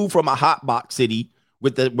if they move from a hot box city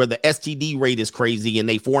where the STD rate is crazy and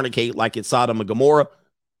they fornicate like it's Sodom and Gomorrah,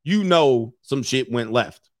 you know some shit went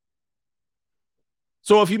left.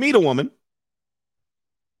 So if you meet a woman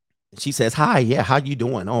and she says, hi, yeah, how you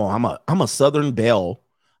doing? Oh, I'm a Southern Belle.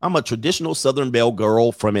 I'm a traditional Southern Belle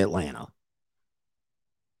girl from Atlanta.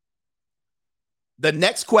 The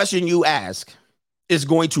next question you ask is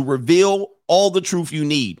going to reveal all the truth you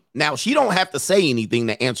need. Now, she don't have to say anything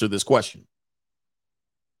to answer this question,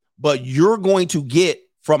 but you're going to get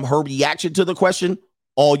from her reaction to the question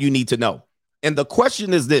all you need to know. And the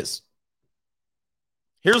question is this.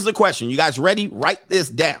 Here's the question. You guys ready? Write this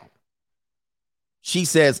down. She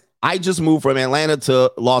says, I just moved from Atlanta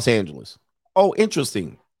to Los Angeles. Oh,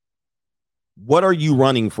 interesting. What are you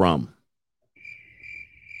running from?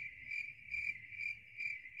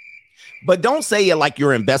 But don't say it like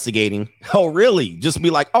you're investigating. Oh, really? Just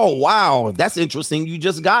be like, oh, wow, that's interesting. You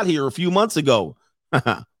just got here a few months ago.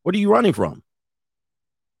 What are you running from?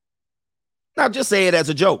 Now, just say it as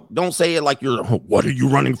a joke. Don't say it like you're, what are you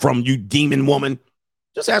running from, you demon woman?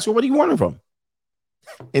 Just ask her, what are you running from?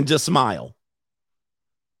 And just smile.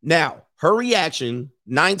 Now, her reaction,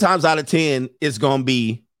 9 times out of 10, is going to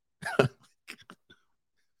be,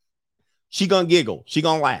 she going to giggle. She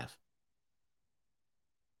going to laugh.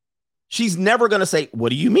 She's never going to say, what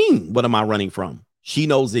do you mean? What am I running from? She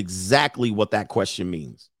knows exactly what that question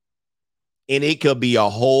means. And it could be a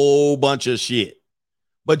whole bunch of shit.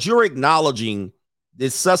 But you're acknowledging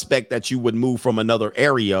this suspect that you would move from another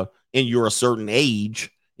area. and you're a certain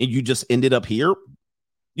age and you just ended up here,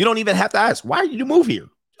 you don't even have to ask, why did you move here?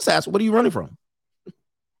 Just ask, what are you running from?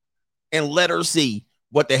 And let her see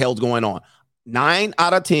what the hell's going on. 9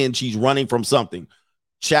 out of 10, she's running from something.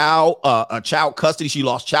 Child custody. She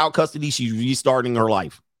lost child custody. She's restarting her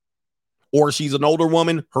life. Or she's an older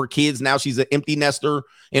woman. Her kids, now she's an empty nester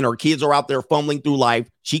and her kids are out there fumbling through life.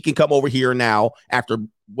 She can come over here now after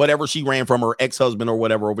whatever she ran from her ex-husband or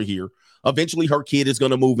whatever over here. Eventually, her kid is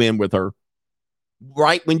going to move in with her.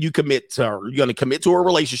 Right when you commit to her, you're going to commit to her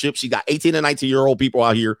relationship. She got 18 and 19-year-old people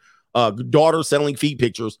out here, daughter selling feed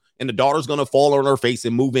pictures, and the daughter's going to fall on her face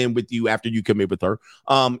and move in with you after you commit with her.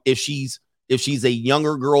 If she's a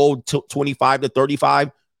younger girl, 25 to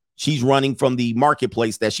 35, she's running from the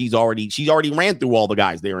marketplace that she's already ran through all the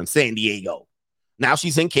guys there in San Diego. Now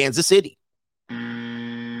she's in Kansas City.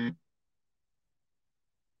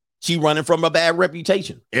 She's running from a bad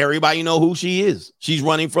reputation. Everybody know who she is. She's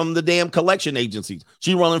running from the damn collection agencies.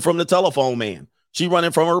 She's running from the telephone man. She's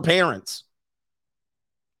running from her parents.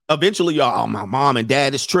 Eventually, my mom and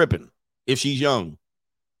dad is tripping if she's young.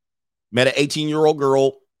 Met an 18-year-old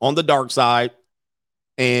girl on the dark side,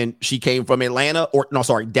 and she came from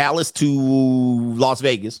Dallas to Las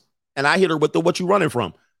Vegas. And I hit her with what you running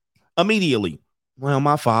from? Immediately. Well,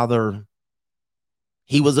 my father,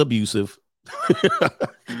 he was abusive.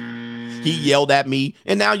 He yelled at me.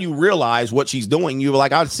 And now you realize what she's doing. You were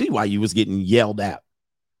like, I see why you was getting yelled at.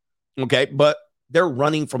 Okay. But they're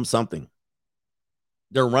running from something.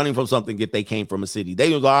 They're running from something if they came from a city.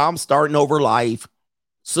 They was like, I'm starting over life.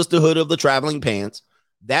 Sisterhood of the traveling pants.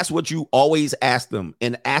 That's what you always ask them,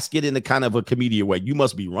 and ask it in a kind of a comedian way. You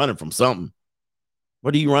must be running from something.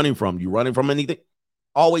 What are you running from? You running from anything?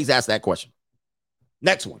 Always ask that question.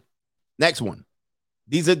 Next one.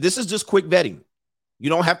 This is just quick vetting. You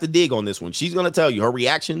don't have to dig on this one. She's going to tell you her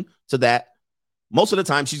reaction to that. Most of the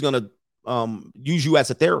time, she's going to use you as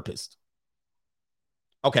a therapist.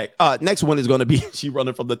 Okay. Next one is going to be, she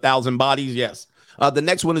running from the 1,000 bodies. Yes. The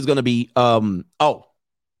next one is going to be,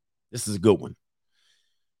 this is a good one.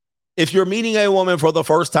 If you're meeting a woman for the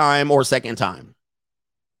first time or second time,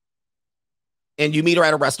 and you meet her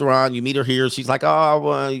at a restaurant, you meet her here, she's like,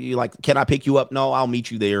 you like, can I pick you up? No, I'll meet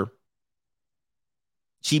you there.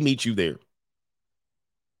 She meets you there.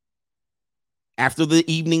 After the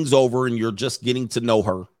evening's over and you're just getting to know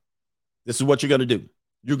her, this is what you're going to do.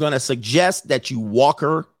 You're going to suggest that you walk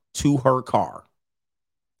her to her car.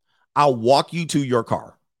 I'll walk you to your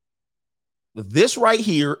car. This right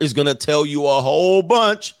here is going to tell you a whole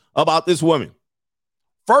bunch about this woman.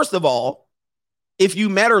 First of all, if you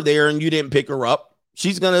met her there and you didn't pick her up,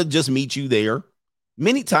 she's going to just meet you there.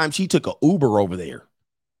 Many times she took an Uber over there.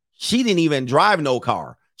 She didn't even drive no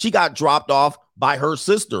car. She got dropped off by her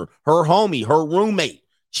sister, her homie, her roommate.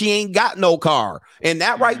 She ain't got no car. And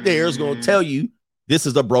that right there is going to tell you this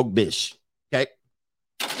is a broke bitch. Okay.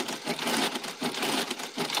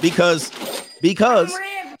 Because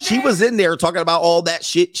she was in there talking about all that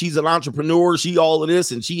shit. She's an entrepreneur. She all of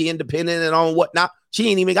this and she independent and on whatnot. She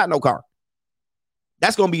ain't even got no car.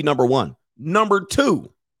 That's going to be number one. Number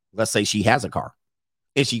two, let's say she has a car.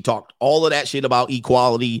 And she talked all of that shit about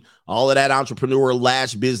equality, all of that entrepreneur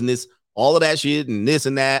lash business, all of that shit and this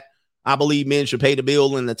and that. I believe men should pay the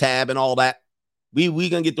bill and the tab and all that. We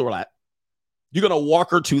going to get through that. You're going to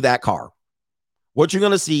walk her to that car. What you're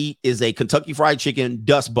going to see is a Kentucky Fried Chicken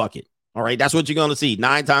dust bucket. All right. That's what you're going to see.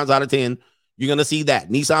 9 times out of 10, you're going to see that.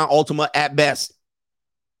 Nissan Altima at best.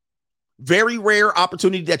 Very rare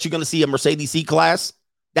opportunity that you're going to see a Mercedes C-Class.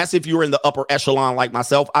 That's if you're in the upper echelon like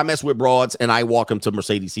myself. I mess with broads and I walk them to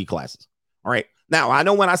Mercedes C-Classes. All right. Now, I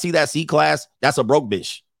know when I see that C-Class, that's a broke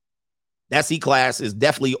bitch. That C-Class is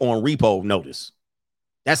definitely on repo notice.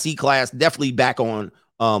 That C-Class definitely back on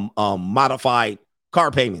modified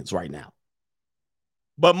car payments right now.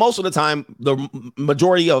 But most of the time, the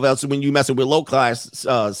majority of us, when you messing with low-class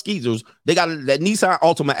skeezers, they got that Nissan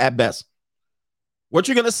Altima at best. What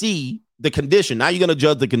you're going to see, the condition. Now you're going to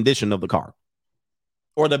judge the condition of the car.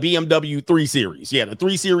 Or the BMW 3 Series. Yeah, the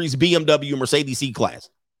 3 Series BMW Mercedes C-Class.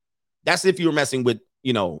 That's if you're messing with,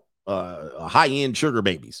 high-end sugar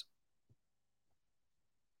babies.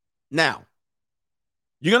 Now,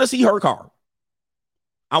 you're going to see her car.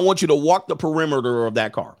 I want you to walk the perimeter of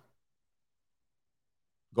that car.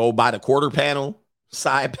 Go by the quarter panel,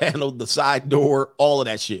 side panel, the side door, all of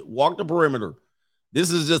that shit. Walk the perimeter. This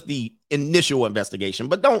is just the initial investigation,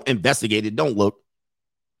 but don't investigate it. Don't look.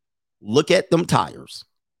 Look at them tires.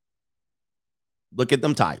 Look at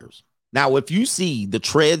them tires. Now, if you see the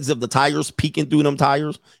treads of the tires peeking through them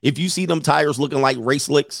tires, if you see them tires looking like race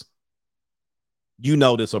slicks, you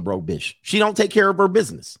know this a broke bitch. She don't take care of her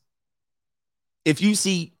business. If you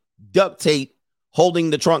see duct tape holding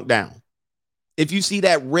the trunk down. If you see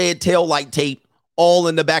that red tail light tape all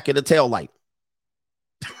in the back of the tail light.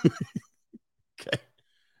 Okay.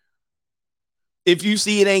 If you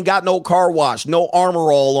see it ain't got no car wash, no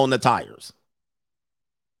Armor All on the tires.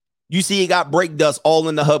 You see it got brake dust all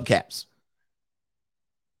in the hubcaps.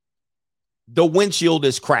 The windshield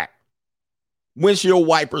is cracked. Windshield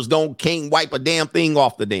wipers can't wipe a damn thing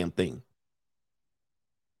off the damn thing.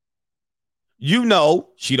 You know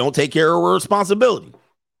she don't take care of her responsibility.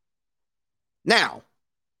 Now,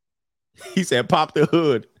 he said, pop the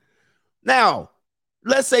hood. Now,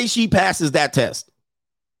 let's say she passes that test.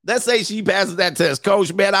 Let's say she passes that test.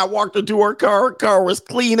 Coach, man, I walked her to her car. Her car was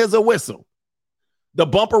clean as a whistle. The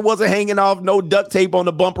bumper wasn't hanging off. No duct tape on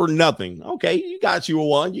the bumper, nothing. Okay, you got you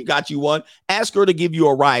one. You got you one. Ask her to give you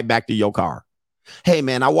a ride back to your car. Hey,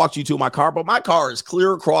 man, I walked you to my car, but my car is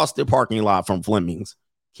clear across the parking lot from Fleming's.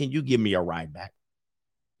 Can you give me a ride back?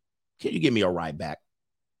 Can you give me a ride back?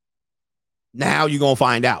 Now you're going to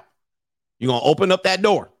find out. You're going to open up that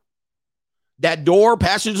door. That door,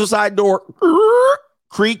 passenger side door,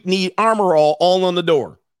 creak, need Armor all on the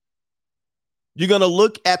door. You're going to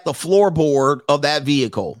look at the floorboard of that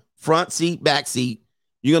vehicle, front seat, back seat.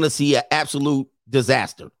 You're going to see an absolute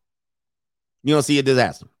disaster. You're going to see a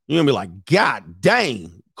disaster. You're going to be like, God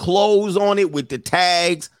dang, clothes on it with the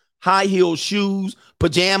tags, high heel shoes,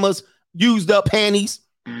 pajamas, used up panties,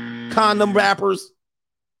 condom wrappers,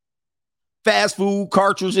 fast food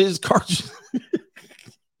cartridges.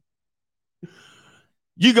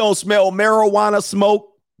 You're going to smell marijuana smoke,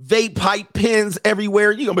 vape pipe pens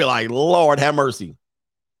everywhere. You're going to be like, Lord have mercy.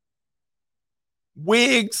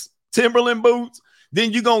 Wigs, Timberland boots.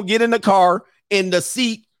 Then you're going to get in the car, in the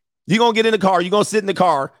seat. You're going to get in the car. You're going to sit in the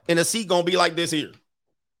car, and the seat going to be like this here.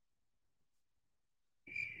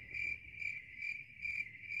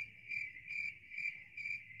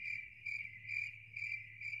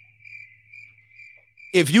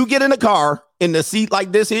 If you get in the car, in the seat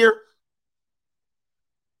like this here,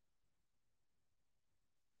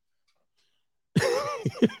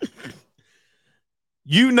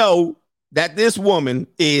 you know that this woman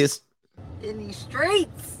is in these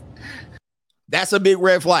streets. That's a big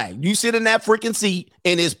red flag. You sit in that freaking seat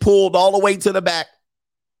and it's pulled all the way to the back,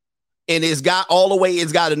 and it's got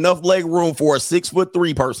enough leg room for a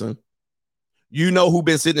 6'3" person. You know who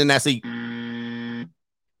been sitting in that seat.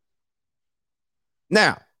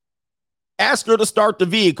 Now, ask her to start the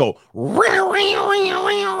vehicle.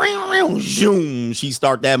 Zoom. She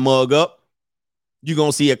start that mug up. You're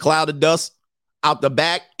going to see a cloud of dust out the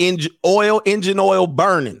back, engine oil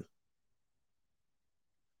burning.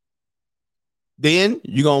 Then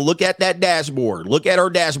you're going to look at that dashboard. Look at her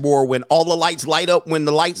dashboard when all the lights light up,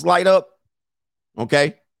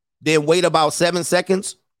 Okay. Then wait about 7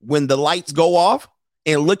 seconds when the lights go off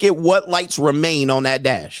and look at what lights remain on that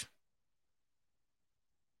dash.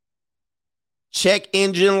 Check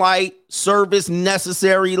engine light, service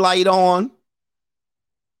necessary light on,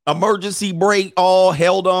 emergency brake all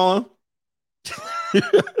held on.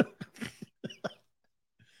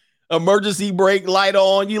 Emergency brake light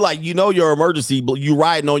on. You know your emergency, you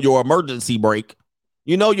riding on your emergency brake.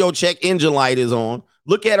 You know your check engine light is on.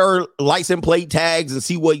 Look at her license plate tags and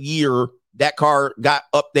see what year that car got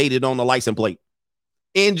updated on the license plate.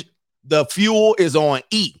 And the fuel is on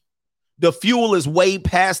E. The fuel is way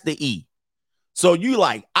past the E. So you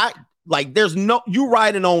there's no, you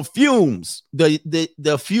riding on fumes.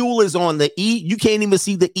 The fuel is on the E. You can't even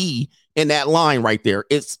see the E in that line right there.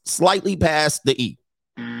 It's slightly past the E.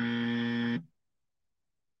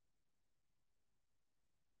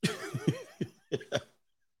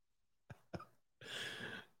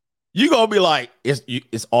 You're going to be like,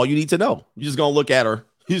 it's all you need to know. You're just going to look at her.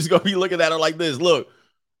 You're just going to be looking at her like this. Look,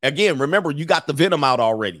 again, remember, you got the venom out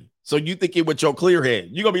already. So you think it with your clear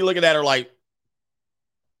head. You're going to be looking at her like.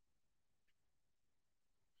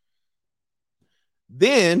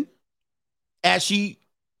 Then, as she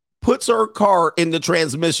puts her car in the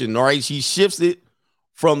transmission, all right, she shifts it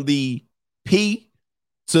from the P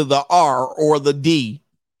to the R or the D.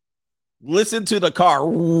 Listen to the car.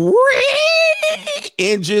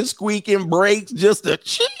 Engine squeaking, brakes, just a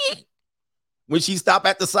cheek. When she stop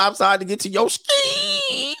at the stop sign to get to your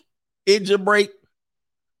ski, engine brake.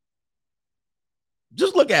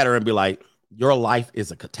 Just look at her and be like, your life is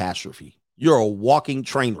a catastrophe. You're a walking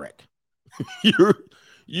train wreck.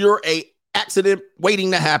 You're a accident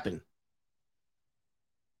waiting to happen.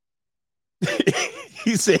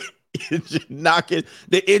 He said,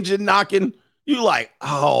 the engine knocking. You like,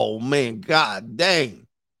 oh man, God dang.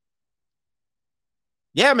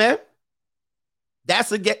 Yeah, man.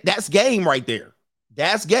 That's game right there.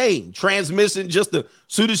 That's game. Transmission, just as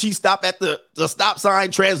soon as she stopped at the stop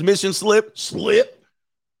sign, transmission slip.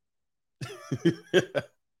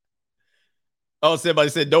 Oh, somebody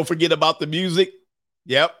said, don't forget about the music.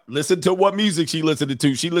 Yep. Listen to what music she listened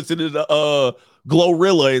to. She listened to the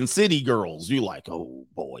Glorilla and City Girls. You like, oh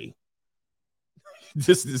boy.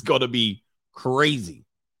 This is going to be crazy.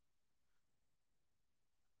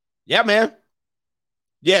 Yeah, man.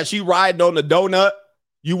 Yeah, she riding on the donut.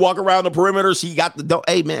 You walk around the perimeter, she got the donut.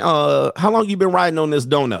 Hey, man, how long you been riding on this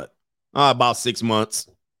donut? About 6 months.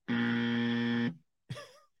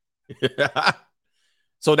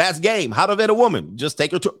 So that's game. How to vet a woman. Just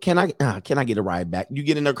take her to, can I get a ride back? You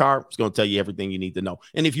get in her car, it's going to tell you everything you need to know.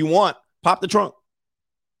 And if you want, pop the trunk.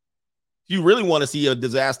 If you really want to see a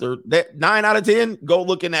disaster, that 9 out of 10, go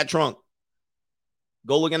look in that trunk.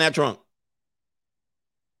 Go look in that trunk.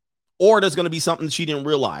 Or there's going to be something she didn't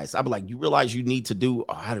realize. I'd be like, you realize you need to do,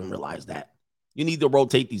 oh, I didn't realize that. You need to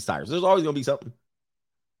rotate these tires. There's always going to be something.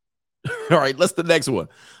 All right, let's the next one.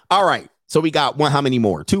 All right, so we got one. How many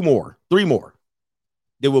more? 2 more, 3 more.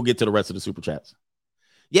 Then we'll get to the rest of the super chats.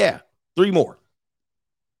 Yeah, 3 more.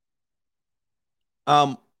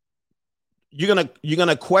 You're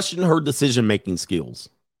gonna question her decision-making skills,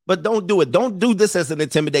 but don't do it. Don't do this as an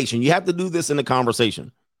intimidation. You have to do this in a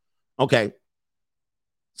conversation. Okay.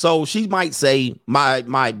 So she might say, my,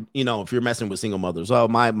 if you're messing with single mothers, oh,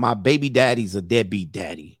 my baby daddy's a deadbeat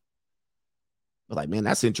daddy. But like, man,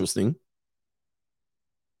 that's interesting.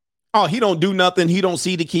 Oh, he don't do nothing. He don't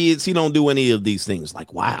see the kids. He don't do any of these things.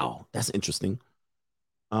 Like, wow, that's interesting.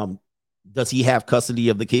 Does he have custody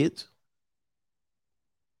of the kids?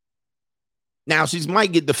 Now, she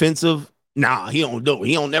might get defensive. Nah, he don't do it.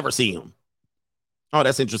 He don't never see him. Oh,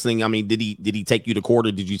 that's interesting. I mean, did he take you to court,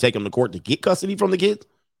 or did you take him to court to get custody from the kids?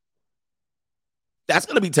 That's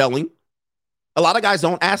going to be telling. A lot of guys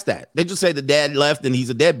don't ask that. They just say the dad left and he's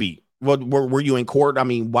a deadbeat. Were you in court? I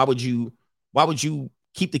mean, why would you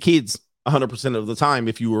keep the kids 100% of the time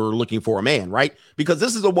if you were looking for a man, right? Because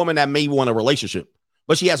this is a woman that may want a relationship,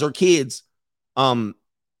 but she has her kids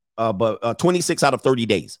 26 out of 30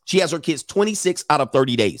 days. She has her kids 26 out of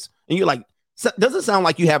 30 days. And you're like, doesn't sound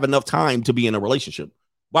like you have enough time to be in a relationship.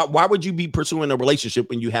 Why would you be pursuing a relationship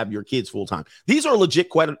when you have your kids full time? These are legit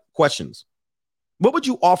questions. What would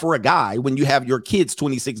you offer a guy when you have your kids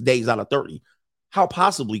 26 days out of 30? How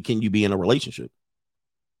possibly can you be in a relationship?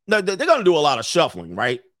 No, they're going to do a lot of shuffling,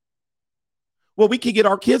 right? Well, we can get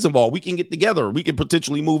our kids involved. We can get together. We can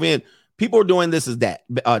potentially move in. People are doing this as that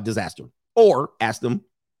disaster. Or ask them,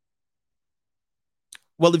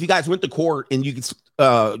 well, if you guys went to court and you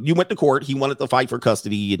went to court, he wanted to fight for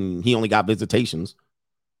custody and he only got visitations.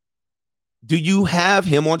 Do you have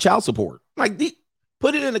him on child support? Like,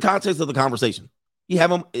 put it in the context of the conversation. You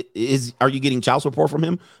have him. Are you getting child support from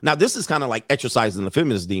him? Now, this is kind of like exercising the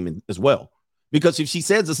feminist demon as well. Because if she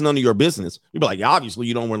says it's none of your business, you'd be like, obviously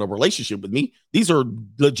you don't want a relationship with me. These are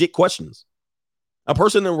legit questions. A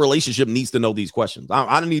person in a relationship needs to know these questions.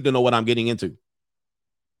 I don't need to know what I'm getting into.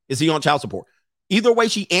 Is he on child support? Either way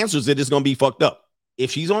she answers it, it's going to be fucked up.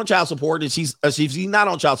 If she's on child support and she's not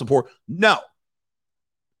on child support, no.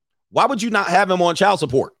 Why would you not have him on child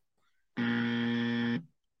support?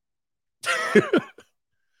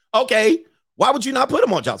 Okay. Why would you not put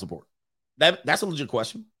him on child support? That's a legit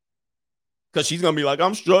question. Because she's going to be like,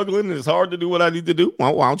 I'm struggling and it's hard to do what I need to do.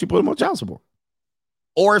 Why don't you put him on child support?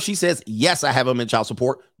 Or if she says, yes, I have him in child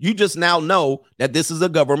support, you just now know that this is a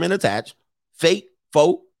government-attached, fake,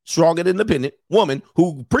 faux, strong and independent woman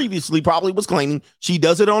who previously probably was claiming she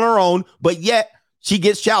does it on her own, but yet she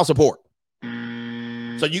gets child support.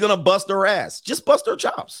 So you're going to bust her ass. Just bust her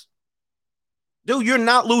chops. Dude, you're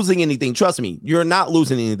not losing anything. Trust me, you're not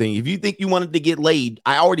losing anything. If you think you wanted to get laid,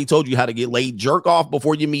 I already told you how to get laid. Jerk off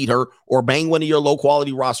before you meet her or bang one of your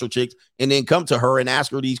low-quality roster chicks and then come to her and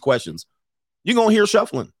ask her these questions. You're going to hear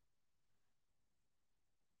shuffling.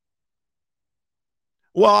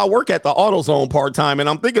 Well, I work at the AutoZone part-time and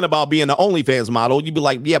I'm thinking about being the OnlyFans model. You'd be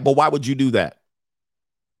like, yeah, but why would you do that?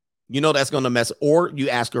 You know that's going to mess. Or you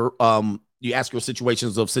ask her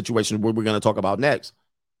situations where we're going to talk about next.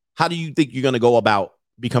 How do you think you're going to go about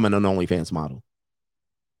becoming an OnlyFans model?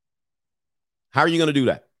 How are you going to do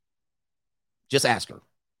that? Just ask her.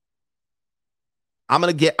 I'm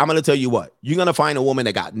going to tell you what, you're going to find a woman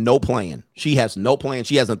that got no plan. She has no plan.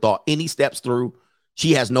 She hasn't thought any steps through.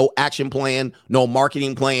 She has no action plan, no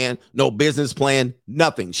marketing plan, no business plan,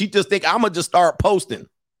 nothing. She just think I'm going to just start posting.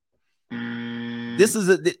 This is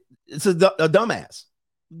a dumbass.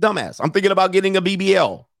 I'm thinking about getting a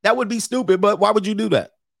BBL. That would be stupid, but why would you do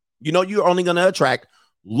that? You know, you're only going to attract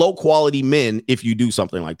low quality men if you do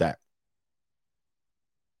something like that.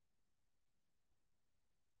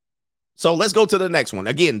 So let's go to the next one.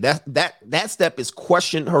 Again, that step is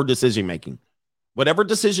question her decision making. Whatever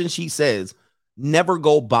decision she says, never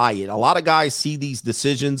go by it. A lot of guys see these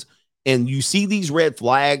decisions and you see these red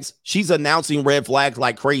flags. She's announcing red flags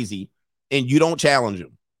like crazy and you don't challenge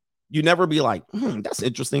them. You never be like, that's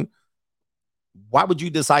interesting. Why would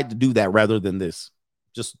you decide to do that rather than this?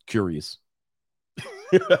 Just curious.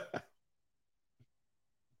 You're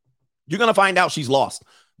going to find out she's lost.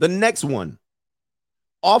 The next one,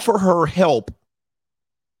 offer her help.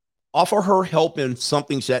 Offer her help in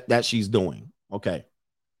something that she's doing. Okay.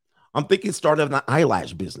 I'm thinking starting an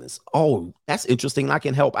eyelash business. Oh, that's interesting. I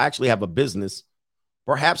can help. I actually have a business.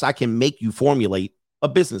 Perhaps I can make you formulate a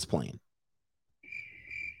business plan.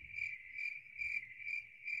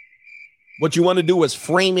 What you want to do is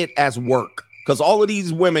frame it as work, because all of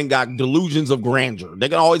these women got delusions of grandeur.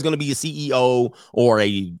 They're always going to be a CEO or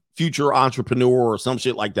a future entrepreneur or some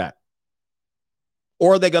shit like that.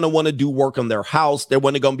 Or they're going to want to do work on their house. They're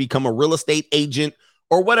going to become a real estate agent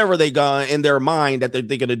or whatever they got in their mind that they're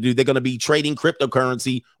going to do. They're going to be trading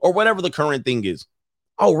cryptocurrency or whatever the current thing is.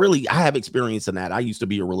 Oh, really? I have experience in that. I used to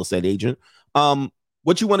be a real estate agent.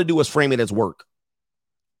 What you want to do is frame it as work.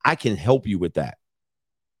 I can help you with that.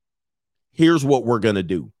 Here's what we're going to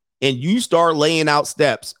do. And you start laying out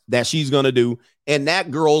steps that she's going to do. And that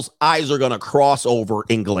girl's eyes are going to cross over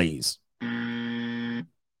and glaze.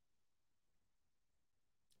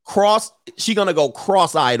 She's going to go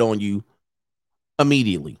cross-eyed on you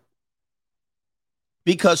immediately.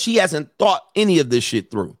 Because she hasn't thought any of this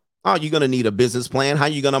shit through. Oh, you're going to need a business plan. How are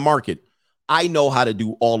you going to market? I know how to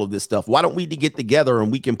do all of this stuff. Why don't we get together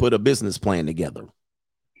and we can put a business plan together?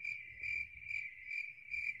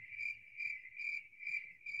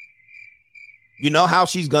 You know how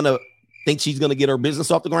she's going to think she's going to get her business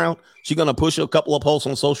off the ground? She's going to push a couple of posts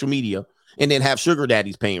on social media and then have sugar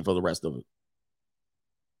daddies paying for the rest of it.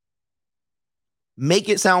 Make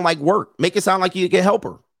it sound like work. Make it sound like you can help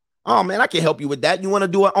her. Oh, man, I can help you with that. You want to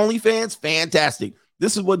do an OnlyFans? Fantastic.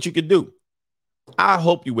 This is what you could do. I'll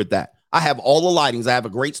help you with that. I have all the lightings. I have a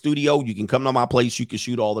great studio. You can come to my place. You can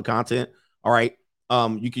shoot all the content. All right.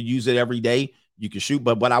 You can use it every day. You can shoot.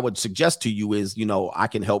 But what I would suggest to you is, I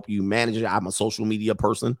can help you manage it. I'm a social media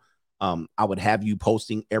person. I would have you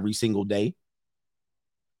posting every single day.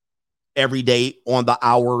 Every day on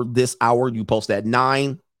this hour, you post at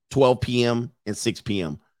 9, 12 p.m. and 6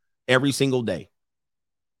 p.m. every single day.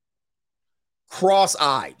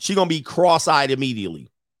 Cross-eyed. She's going to be cross-eyed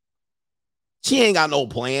immediately. She ain't got no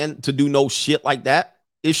plan to do no shit like that.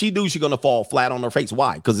 If she do, she's going to fall flat on her face.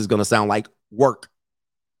 Why? Because it's going to sound like work.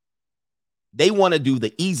 They want to do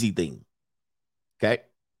the easy thing. Okay.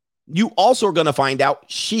 You also are going to find out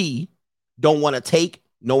she don't want to take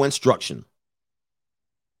no instruction.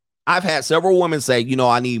 I've had several women say,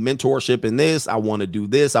 I need mentorship in this. I want to do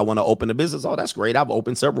this. I want to open a business. Oh, that's great. I've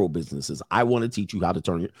opened several businesses. I want to teach you how to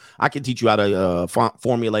turn it. I can teach you how to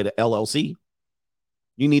formulate an LLC.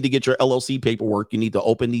 You need to get your LLC paperwork. You need to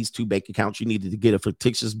open these 2 bank accounts. You need to get a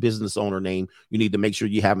fictitious business owner name. You need to make sure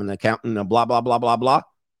you have an accountant and blah, blah, blah, blah, blah.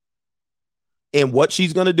 And what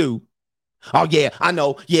she's going to do. Oh, yeah, I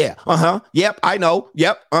know. Yeah. Yep. I know.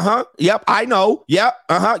 Yep. Yep. I know. Yep.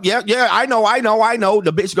 Yeah. I know.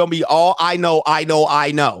 The bitch going to be all I know.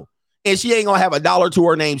 And she ain't going to have $1 to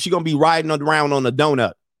her name. She going to be riding around on a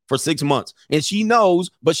donut for 6 months. And she knows,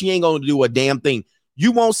 but she ain't going to do a damn thing.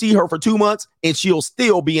 You won't see her for 2 months and she'll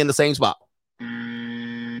still be in the same spot.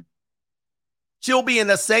 She'll be in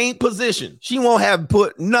the same position. She won't have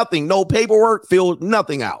put nothing, no paperwork, filled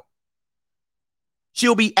nothing out.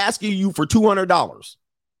 She'll be asking you for $200.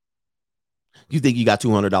 You think you got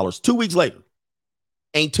 $200. 2 weeks later,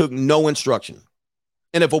 ain't took no instruction.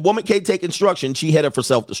 And if a woman can't take instruction, she headed for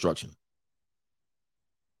self-destruction.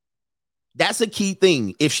 That's a key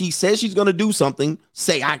thing. If she says she's going to do something,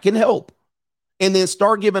 say, I can help. And then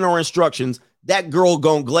start giving her instructions. That girl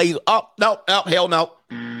going to glaze. Oh, no, hell no.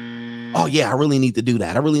 Oh, yeah, I really need to do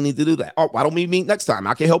that. Oh, why don't we meet next time?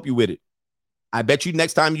 I can help you with it. I bet you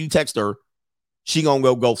next time you text her, she gonna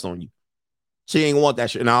go ghost on you. She ain't want that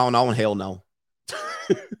shit. No, hell no.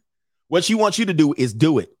 What she wants you to do is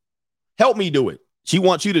do it. Help me do it. She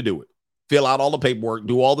wants you to do it. Fill out all the paperwork,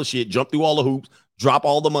 do all the shit, jump through all the hoops, drop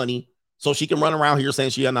all the money so she can run around here saying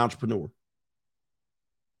she's an entrepreneur.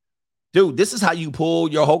 Dude, this is how you pull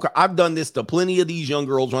your whole. I've done this to plenty of these young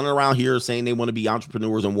girls running around here saying they want to be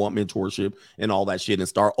entrepreneurs and want mentorship and all that shit and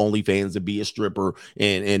start OnlyFans and be a stripper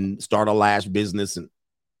and start a lash business. And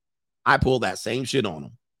I pull that same shit on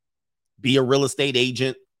them. Be a real estate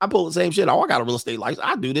agent. I pull the same shit. Oh, I got a real estate license.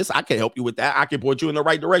 I do this. I can help you with that. I can point you in the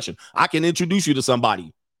right direction. I can introduce you to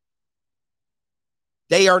somebody.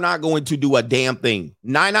 They are not going to do a damn thing.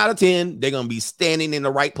 9 out of 10, they're going to be standing in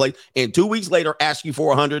the right place. And 2 weeks later, ask you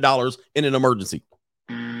for $100 in an emergency.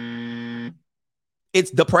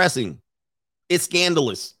 It's depressing. It's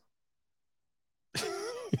scandalous.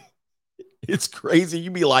 It's crazy.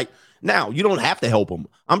 You be like, now, you don't have to help them.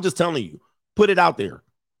 I'm just telling you, put it out there.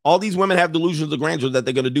 All these women have delusions of grandeur that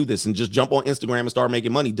they're going to do this and just jump on Instagram and start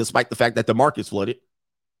making money, despite the fact that the market's flooded.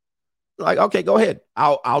 Like, okay, go ahead.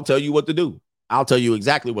 I'll tell you what to do. I'll tell you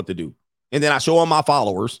exactly what to do. And then I show them my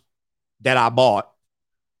followers that I bought.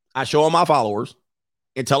 I show them my followers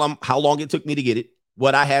and tell them how long it took me to get it,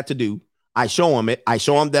 what I had to do. I show them it. I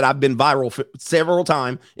show them that I've been viral several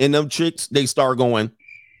times. And them chicks, they start going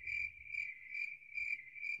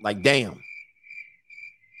like, damn,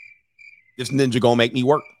 this ninja gonna make me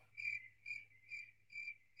work.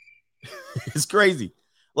 It's crazy.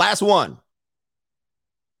 Last one.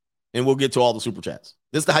 And we'll get to all the super chats.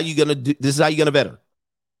 This is how you're gonna do. This is how you're gonna vet her.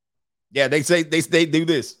 Yeah, they say they do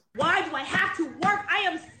this. Why do I have to work? I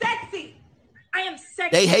am sexy. I am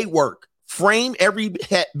sexy. They hate work. Frame every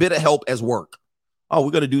bit of help as work. Oh,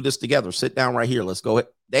 we're gonna do this together. Sit down right here. Let's go ahead.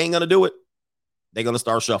 They ain't gonna do it. They're gonna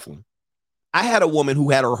start shuffling. I had a woman who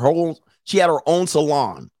had she had her own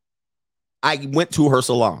salon. I went to her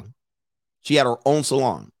salon. She had her own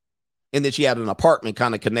salon. And then she had an apartment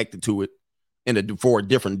kind of connected to it for a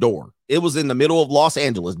different door. It was in the middle of Los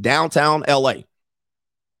Angeles, downtown LA.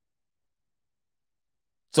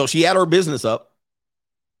 So she had her business up.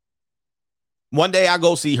 One day I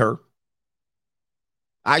go see her.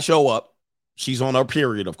 I show up. She's on her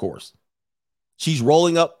period, of course. She's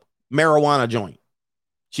rolling up marijuana joint.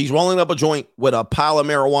 She's rolling up a joint with a pile of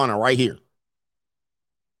marijuana right here.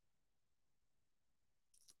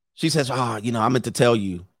 She says, I meant to tell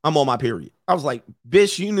you, I'm on my period. I was like,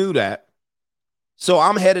 bitch, you knew that. So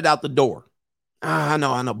I'm headed out the door. I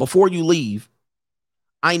know. Before you leave,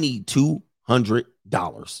 I need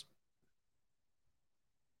 $200.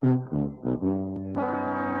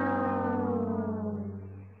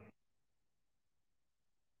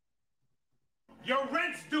 Your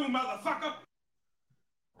rent's due, motherfucker.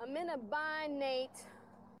 I'm in a bind, Nate.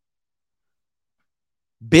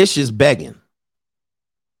 Bish is begging.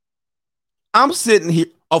 I'm sitting here.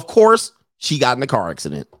 Of course, she got in a car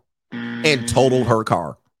accident and totaled her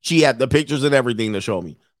car. She had the pictures and everything to show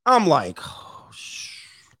me. I'm like, oh,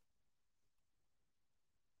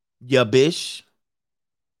 yeah, Bish.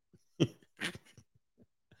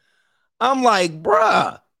 I'm like,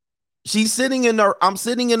 bruh. I'm sitting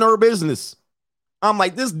in her business. I'm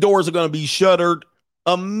like, this doors are going to be shuttered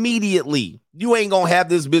immediately. You ain't going to have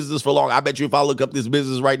this business for long. I bet you if I look up this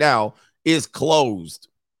business right now, it's closed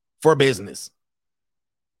for business.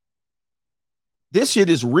 This shit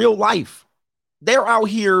is real life. They're out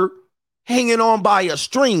here hanging on by a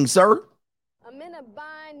string, sir. I'm in a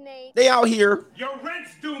bind, Nate. They out here. Your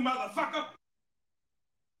rent's due, motherfucker.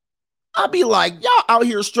 I'll be like, y'all out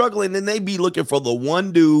here struggling, and they be looking for the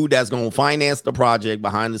one dude that's going to finance the project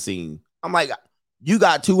behind the scene. I'm like, you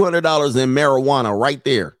got $200 in marijuana right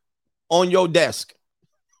there on your desk.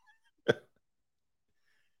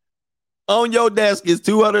 On your desk is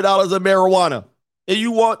 $200 of marijuana. And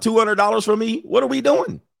you want $200 from me? What are we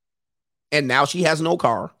doing? And now she has no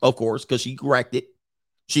car, of course, because she wrecked it.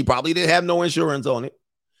 She probably didn't have no insurance on it.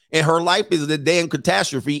 And her life is a damn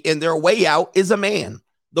catastrophe. And their way out is a man.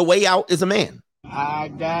 The way out is a man. I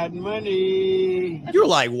got money. You're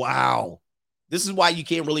like, wow. This is why you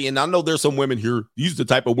can't really. And I know there's some women here. These are the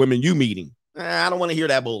type of women you meeting. I don't want to hear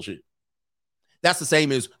that bullshit. That's the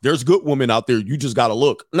same as there's good women out there. You just got to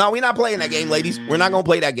look. No, we're not playing that game, ladies. We're not going to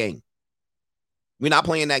play that game. We're not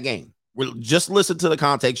playing that game. We'll just listen to the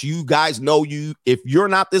context. You guys know if you're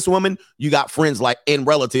not this woman, you got friends like and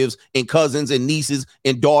relatives and cousins and nieces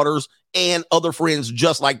and daughters and other friends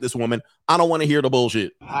just like this woman. I don't want to hear the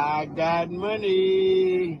bullshit. I got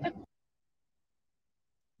money.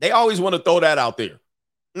 They always want to throw that out there.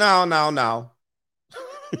 No.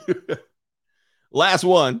 Last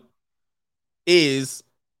one is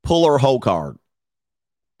pull her hoe card.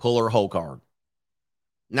 Pull her hoe card.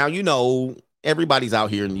 Now, everybody's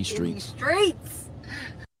out here in these streets.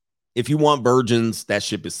 If you want virgins, that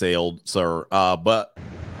ship is sailed, sir. But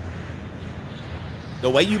the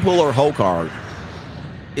way you pull her hoe card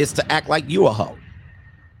is to act like you a hoe.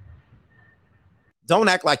 Don't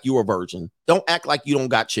act like you a virgin. Don't act like you don't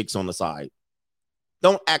got chicks on the side.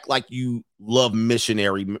 Don't act like you love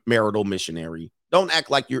marital missionary. Don't act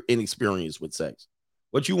like you're inexperienced with sex.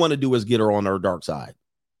 What you want to do is get her on her dark side.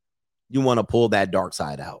 You want to pull that dark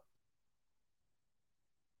side out.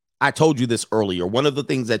 I told you this earlier. One of the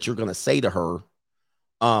things that you're going to say to her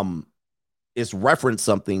is reference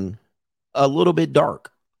something a little bit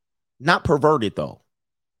dark. Not perverted, though.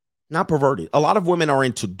 Not perverted. A lot of women are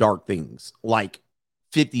into dark things like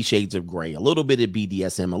 50 Shades of Grey, a little bit of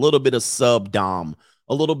BDSM, a little bit of sub-dom,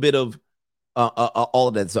 a little bit of all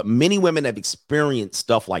of that stuff. Many women have experienced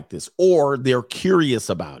stuff like this, or they're curious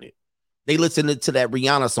about it. They listen to that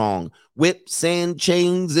Rihanna song, whip, sand,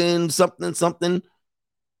 chains, and something.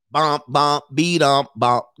 Bump, bump, beat up,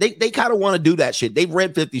 bump. They kind of want to do that shit. They've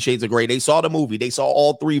read 50 Shades of Grey. They saw the movie. They saw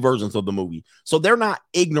all 3 versions of the movie. So they're not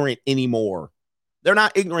ignorant anymore. They're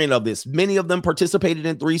not ignorant of this. Many of them participated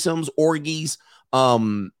in threesomes, orgies,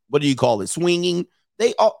 what do you call it? Swinging.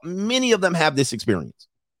 Many of them have this experience.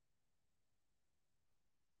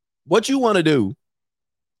 What you want to do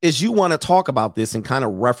is you want to talk about this and kind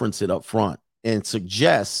of reference it up front and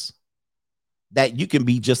suggest that you can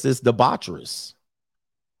be just as debaucherous.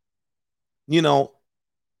 You know,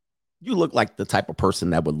 you look like the type of person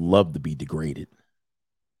that would love to be degraded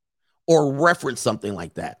or reference something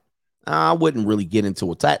like that. I wouldn't really get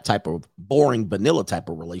into that type of boring vanilla type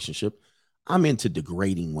of relationship. I'm into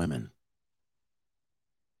degrading women.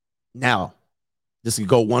 Now, this could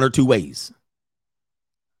go one or two ways.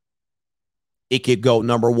 It could go,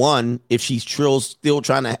 number one, if she's still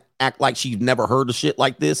trying to act like she's never heard of shit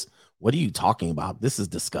like this. What are you talking about? This is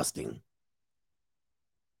disgusting.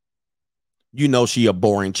 You know she a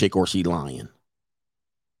boring chick or she lying.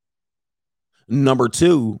 Number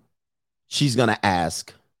two, she's going to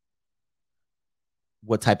ask,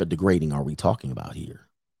 what type of degrading are we talking about here?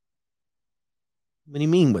 What do you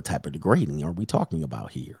mean, what type of degrading are we talking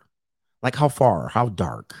about here? Like how far? How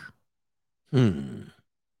dark? You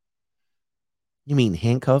mean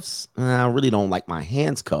handcuffs? I really don't like my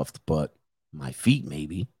hands cuffed, but my feet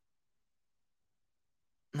maybe.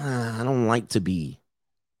 I don't like to be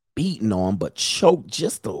beaten on, but choked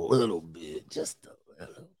just a little bit. Just a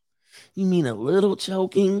little. You mean a little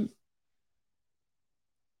choking?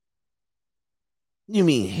 You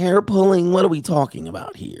mean hair pulling? What are we talking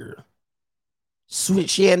about here? Sweet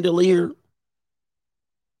chandelier?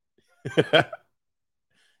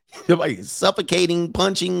 Somebody suffocating,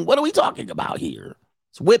 punching? What are we talking about here?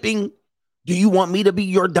 It's whipping. Do you want me to be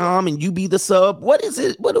your dom and you be the sub? What is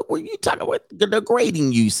it? What were you talking about? The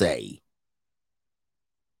degrading, you say?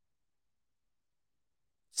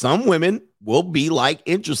 Some women will be like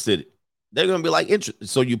interested. They're going to be like interested.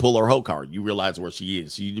 So you pull her hoe card. You realize where she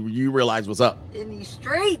is. You realize what's up. In these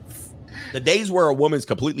streets. The days where a woman's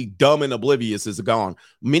completely dumb and oblivious is gone.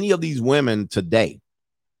 Many of these women today,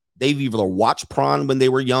 they've either watched porn when they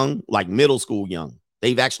were young, like middle school young.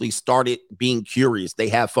 They've actually started being curious. They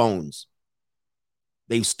have phones.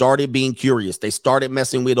 They've started being curious. They started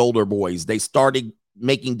messing with older boys. They started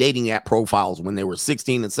making dating app profiles when they were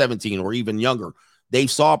 16 and 17 or even younger. They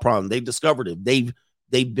saw porn. They've discovered it.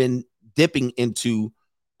 They've been dipping into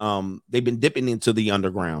the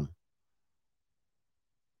underground.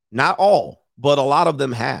 Not all, but a lot of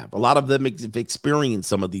them have. A lot of them have experienced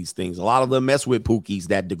some of these things. A lot of them mess with pookies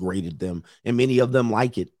that degraded them, and many of them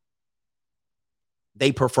like it.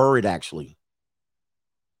 They prefer it, actually.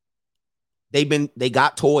 They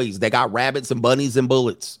got toys. They got rabbits and bunnies and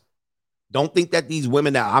bullets. Don't think that these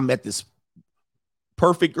women that I met this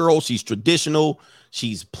perfect girl, she's traditional,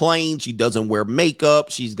 she's plain, she doesn't wear makeup,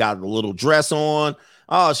 she's got a little dress on.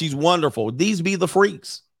 Oh, she's wonderful. These be the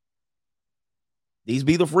freaks. These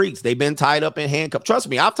be the freaks. They've been tied up in handcuffs. Trust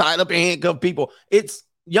me, I've tied up in handcuffed people. It's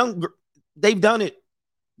young. They've done it.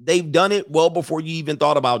 They've done it well before you even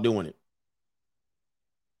thought about doing it.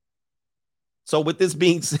 So with this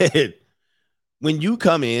being said, when you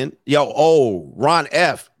come in, Ron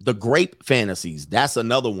F., the grape fantasies, that's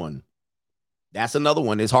another one. That's another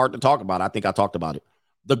one. It's hard to talk about. I think I talked about it.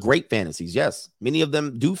 The grape fantasies, yes. Many of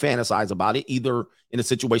them do fantasize about it, either in a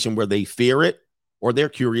situation where they fear it or they're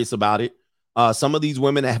curious about it. Some of these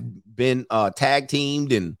women have been tag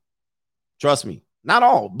teamed, and trust me, not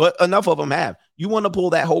all, but enough of them have. You want to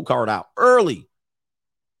pull that whole card out early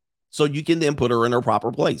so you can then put her in her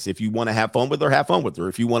proper place. If you want to have fun with her, have fun with her.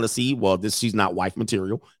 If you want to see, she's not wife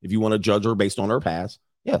material. If you want to judge her based on her past,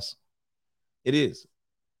 yes, it is.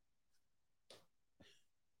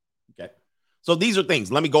 Okay. So these are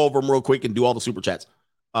things. Let me go over them real quick and do all the super chats.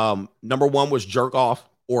 Number one was jerk off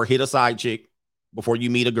or hit a side chick before you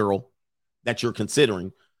meet a girl that you're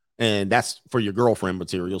considering. And that's for your girlfriend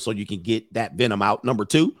material, so you can get that venom out. Number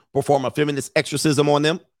two, perform a feminist exorcism on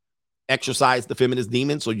them. Exercise the feminist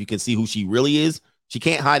demon so you can see who she really is. She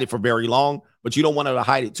can't hide it for very long, but you don't want her to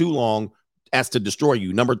hide it too long as to destroy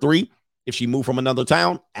you. Number three, if she moved from another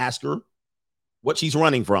town, ask her what she's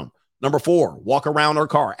running from. Number four, walk around her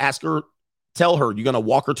car. Ask her, tell her you're going to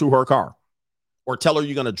walk her to her car, or tell her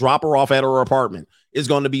you're going to drop her off at her apartment. is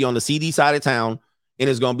going to be on the CD side of town, and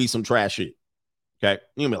it's going to be some trash shit. Okay.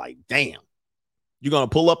 You're going to be like, damn. You're going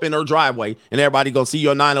to pull up in her driveway, and everybody going to see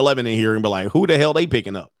your 911 in here and be like, who the hell they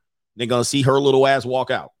picking up? They're going to see her little ass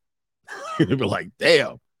walk out. You'll be like,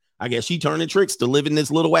 damn. I guess she turning tricks to live in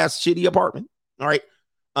this little ass shitty apartment. All right.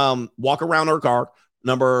 Walk around her car.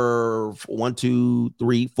 Number 1, 2,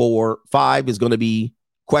 3, 4, 5 is going to be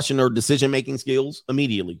question her decision-making skills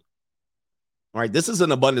immediately. All right. This is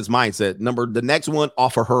an abundance mindset. The next one,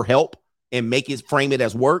 offer her help and frame it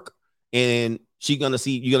as work. And you're going to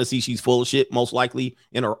see she's full of shit, most likely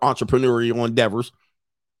in her entrepreneurial endeavors.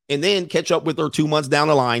 And then catch up with her 2 months down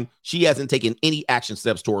the line. She hasn't taken any action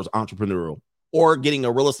steps towards entrepreneurial or getting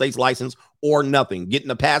a real estate license or nothing. Getting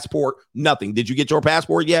a passport, nothing. Did you get your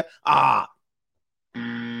passport yet? I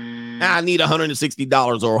need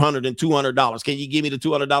 $160 or $100 $200. Can you give me the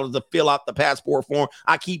 $200 to fill out the passport form?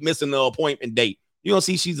 I keep missing the appointment date. You're going to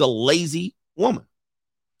see she's a lazy woman.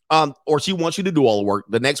 Or she wants you to do all the work.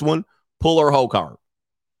 The next one, pull her hoe card.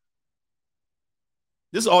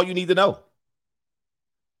 This is all you need to know.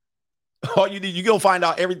 All you need, you're going to find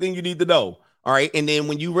out everything you need to know. All right. And then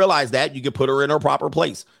when you realize that, you can put her in her proper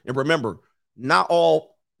place. And remember, not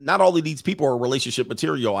all of these people are relationship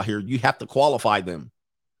material out here. You have to qualify them.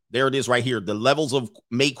 There it is right here. The levels of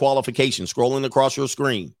mate qualification scrolling across your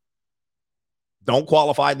screen. Don't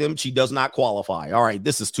qualify them. She does not qualify. All right.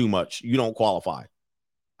 This is too much. You don't qualify.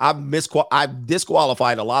 I've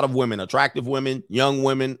disqualified a lot of women, attractive women, young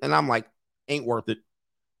women. And I'm like, ain't worth it.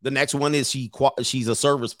 The next one is she's a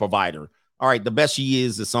service provider. All right. The best she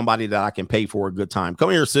is somebody that I can pay for a good time. Come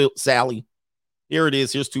here, Sally. Here it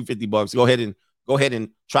is. Here's $250. Go ahead and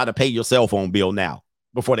try to pay your cell phone bill now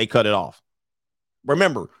before they cut it off.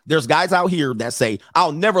 Remember, there's guys out here that say,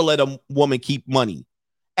 I'll never let a woman keep money,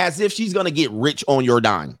 as if she's going to get rich on your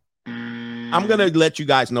dime. I'm going to let you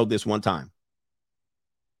guys know this one time.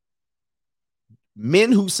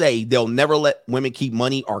 Men who say they'll never let women keep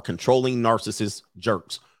money are controlling narcissist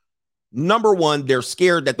jerks. Number one, they're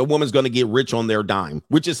scared that the woman's going to get rich on their dime,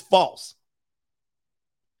 which is false.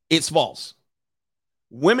 It's false.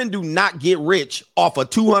 Women do not get rich off of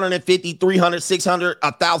 $250, $300, $600,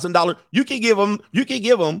 $1,000. You can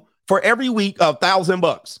give them for every week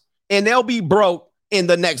 $1,000, and they'll be broke in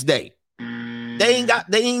the next day. They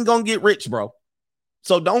ain't gonna get rich, bro.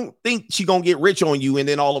 So don't think she gonna get rich on you and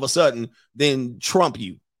then all of a sudden then trump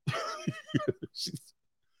you.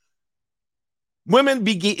 Women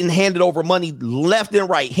be getting handed over money left and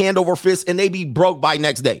right, hand over fist, and they be broke by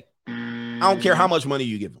next day. I don't care how much money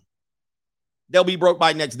you give them. They'll be broke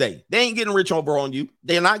by next day. They ain't getting rich over on you.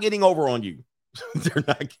 They're not getting over on you. They're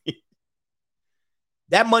not getting...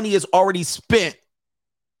 That money is already spent.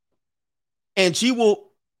 And she will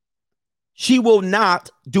not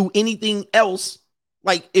do anything else.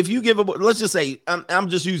 Like if you give her, let's just say, I'm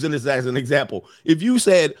just using this as an example. If you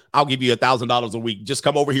said, I'll give you $1,000 a week, just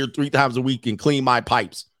come over here 3 times a week and clean my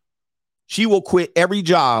pipes. She will quit every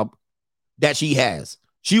job that she has.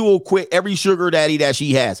 She will quit every sugar daddy that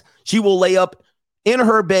she has. She will lay up in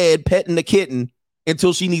her bed petting the kitten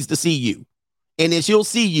until she needs to see you. And then she'll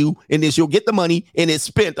see you, and then she'll get the money, and it's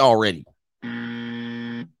spent already.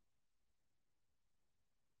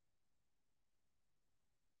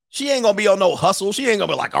 She ain't going to be on no hustle. She ain't going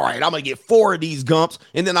to be like, all right, I'm going to get 4 of these gumps,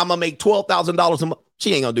 and then I'm going to make $12,000 a month.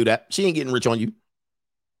 She ain't going to do that. She ain't getting rich on you.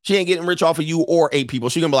 She ain't getting rich off of you or 8 people.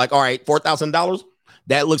 She's going to be like, all right, $4,000.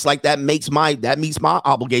 That looks like that meets my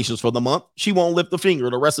obligations for the month. She won't lift a finger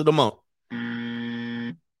the rest of the month.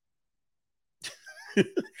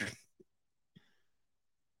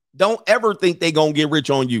 Don't ever think they gonna get rich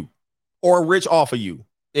on you or rich off of you.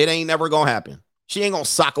 It ain't never gonna happen. She ain't gonna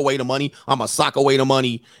sock away the money. I'm gonna sock away the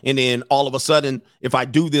money, and then all of a sudden, if I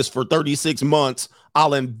do this for 36 months,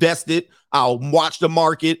 I'll invest it. I'll watch the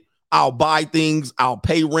market. I'll buy things. I'll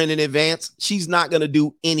pay rent in advance. She's not gonna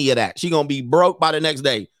do any of that. She's gonna be broke by the next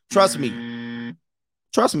day. Trust me.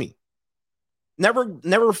 Trust me.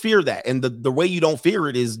 Never fear that. And the way you don't fear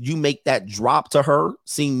it is you make that drop to her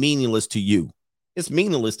seem meaningless to you. It's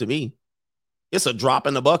meaningless to me. It's a drop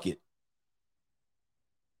in the bucket.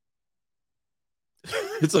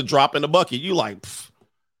 It's a drop in the bucket. You like, pff.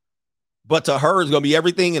 But to her, it's going to be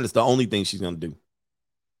everything, and it's the only thing she's going to do.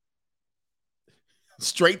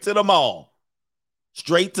 Straight to the mall.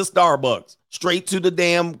 Straight to Starbucks. Straight to the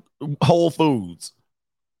damn Whole Foods.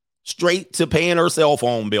 Straight to paying her cell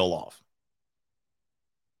phone bill off.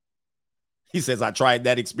 He says, I tried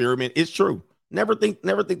that experiment. It's true. Never think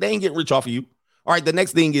they ain't getting rich off of you. All right, the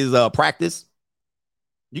next thing is practice.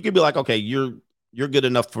 You can be like, okay, you're good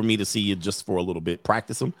enough for me to see you just for a little bit.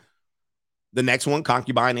 Practice them. The next one,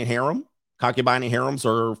 concubine and harem. Concubine and harems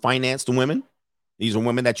are financed women. These are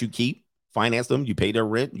women that you keep, finance them, you pay their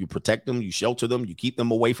rent, you protect them, you shelter them, you keep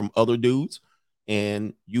them away from other dudes,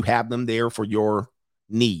 and you have them there for your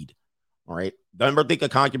need. All right. Don't ever think a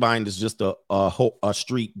concubine is just a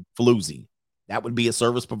street floozy. That would be a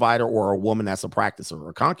service provider or a woman that's a practicer.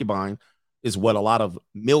 A concubine is what a lot of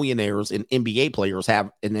millionaires and NBA players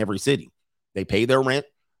have in every city. They pay their rent,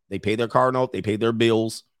 they pay their car note, they pay their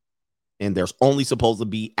bills, and they're only supposed to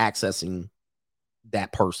be accessing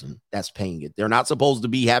that person that's paying it. They're not supposed to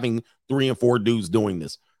be having 3 and 4 dudes doing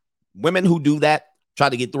this. Women who do that, try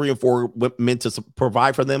to get 3 and 4 men to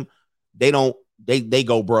provide for them, they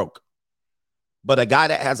go broke. But a guy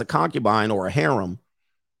that has a concubine or a harem,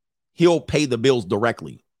 he'll pay the bills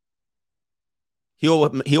directly.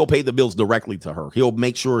 He'll pay the bills directly to her. He'll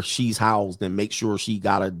make sure she's housed and make sure she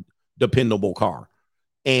got a dependable car.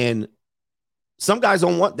 And some guys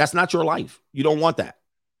don't want, that's not your life. You don't want that.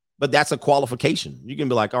 But that's a qualification. You can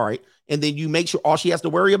be like, all right. And then you make sure all she has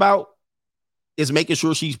to worry about is making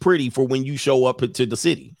sure she's pretty for when you show up to the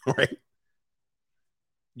city, right?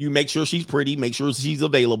 You make sure she's pretty, make sure she's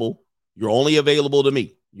available. You're only available to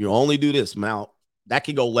me. You only do this. Now, that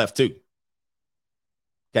can go left too.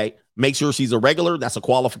 Okay. Make sure she's a regular. That's a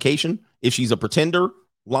qualification. If she's a pretender,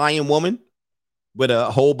 lying woman with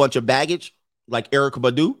a whole bunch of baggage, like Erykah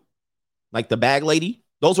Badu, like the bag lady,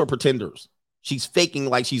 those are pretenders. She's faking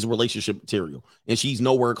like she's relationship material, and she's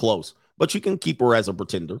nowhere close. But you can keep her as a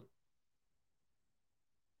pretender.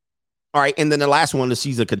 All right, and then the last one is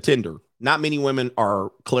she's a contender. Not many women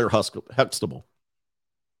are Claire Huxtable.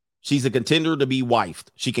 She's a contender to be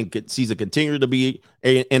wifed. She's a contender to be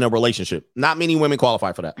in a relationship. Not many women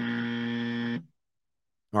qualify for that.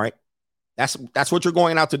 All right, that's what you're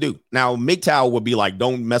going out to do. Now, MGTOW would be like,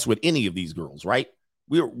 don't mess with any of these girls, right?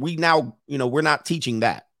 We now, we're not teaching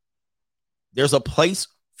that. There's a place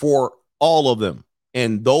for all of them.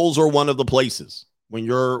 And those are one of the places. When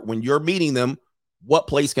you're meeting them, what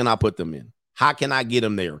place can I put them in? How can I get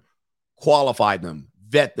them there? Qualify them,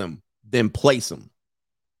 vet them, then place them.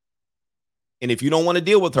 And if you don't want to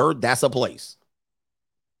deal with her, that's a place.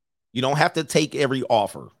 You don't have to take every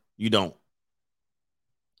offer. You don't.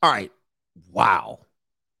 All right. Wow.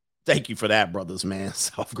 Thank you for that, brothers, man.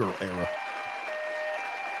 Soft girl era.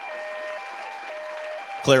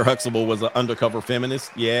 Claire Huxtable was an undercover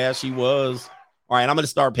feminist. Yeah, she was. All right, I'm going to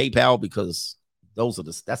start PayPal because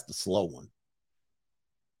that's the slow one.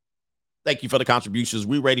 Thank you for the contributions.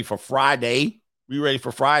 We ready for Friday.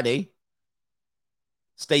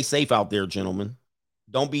 Stay safe out there, gentlemen.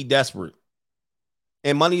 Don't be desperate.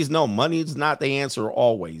 And money is not the answer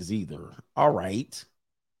always either. All right.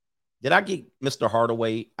 Did I get Mr.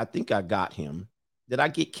 Hardaway? I think I got him. Did I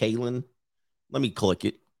get Kaylin? Let me click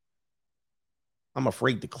it. I'm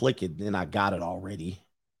afraid to click it, then I got it already.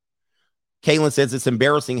 Kaylin says it's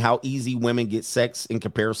embarrassing how easy women get sex in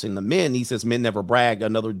comparison to men. He says men never men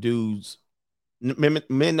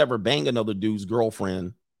never bang another dude's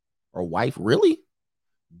girlfriend or wife. Really?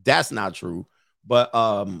 That's not true. But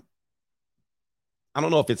I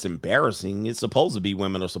don't know if it's embarrassing. It's supposed to be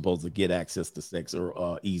women are supposed to get access to sex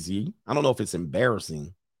or easy. I don't know if it's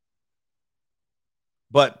embarrassing.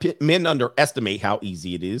 But men underestimate how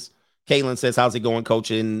easy it is. Kaylin says, how's it going, coach?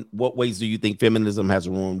 In what ways do you think feminism has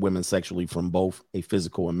ruined women sexually from both a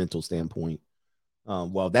physical and mental standpoint?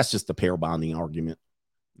 Well, that's just a pair bonding argument.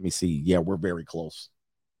 Let me see. Yeah, we're very close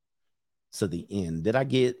to the end. Did I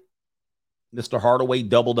get Mr. Hardaway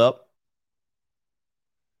doubled up?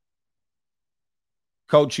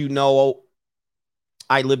 Coach,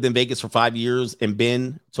 I lived in Vegas for 5 years and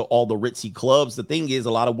been to all the ritzy clubs. The thing is,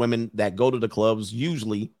 a lot of women that go to the clubs,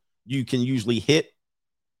 you can usually hit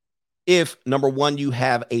if, number one, you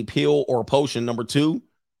have a pill or a potion. Number two,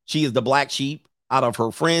 she is the black sheep out of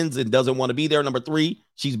her friends and doesn't want to be there. Number three,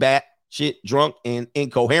 she's bad, shit, drunk, and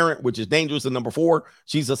incoherent, which is dangerous. And number four,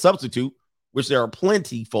 she's a substitute, which there are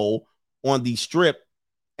plentiful on the strip.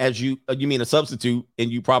 As you mean a substitute, and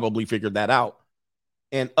you probably figured that out.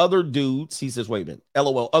 And other dudes, he says, wait a minute,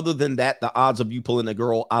 LOL. Other than that, the odds of you pulling a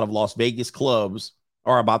girl out of Las Vegas clubs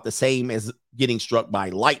are about the same as getting struck by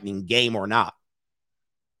lightning, game or not.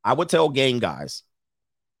 I would tell game guys,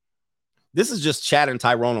 this is just Chad and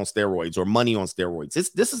Tyrone on steroids or money on steroids.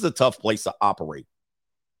 This is a tough place to operate.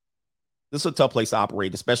 This is a tough place to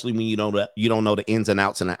operate, especially when you don't know the ins and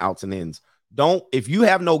outs and the outs and ins. If you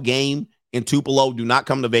have no game in Tupelo, do not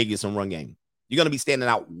come to Vegas and run game. You're going to be standing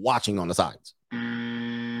out watching on the sides.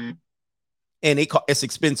 And it's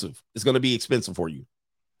expensive. It's going to be expensive for you.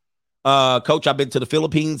 Coach, I've been to the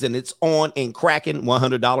Philippines and it's on and cracking.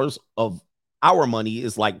 $100 of our money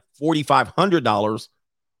is like $4,500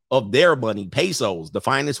 of their money, pesos. The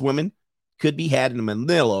finest women could be had in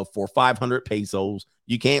Manila for 500 pesos.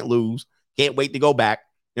 You can't lose. Can't wait to go back.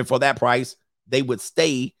 And for that price, they would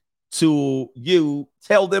stay to you,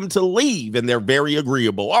 tell them to leave, and they're very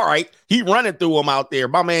agreeable. All right, he running through them out there.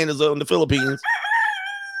 My man is in the Philippines.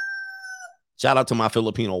 Shout out to my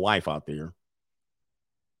Filipino wife out there.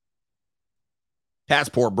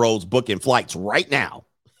 Passport bros booking flights right now.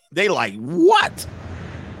 They like, what?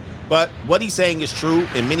 But what he's saying is true,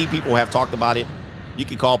 and many people have talked about it. You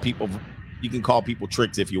can call people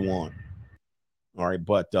tricks if you want. All right,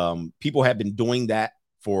 but people have been doing that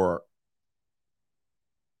for,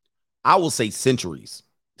 I will say, centuries.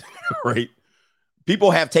 Right?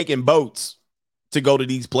 People have taken boats to go to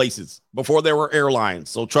these places before there were airlines.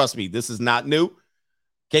 So trust me, this is not new.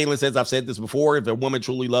 Caitlin says, I've said this before, if a woman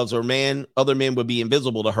truly loves her man, other men would be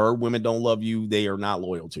invisible to her. Women don't love you. They are not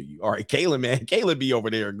loyal to you. All right, Caitlin, man. Caitlin be over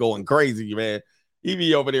there going crazy, man. He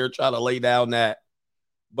be over there trying to lay down that.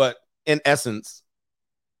 But in essence,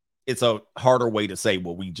 it's a harder way to say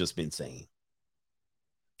what we've just been saying.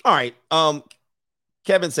 All right.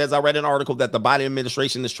 Kevin says, I read an article that the Biden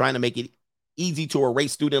administration is trying to make it easy to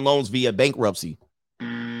erase student loans via bankruptcy.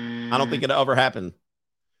 I don't think it'll ever happen.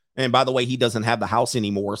 And by the way, he doesn't have the house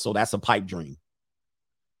anymore, so that's a pipe dream.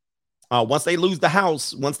 Once they lose the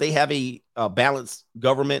house, once they have a balanced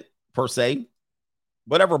government per se,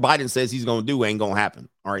 whatever Biden says he's going to do ain't going to happen.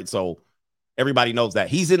 All right, so everybody knows that.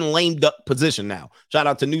 He's in a lame duck position now. Shout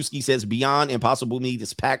out to Newski, says Beyond Impossible Meat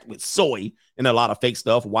is packed with soy and a lot of fake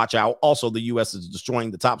stuff. Watch out. Also, the U.S. is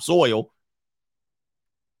destroying the topsoil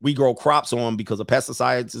we grow crops on because of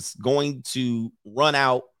pesticides. It's going to run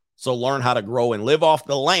out. So learn how to grow and live off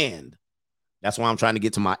the land. That's why I'm trying to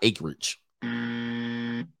get to my acreage.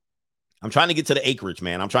 I'm trying to get to the acreage,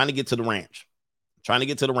 man. I'm trying to get to the ranch.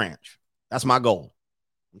 That's my goal.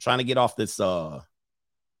 I'm trying to get off this, the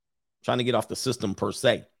system per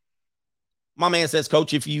se. My man says,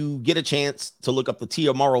 Coach, if you get a chance to look up the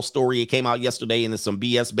Tia Morrow story, it came out yesterday and it's some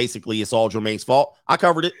BS. Basically, it's all Jermaine's fault. I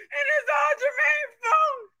covered it.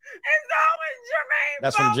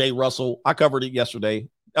 That's from Jay Russell. I covered it yesterday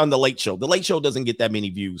on The Late Show. The Late Show doesn't get that many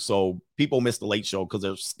views, so people miss The Late Show because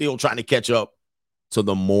they're still trying to catch up to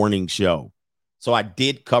the morning show. So I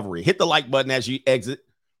did cover it. Hit the like button as you exit.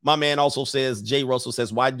 My man also says, Jay Russell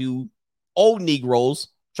says, why do old Negroes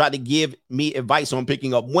try to give me advice on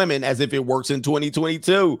picking up women as if it works in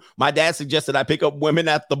 2022? My dad suggested I pick up women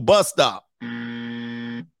at the bus stop.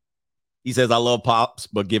 He says, I love Pops,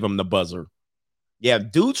 but give him the buzzer. Yeah,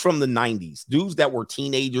 dudes from the 90s, dudes that were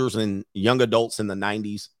teenagers and young adults in the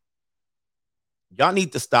 90s, y'all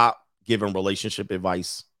need to stop giving relationship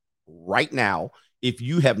advice right now if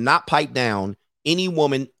you have not piped down any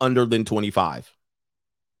woman under than 25.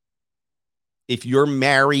 If you're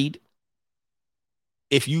married,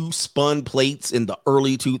 if you spun plates in the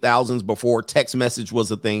early 2000s before text message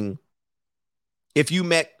was a thing, if you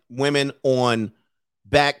met women on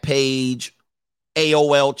Backpage,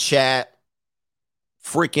 AOL chat,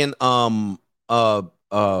 freaking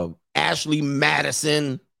Ashley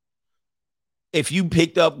Madison, if you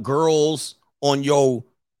picked up girls on your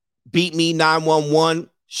Beat Me 911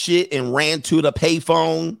 shit and ran to the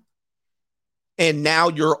payphone, and now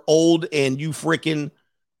you're old and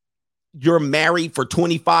you're married for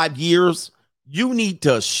 25 years, you need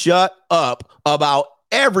to shut up about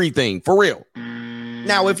everything, for real.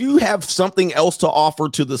 Now, if you have something else to offer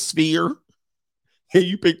to the sphere, and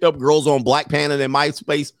you picked up girls on Black Panther and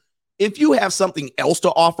MySpace, if you have something else to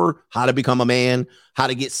offer, how to become a man, how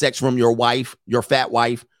to get sex from your wife, your fat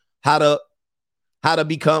wife, how to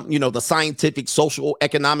become, the scientific, social,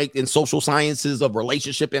 economic, and social sciences of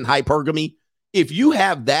relationship and hypergamy, if you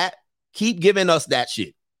have that, keep giving us that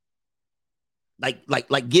shit.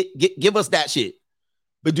 Give us that shit.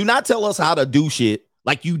 But do not tell us how to do shit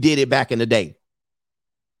like you did it back in the day.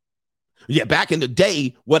 Yeah, back in the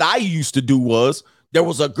day, what I used to do was there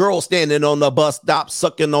was a girl standing on the bus stop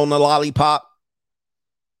sucking on the lollipop.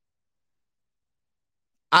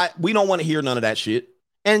 We don't want to hear none of that shit.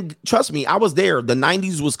 And trust me, I was there. The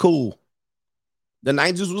 90s was cool.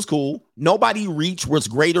 Nobody reach was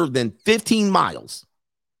greater than 15 miles.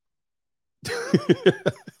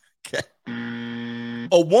 Okay.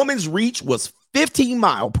 A woman's reach was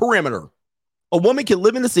 15-mile perimeter. A woman can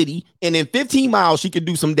live in the city, and in 15 miles, she could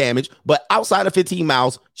do some damage. But outside of 15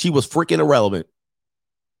 miles, she was freaking irrelevant.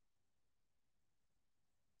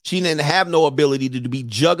 She didn't have no ability to be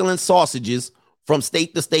juggling sausages from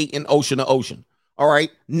state to state and ocean to ocean. All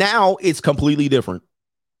right. Now it's completely different.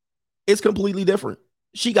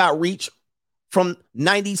 She got reach from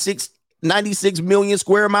 96 million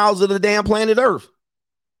square miles of the damn planet Earth.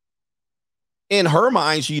 In her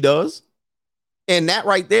mind, she does. And that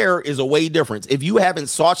right there is a way difference. If you haven't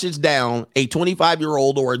sausaged down a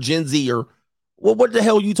 25-year-old or a Gen Zer, well, what the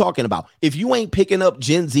hell are you talking about? If you ain't picking up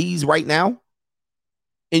Gen Zs right now,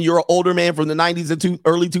 and you're an older man from the 90s and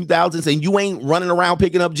early 2000s, and you ain't running around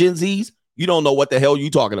picking up Gen Zs, you don't know what the hell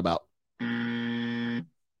you talking about. I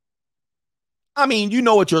mean, you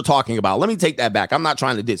know what you're talking about. Let me take that back. I'm not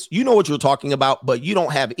trying to diss. You know what you're talking about, but you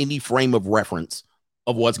don't have any frame of reference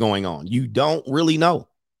of what's going on. You don't really know.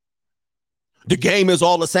 The game is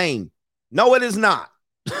all the same. No, it is not.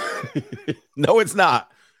 No, it's not.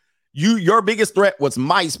 Your biggest threat was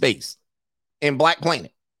MySpace and Black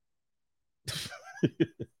Planet.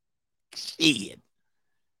 Shit.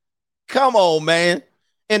 Come on, man.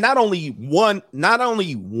 And not only one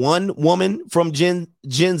woman from Gen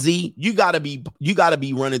Z, you gotta be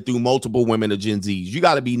running through multiple women of Gen Zs. You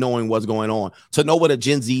gotta be knowing what's going on to know what a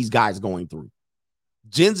Gen Z's guy's going through.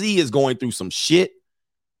 Gen Z is going through some shit.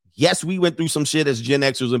 Yes, we went through some shit as Gen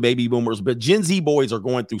Xers and baby boomers, but Gen Z boys are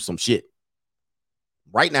going through some shit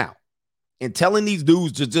right now. And telling these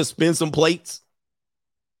dudes to just spin some plates.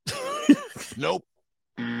 Nope.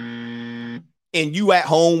 And you at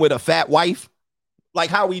home with a fat wife. Like,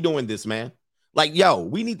 how are we doing this, man? Like, yo,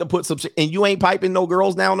 we need to put some shit. And you ain't piping no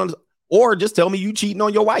girls down on, or just tell me you cheating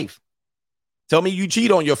on your wife. Tell me you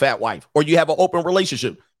cheat on your fat wife, or you have an open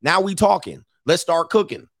relationship. Now we talking. Let's start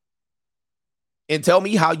cooking. And tell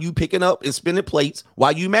me how you picking up and spinning plates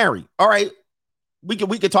while you marry. All right, we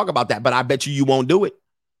can talk about that, but I bet you won't do it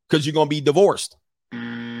because you're gonna be divorced.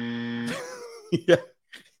 Yeah.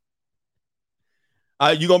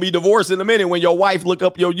 You're gonna be divorced in a minute when your wife look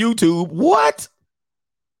up your YouTube. What?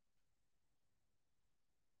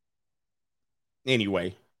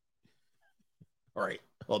 Anyway. All right.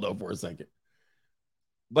 Hold on for a second.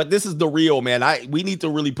 But this is the real, man. We need to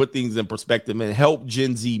really put things in perspective and help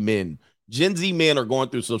Gen Z men. Gen Z men are going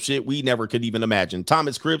through some shit we never could even imagine.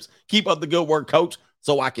 Thomas Cripps, keep up the good work, coach,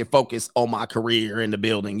 so I can focus on my career in the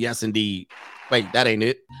building. Yes, indeed. Wait, that ain't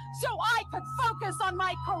it. So I could focus on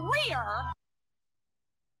my career.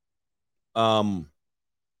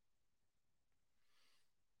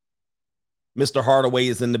 Mr. Hardaway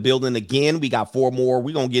is in the building again. We got 4 more.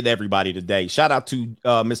 We're going to get everybody today. Shout out to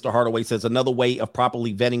Mr. Hardaway. Says another way of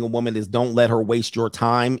properly vetting a woman is don't let her waste your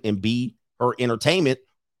time and be her entertainment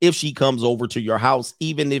if she comes over to your house.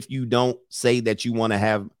 Even if you don't say that you want to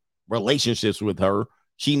have relationships with her,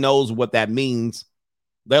 she knows what that means.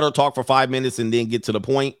 Let her talk for 5 minutes and then get to the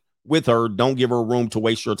point with her. Don't give her room to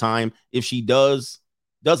waste your time. If she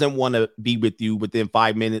doesn't want to be with you within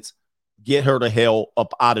 5 minutes, get her the hell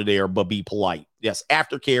up out of there, but be polite. Yes,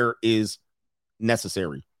 aftercare is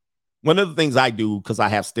necessary. One of the things I do, because I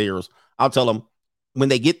have stairs, I'll tell them when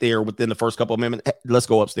they get there within the first couple of minutes, hey, let's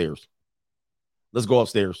go upstairs. Let's go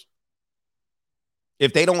upstairs.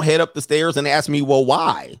 If they don't head up the stairs and ask me, well,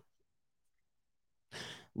 why?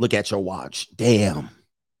 Look at your watch. Damn.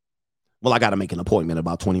 Well, I got to make an appointment in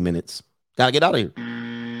about 20 minutes. Got to get out of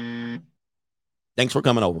here. Thanks for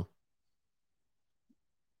coming over.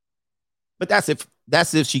 But that's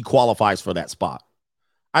if she qualifies for that spot.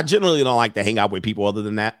 I generally don't like to hang out with people other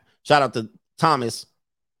than that. Shout out to Thomas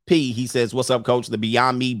P. He says, what's up, coach? The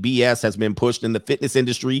Beyond Meat BS has been pushed in the fitness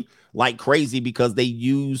industry like crazy because they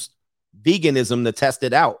used veganism to test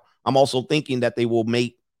it out. I'm also thinking that they will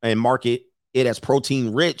make and market it as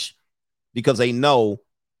protein rich because they know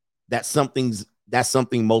that's something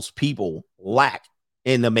most people lack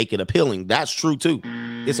and to make it appealing. That's true too.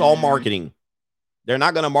 It's all marketing. They're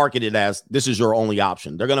not going to market it as this is your only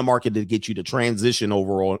option. They're going to market it to get you to transition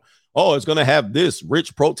over on, oh, it's going to have this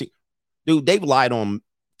rich protein. Dude, they've lied on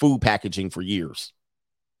food packaging for years.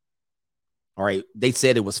 All right. They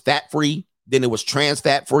said it was fat-free. Then it was trans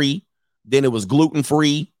fat-free. Then it was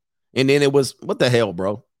gluten-free. And then it was, what the hell,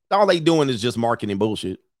 bro? All they doing is just marketing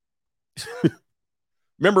bullshit.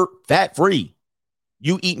 Remember, fat-free.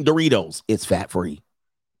 You eating Doritos. It's fat-free.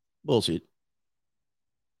 Bullshit.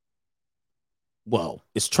 Well,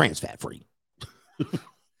 it's trans fat free.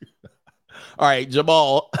 All right,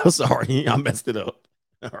 Jamal. Sorry, I messed it up.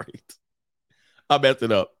 All right. I messed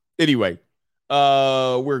it up. Anyway,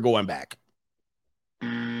 we're going back.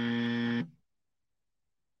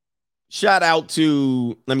 Shout out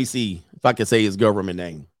to, let me see if I can say his government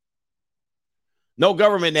name. No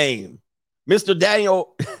government name. Mr.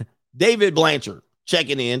 David Blanchard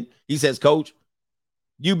checking in. He says, Coach,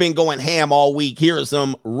 you've been going ham all week. Here is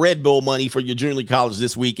some Red Bull money for your junior college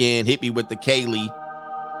this weekend. Hit me with the Kaylee.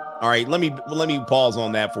 All right, let me pause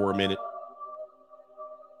on that for a minute.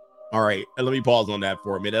 All right, let me pause on that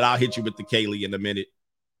for a minute. I'll hit you with the Kaylee in a minute.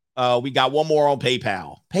 We got one more on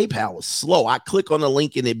PayPal. PayPal is slow. I click on the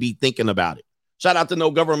link and it be thinking about it. Shout out to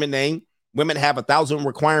no government name. Women have 1,000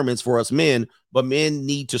 requirements for us men, but men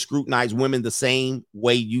need to scrutinize women the same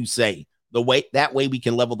way you say. That way we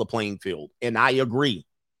can level the playing field. And I agree.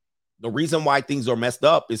 The reason why things are messed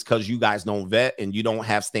up is because you guys don't vet and you don't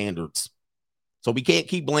have standards. So we can't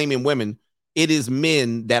keep blaming women. It is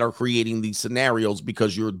men that are creating these scenarios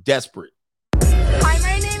because you're desperate. Hi,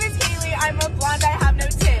 my name is Haley. I'm a blonde. I have no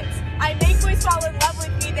tips. I make boys fall in love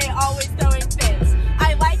with me. They always throwing fits.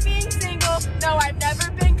 I like being single. No, I've never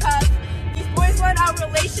been cuffed. These boys want a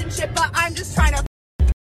relationship, but I'm just trying to.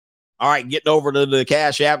 All right, getting over to the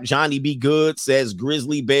Cash App. Johnny B. Good says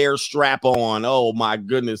Grizzly Bear strap on. Oh, my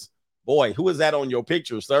goodness. Boy, who is that on your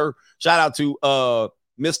picture, sir? Shout out to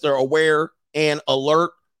Mr. Aware and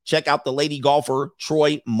Alert. Check out the lady golfer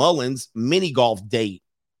Troy Mullins mini golf date.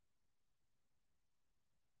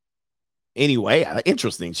 Anyway,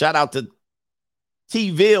 interesting. Shout out to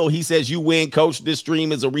T-Ville. He says, you win, coach. This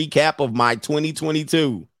stream is a recap of my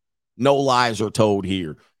 2022. No lies are told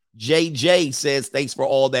here. JJ says, thanks for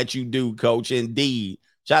all that you do, coach. Indeed.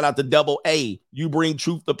 Shout out to Double A. You bring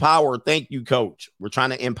truth to power. Thank you, coach. We're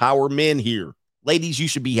trying to empower men here. Ladies, you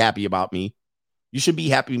should be happy about me. You should be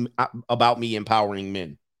happy about me empowering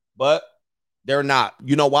men. But they're not.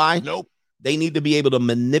 You know why? Nope. They need to be able to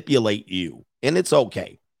manipulate you. And it's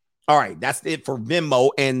okay. All right. That's it for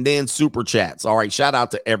Venmo and then Super Chats. All right. Shout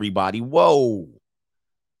out to everybody. Whoa.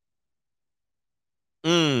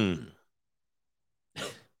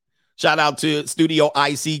 Shout out to Studio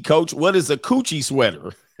IC Coach. What is a coochie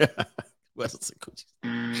sweater? What is a coochie?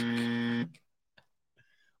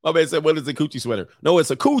 My man said, what is a coochie sweater? No, it's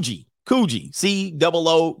a Coogi. Coogi. C-O-O-G-I-E.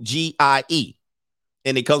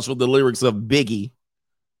 And it comes from the lyrics of Biggie.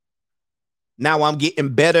 Now I'm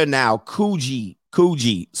getting better now. Coogi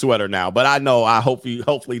sweater now. But I know,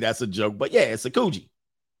 hopefully that's a joke. But yeah, it's a Coogi.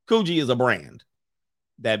 Coogi is a brand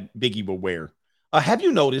that Biggie will wear. Have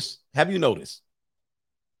you noticed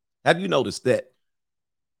that?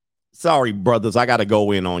 Sorry, brothers, I got to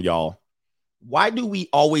go in on y'all. Why do we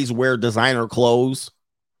always wear designer clothes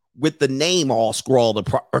with the name all scrawled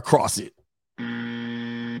across it?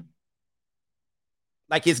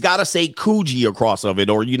 Like it's got to say Coogi across of it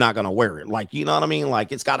or you're not going to wear it. Like, you know what I mean?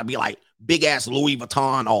 Like it's got to be like big ass Louis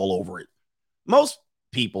Vuitton all over it. Most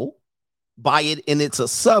people buy it and it's a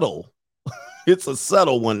subtle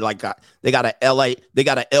one. Like they got a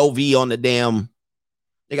LV on the damn.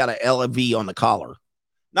 They got an LV on the collar.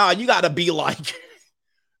 Nah, you got to be like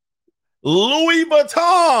Louis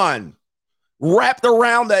Vuitton wrapped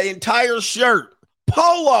around the entire shirt.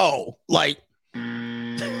 Polo. Like,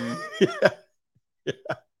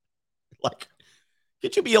 like,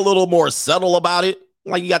 could you be a little more subtle about it?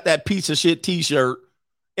 Like you got that piece of shit t-shirt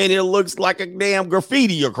and it looks like a damn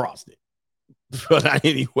graffiti across it. But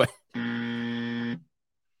anyway.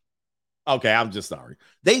 Okay, I'm just sorry.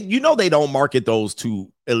 They don't market those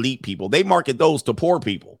to elite people. They market those to poor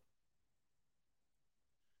people.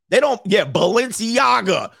 They don't,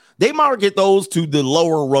 Balenciaga. They market those to the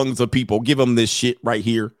lower rungs of people. Give them this shit right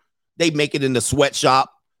here. They make it in the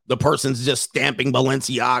sweatshop. The person's just stamping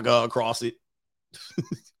Balenciaga across it.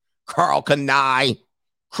 Carl Kanai,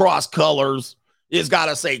 cross colors. It's got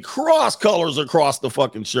to say cross colors across the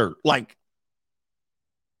fucking shirt. Like,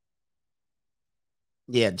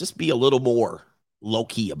 yeah, just be a little more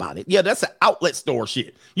low-key about it. Yeah, that's an outlet store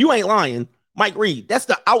shit. You ain't lying. Mike Reed, that's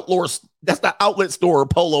the outlet store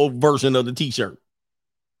polo version of the t-shirt.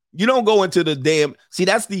 You don't go into the damn, see,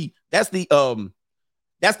 that's the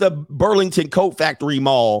Burlington Coat Factory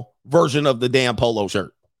Mall version of the damn polo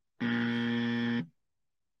shirt.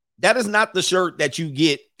 That is not the shirt that you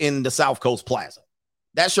get in the South Coast Plaza.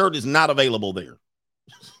 That shirt is not available there.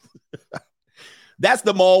 That's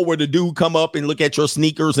the mall where the dude come up and look at your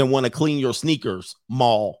sneakers and want to clean your sneakers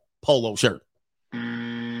mall polo shirt.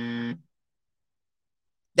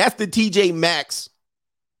 That's the TJ Maxx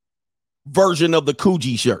version of the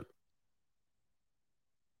Coogi shirt.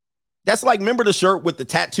 That's like, remember the shirt with the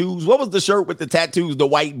tattoos? What was the shirt with the tattoos the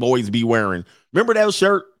white boys be wearing? Remember that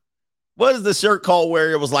shirt? What is the shirt called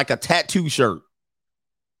where it was like a tattoo shirt?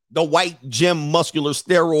 The white gym muscular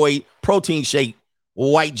steroid protein shake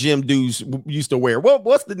white gym dudes used to wear.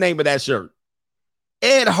 What's the name of that shirt?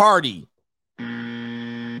 Ed Hardy.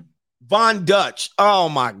 Von Dutch. Oh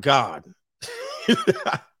my God.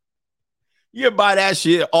 You buy that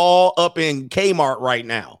shit all up in Kmart right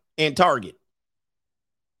now and Target.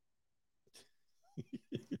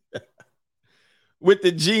 With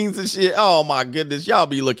the jeans and shit. Oh my goodness. Y'all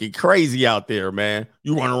be looking crazy out there, man.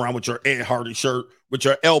 You run around with your Ed Hardy shirt with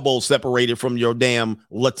your elbows separated from your damn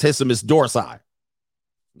latissimus dorsi.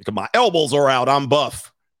 Because my elbows are out. I'm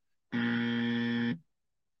buff. Now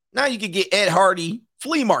you can get Ed Hardy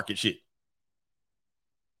flea market shit.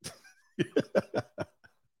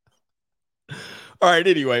 All right,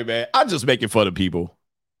 anyway, man, I'm just making fun of people.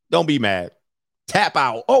 Don't be mad. Tap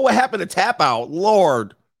out. Oh, what happened to tap out?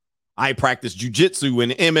 Lord, I practiced jujitsu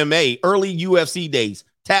and MMA, early UFC days.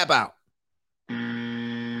 Tap out.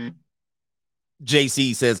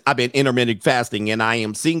 JC says, I've been intermittent fasting and I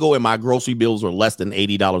am single and my grocery bills are less than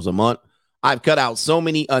 $80 a month. I've cut out so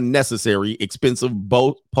many unnecessary, expensive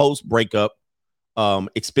post-breakup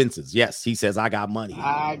expenses. Yes, he says, I got money.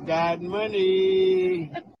 I got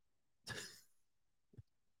money.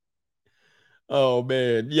 Oh,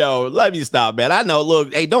 man. Yo, let me stop, man. I know,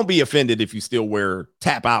 look, hey, don't be offended if you still wear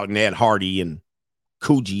Tap Out and Ed Hardy and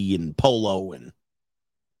Coogee and Polo and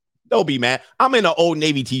don't be mad. I'm in an Old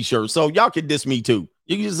Navy t-shirt, so y'all can diss me too.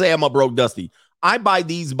 You can just say I'm a broke Dusty. I buy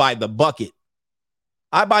these by the bucket.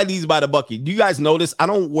 Do you guys notice I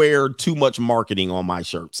don't wear too much marketing on my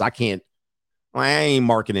shirts? I ain't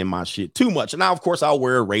marketing my shit too much. Now, of course, I'll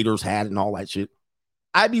wear a Raiders hat and all that shit.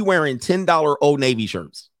 I'd be wearing $10 Old Navy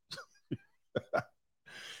shirts.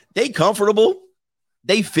 They comfortable.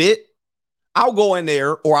 They fit. I'll go in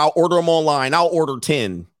there or I'll order them online. I'll order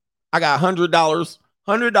 10. I got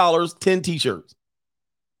 $100, 10 t-shirts.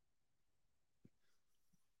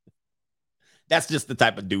 That's just the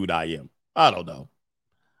type of dude I am. I don't know.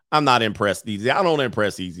 I'm not impressed easy. I don't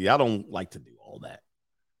impress easy. I don't like to do all that.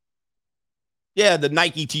 Yeah, the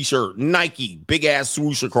Nike t-shirt. Nike. Big ass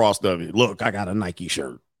swoosh across of it. Look, I got a Nike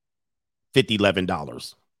shirt.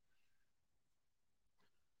 $11.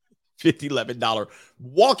 $11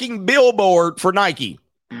 walking billboard for Nike.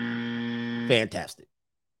 Fantastic.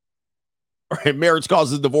 All right, marriage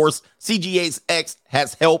causes divorce. CGA's ex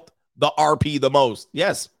has helped the RP the most.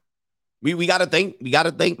 Yes. We got to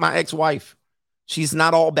thank my ex-wife. She's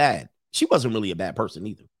not all bad. She wasn't really a bad person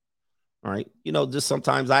either. All right. You know, just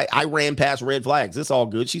sometimes I ran past red flags. It's all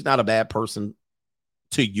good. She's not a bad person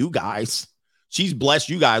to you guys. She's blessed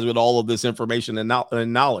you guys with all of this information and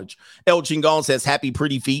knowledge. El Chingon says, happy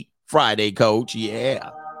Pretty Feet Friday, coach.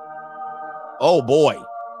 Yeah. Oh, boy.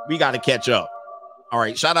 We got to catch up. All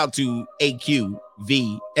right. Shout out to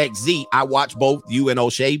AQVXZ. I watch both you and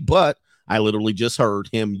O'Shea, but I literally just heard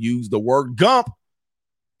him use the word gump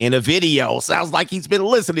in a video. Sounds like he's been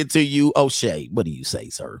listening to you. O'Shea, what do you say,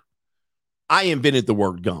 sir? I invented the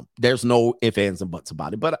word gump. There's no ifs, ands, and buts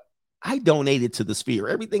about it, but I donated to the sphere.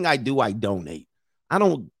 Everything I do, I donate. I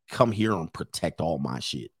don't come here and protect all my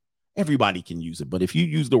shit. Everybody can use it, but if you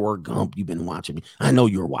use the word gump, you've been watching me. I know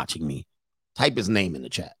you're watching me. Type his name in the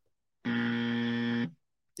chat.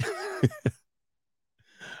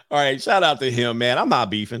 All right, shout out to him, man. I'm not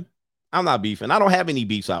beefing. I don't have any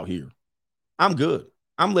beefs out here. I'm good.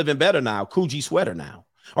 I'm living better now. Coogee sweater now.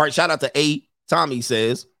 All right, shout out to A. Tommy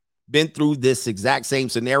says, been through this exact same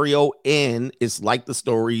scenario, and it's like the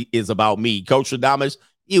story is about me. Coach Adamas,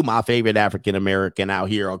 you my favorite African-American out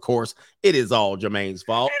here. Of course, it is all Jermaine's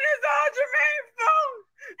fault.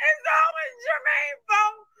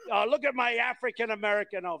 Oh, look at my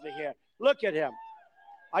African-American over here. Look at him.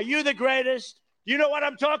 Are you the greatest? You know what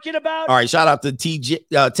I'm talking about? All right, shout out to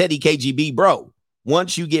Teddy KGB, bro.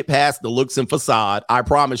 Once you get past the looks and facade, I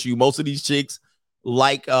promise you, most of these chicks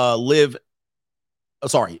most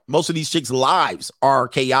of these chicks' lives are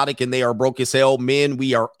chaotic and they are broke as hell. Men,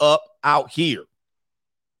 we are up out here.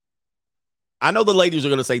 I know the ladies are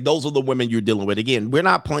going to say those are the women you're dealing with. Again, we're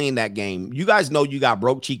not playing that game. You guys know you got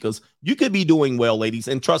broke chicas. You could be doing well, ladies.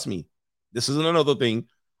 And trust me, this isn't another thing.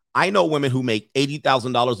 I know women who make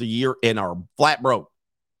 $80,000 a year and are flat broke.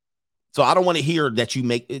 So I don't want to hear that you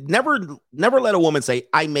make never let a woman say,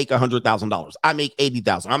 I make $100,000. I make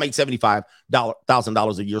 $80,000. I make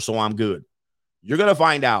 $75,000 a year. So I'm good. You're going to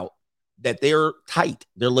find out that they're tight.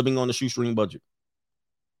 They're living on a shoestring budget.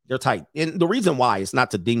 They're tight. And the reason why is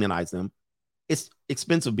not to demonize them. It's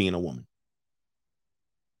expensive being a woman.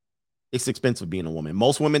 It's expensive being a woman.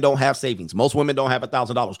 Most women don't have savings. Most women don't have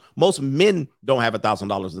 $1,000. Most men don't have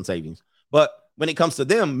 $1,000 in savings. But when it comes to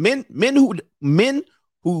them, men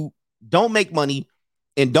who don't make money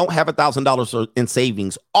and don't have $1,000 in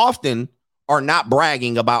savings often are not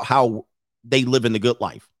bragging about how they live in the good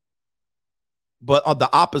life. But the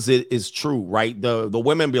opposite is true, right? The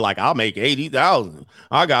women be like, I'll make $80,000.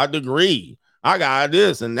 I got a degree. I got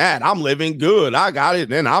this and that. I'm living good. I got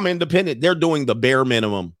it. And I'm independent. They're doing the bare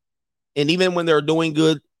minimum. And even when they're doing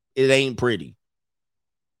good, it ain't pretty.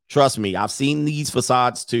 Trust me, I've seen these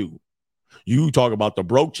facades too. You talk about the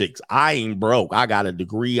broke chicks. I ain't broke. I got a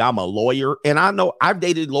degree. I'm a lawyer. And I know I've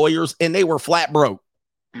dated lawyers and they were flat broke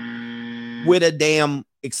with a damn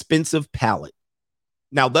expensive palate.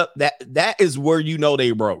 Now that is where you know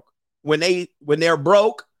they broke. When they're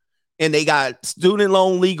broke and they got student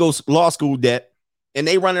loan, legal, law school debt, And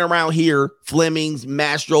they running around here, Flemings,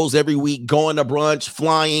 Mastros every week, going to brunch,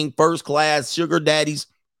 flying, first class, sugar daddies.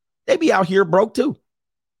 They be out here broke too.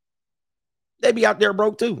 They be out there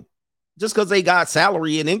broke too. Just because they got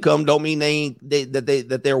salary and income don't mean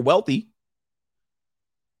that they're wealthy.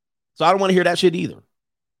 So I don't want to hear that shit either.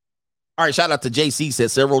 All right, shout out to JC,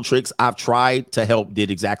 said several tricks I've tried to help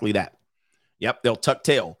did exactly that. Yep, they'll tuck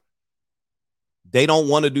tail. They don't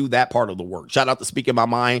want to do that part of the work. Shout out to Speaking My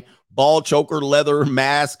Mind. Ball choker, leather,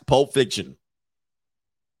 mask, Pulp Fiction.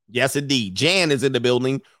 Yes, indeed. Jan is in the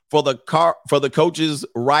building. For the coaches,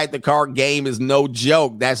 ride the car game is no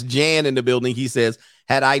joke. That's Jan in the building. He says,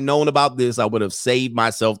 had I known about this, I would have saved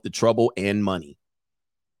myself the trouble and money.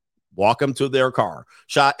 Walk them to their car.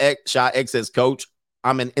 Shot X says, Coach,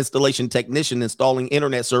 I'm an installation technician installing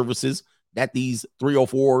internet services that these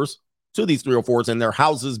 304s and their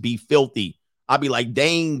houses be filthy. I'll be like,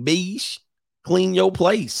 dang, beesh, clean your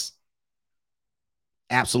place.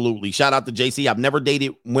 Absolutely. Shout out to JC. I've never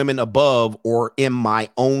dated women above or in my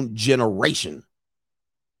own generation.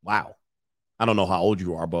 Wow. I don't know how old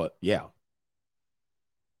you are, but yeah.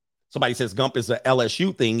 Somebody says Gump is an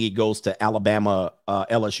LSU thing. He goes to Alabama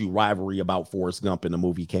LSU rivalry about Forrest Gump and the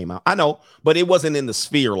movie came out. I know, but it wasn't in the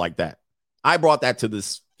sphere like that. I brought that to the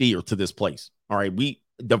sphere, to this place. All right.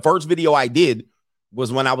 The first video I did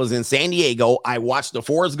was when I was in San Diego. I watched the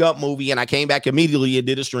Forrest Gump movie and I came back immediately and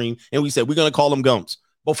did a stream. And we said, we're going to call them Gumps.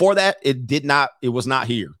 Before that, it was not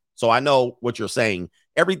here. So I know what you're saying.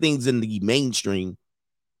 Everything's in the mainstream.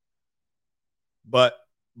 But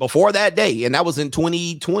before that day, and that was in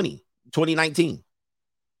 2019.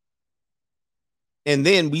 And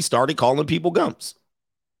then we started calling people Gumps.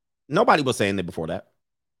 Nobody was saying it before that.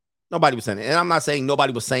 Nobody was saying it. And I'm not saying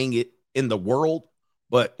nobody was saying it in the world,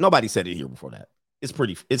 but nobody said it here before that. It's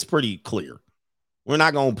pretty clear. We're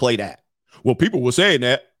not going to play that. Well, people were saying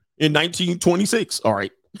that in 1926. All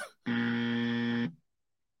right. Can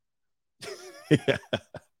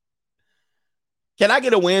I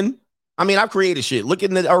get a win? I mean, I've created shit. Look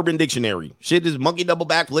in the Urban Dictionary. Shit is monkey double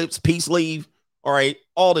backflips, peace leave. All right.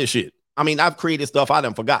 All this shit. I mean, I've created stuff I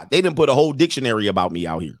done forgot. They didn't put a whole dictionary about me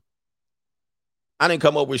out here. I didn't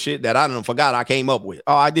come up with shit that I done forgot I came up with.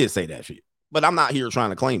 Oh, I did say that shit. But I'm not here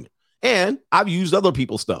trying to claim it. And I've used other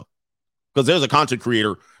people's stuff. Because there's a content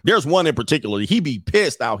creator. There's one in particular. He be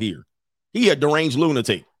pissed out here. He a deranged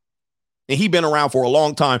lunatic. And he been around for a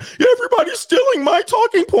long time. Everybody's stealing my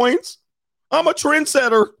talking points. I'm a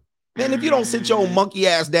trendsetter. Man, if you don't sit your monkey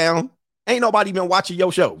ass down, ain't nobody been watching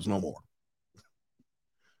your shows no more.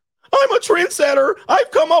 I'm a trendsetter. I've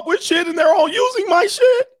come up with shit and they're all using my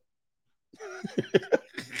shit.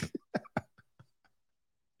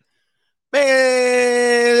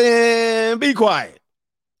 Man, be quiet.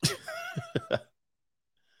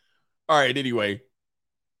 All right, anyway.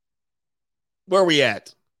 Where are we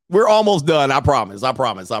at? We're almost done. I promise.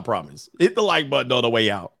 Hit the like button on the way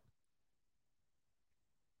out.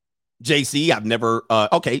 JC, I've never,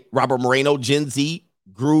 okay. Robert Moreno, Gen Z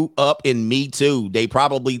grew up in Me Too. They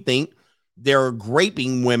probably think they're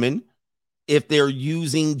graping women if they're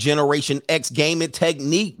using Generation X gaming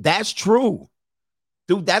technique. That's true.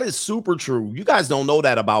 Dude, that is super true. You guys don't know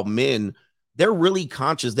that about men. They're really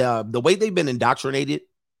conscious that the way they've been indoctrinated,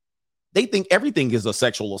 they think everything is a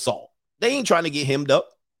sexual assault. They ain't trying to get hemmed up,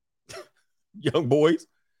 young boys.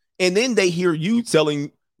 And then they hear you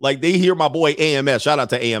telling, like they hear my boy AMS, shout out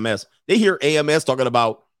to AMS. They hear AMS talking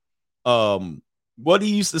about what he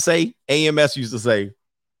used to say. AMS used to say,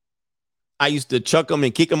 I used to chuck him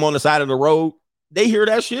and kick him on the side of the road. They hear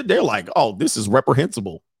that shit. They're like, oh, this is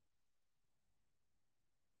reprehensible.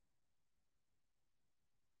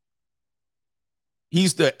 He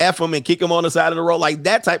used to F him and kick him on the side of the road. Like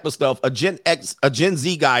that type of stuff. A Gen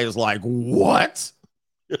Z guy is like, what?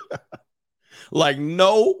 Like,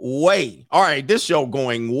 no way. All right, this show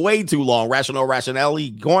going way too long. Rationality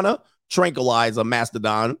gonna tranquilize a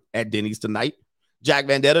mastodon at Denny's tonight. Jack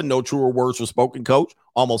Vendetta, no truer words were spoken, coach.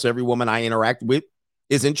 Almost every woman I interact with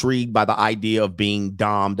is intrigued by the idea of being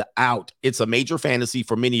dommed out. It's a major fantasy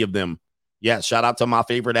for many of them. Yes, shout out to my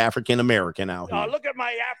favorite African-American out here. Look at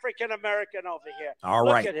my African-American over here. All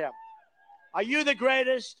Look right. at him. Are you the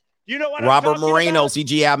greatest? You know what Robert I'm talking Moreno, about?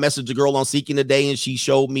 CGI messaged a girl on Seeking today, and she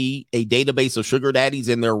showed me a database of sugar daddies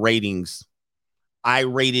and their ratings. I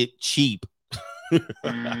rated cheap.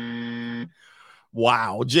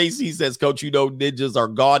 Wow. JC says, Coach, you know ninjas are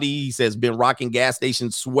gaudy. He says, been rocking gas station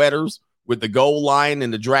sweaters with the gold line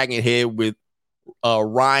and the dragon head with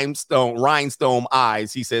rhinestone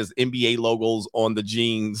eyes. He says NBA logos on the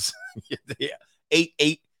jeans. Yeah.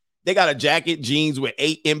 8. They got a jacket, jeans with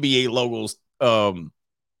 8 NBA logos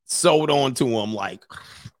sewed onto them. Like,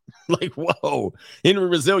 Like, whoa. Henry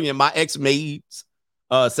Resilient, my ex made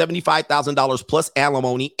 $75,000 plus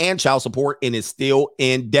alimony and child support and is still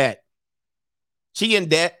in debt. She in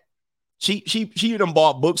debt. She done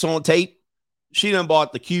bought books on tape. She done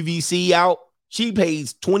bought the QVC out. She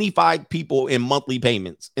pays 25 people in monthly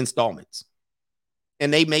payments, installments.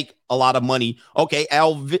 And they make a lot of money. Okay,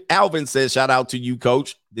 Alvin says, shout out to you,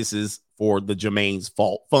 coach. This is for the Jermaine's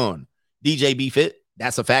Fault Fund. DJ B Fit,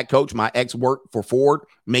 that's a fact, coach. My ex worked for Ford,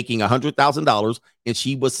 making $100,000, and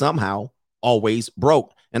she was somehow always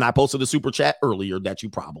broke. And I posted a super chat earlier that you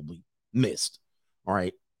probably missed. All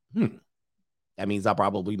right. That means I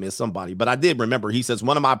probably missed somebody. But I did remember. He says,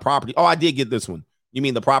 one of my property. Oh, I did get this one. You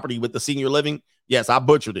mean the property with the senior living? Yes, I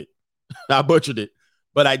butchered it. I butchered it.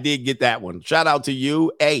 But I did get that one. Shout out to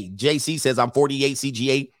you. Hey, JC says, I'm 48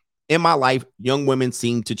 CGA. In my life, young women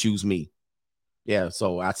seem to choose me. Yeah,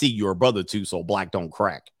 so I see you're a brother too, so black don't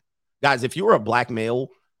crack. Guys, if you're a black male,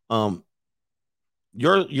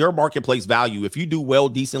 your marketplace value, if you do well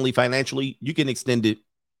decently financially, you can extend it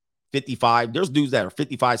 55. There's dudes that are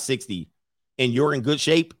 55, 60, and you're in good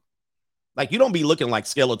shape. Like, you don't be looking like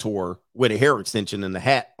Skeletor with a hair extension and the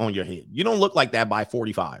hat on your head. You don't look like that by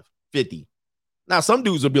 45, 50. Now, some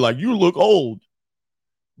dudes will be like, you look old.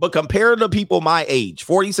 But compared to people my age,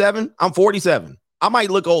 47, I'm 47. I might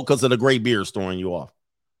look old because of the gray beard throwing you off.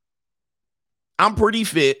 I'm pretty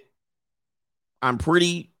fit. I'm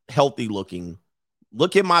pretty healthy looking.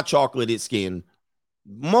 Look at my chocolated skin.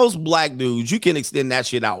 Most black dudes, you can extend that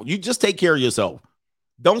shit out. You just take care of yourself.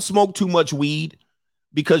 Don't smoke too much weed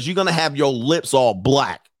because you're going to have your lips all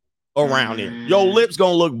black around it. Your lips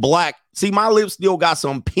going to look black. See, my lips still got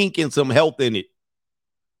some pink and some health in it.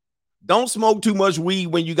 Don't smoke too much weed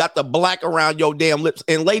when you got the black around your damn lips.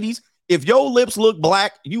 And ladies, if your lips look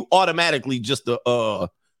black, you automatically you just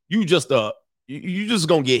gonna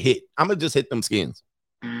get hit. I'm gonna just hit them skins.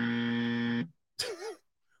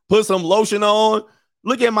 Put some lotion on.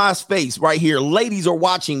 Look at my face right here. Ladies are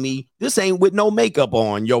watching me. This ain't with no makeup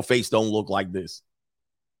on. Your face don't look like this.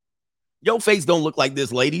 Your face don't look like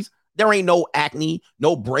this, ladies. There ain't no acne,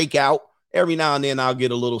 no breakout. Every now and then I'll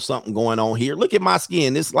get a little something going on here. Look at my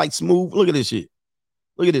skin. It's like smooth. Look at this shit.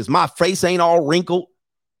 Look at this. My face ain't all wrinkled.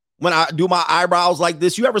 When I do my eyebrows like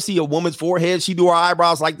this, you ever see a woman's forehead? She do her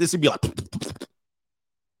eyebrows like this. It'd be like,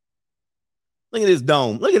 look at this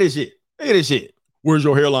dome. Look at this shit. Look at this shit. Where's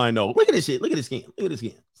your hairline though? Look at this shit. Look at this skin. Look at this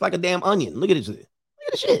skin. It's like a damn onion. Look at this shit. Look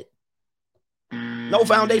at this shit. No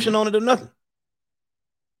foundation on it or nothing.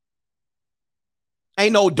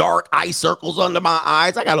 Ain't no dark eye circles under my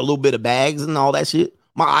eyes. I got a little bit of bags and all that shit.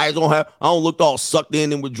 My eyes I don't look all sucked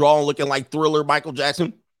in and withdrawn looking like Thriller, Michael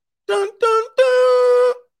Jackson. Dun, dun,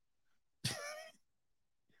 dun.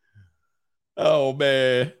 Oh,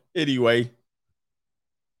 man. Anyway.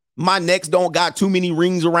 My necks don't got too many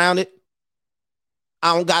rings around it.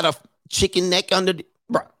 I don't got a chicken neck under the...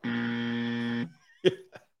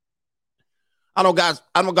 I don't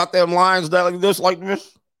got them lines that like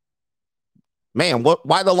this. Man,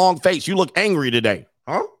 why the long face? You look angry today.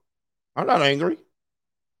 Huh? I'm not angry.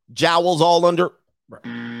 Jowls all under.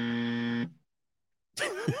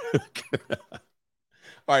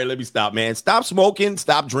 All right, let me stop, man. Stop smoking.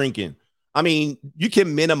 Stop drinking. I mean, you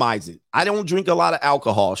can minimize it. I don't drink a lot of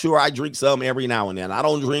alcohol. Sure, I drink some every now and then. I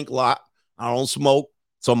don't drink a lot. I don't smoke.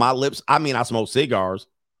 So my lips, I smoke cigars,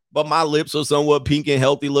 but my lips are somewhat pink and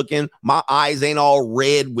healthy looking. My eyes ain't all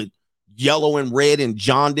red with yellow and red and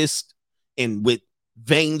jaundiced and with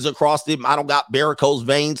veins across them. I don't got varicose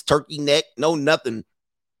veins, turkey neck, no nothing.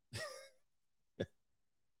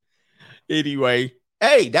 Anyway,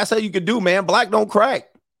 hey, that's how you could do, man. Black don't crack.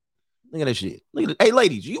 Look at that shit. Look at it. Hey,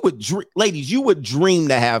 ladies, you would dream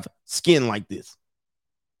to have skin like this.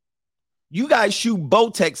 You guys shoot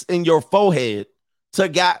Botox in your forehead to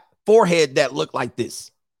got forehead that look like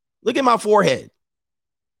this. Look at my forehead.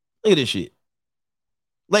 Look at this shit.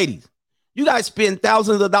 Ladies, you guys spend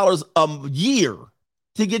thousands of dollars a year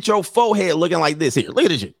to get your forehead looking like this here. Look at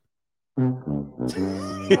this shit.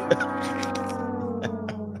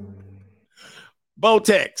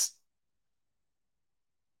 Botox.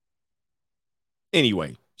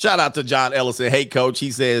 Anyway, shout out to John Ellison. Hey, coach,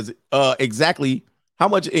 he says, exactly how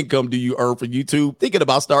much income do you earn for YouTube? Thinking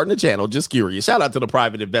about starting a channel. Just curious. Shout out to the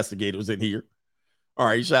private investigators in here. All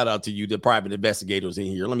right, shout out to you, the private investigators in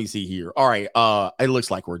here. Let me see here. All right, it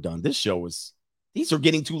looks like we're done. These are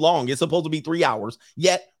getting too long. It's supposed to be 3 hours,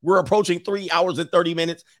 yet we're approaching 3 hours and 30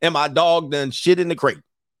 minutes, and my dog done shit in the crate.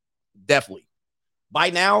 Definitely. By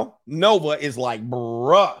now, Nova is like,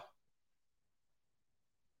 bruh.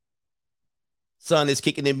 Son is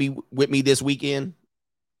kicking with me this weekend,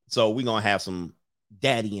 so we're going to have some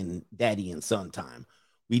daddy and son time.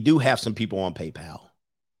 We do have some people on PayPal.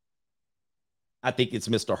 I think it's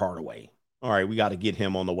Mr. Hardaway. All right, we got to get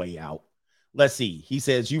him on the way out. Let's see. He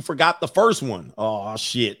says, you forgot the first one. Oh,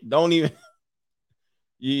 shit. Don't even.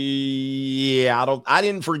 Yeah, I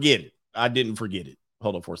didn't forget it. I didn't forget it.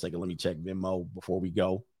 Hold on for a second. Let me check Venmo before we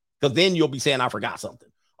go. Because then you'll be saying I forgot something.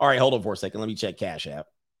 All right, hold on for a second. Let me check Cash App.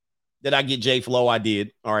 Did I get J Flow? I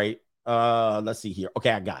did. All right. Let's see here. Okay,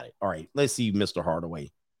 I got it. All right. Let's see Mr.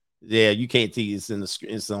 Hardaway. Yeah, you can't see it's in the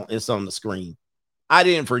it's on the screen. I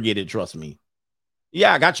didn't forget it, trust me.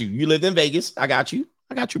 Yeah, I got you. You lived in Vegas. I got you.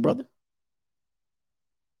 I got you, brother.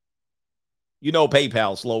 You know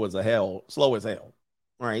PayPal slow as hell. Slow as hell.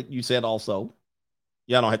 All right. You said also.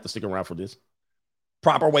 Yeah, I don't have to stick around for this.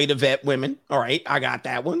 Proper way to vet women. All right. I got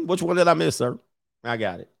that one. Which one did I miss, sir? I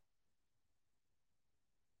got it.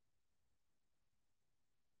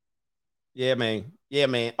 Yeah, man. Yeah,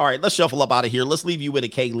 man. All right, let's shuffle up out of here. Let's leave you with a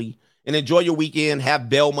Kaylee and enjoy your weekend. Have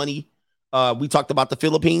bail money. We talked about the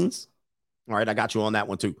Philippines. All right, I got you on that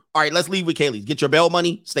one too. All right, let's leave with Kaylee. Get your bail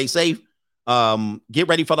money. Stay safe. Get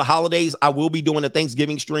ready for the holidays. I will be doing a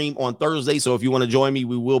Thanksgiving stream on Thursday, so if you want to join me,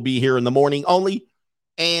 we will be here in the morning only.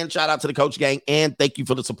 And shout out to the Coach Gang, and thank you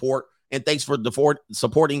for the support. And thanks for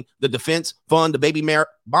supporting the Defense Fund, the Baby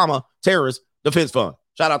Mama Terrorist Defense Fund.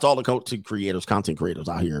 Shout out to all the content creators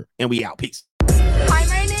out here. And we out. Peace. Hi,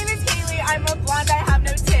 my name is Kaylee. I'm a blonde. I have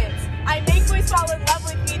no tits. I make boys fall in love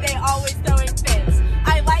with me. They always throwing fits.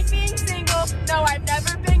 I like being single. No, I've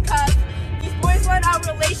never been cuffed. These boys want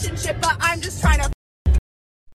a relationship, but I'm just trying to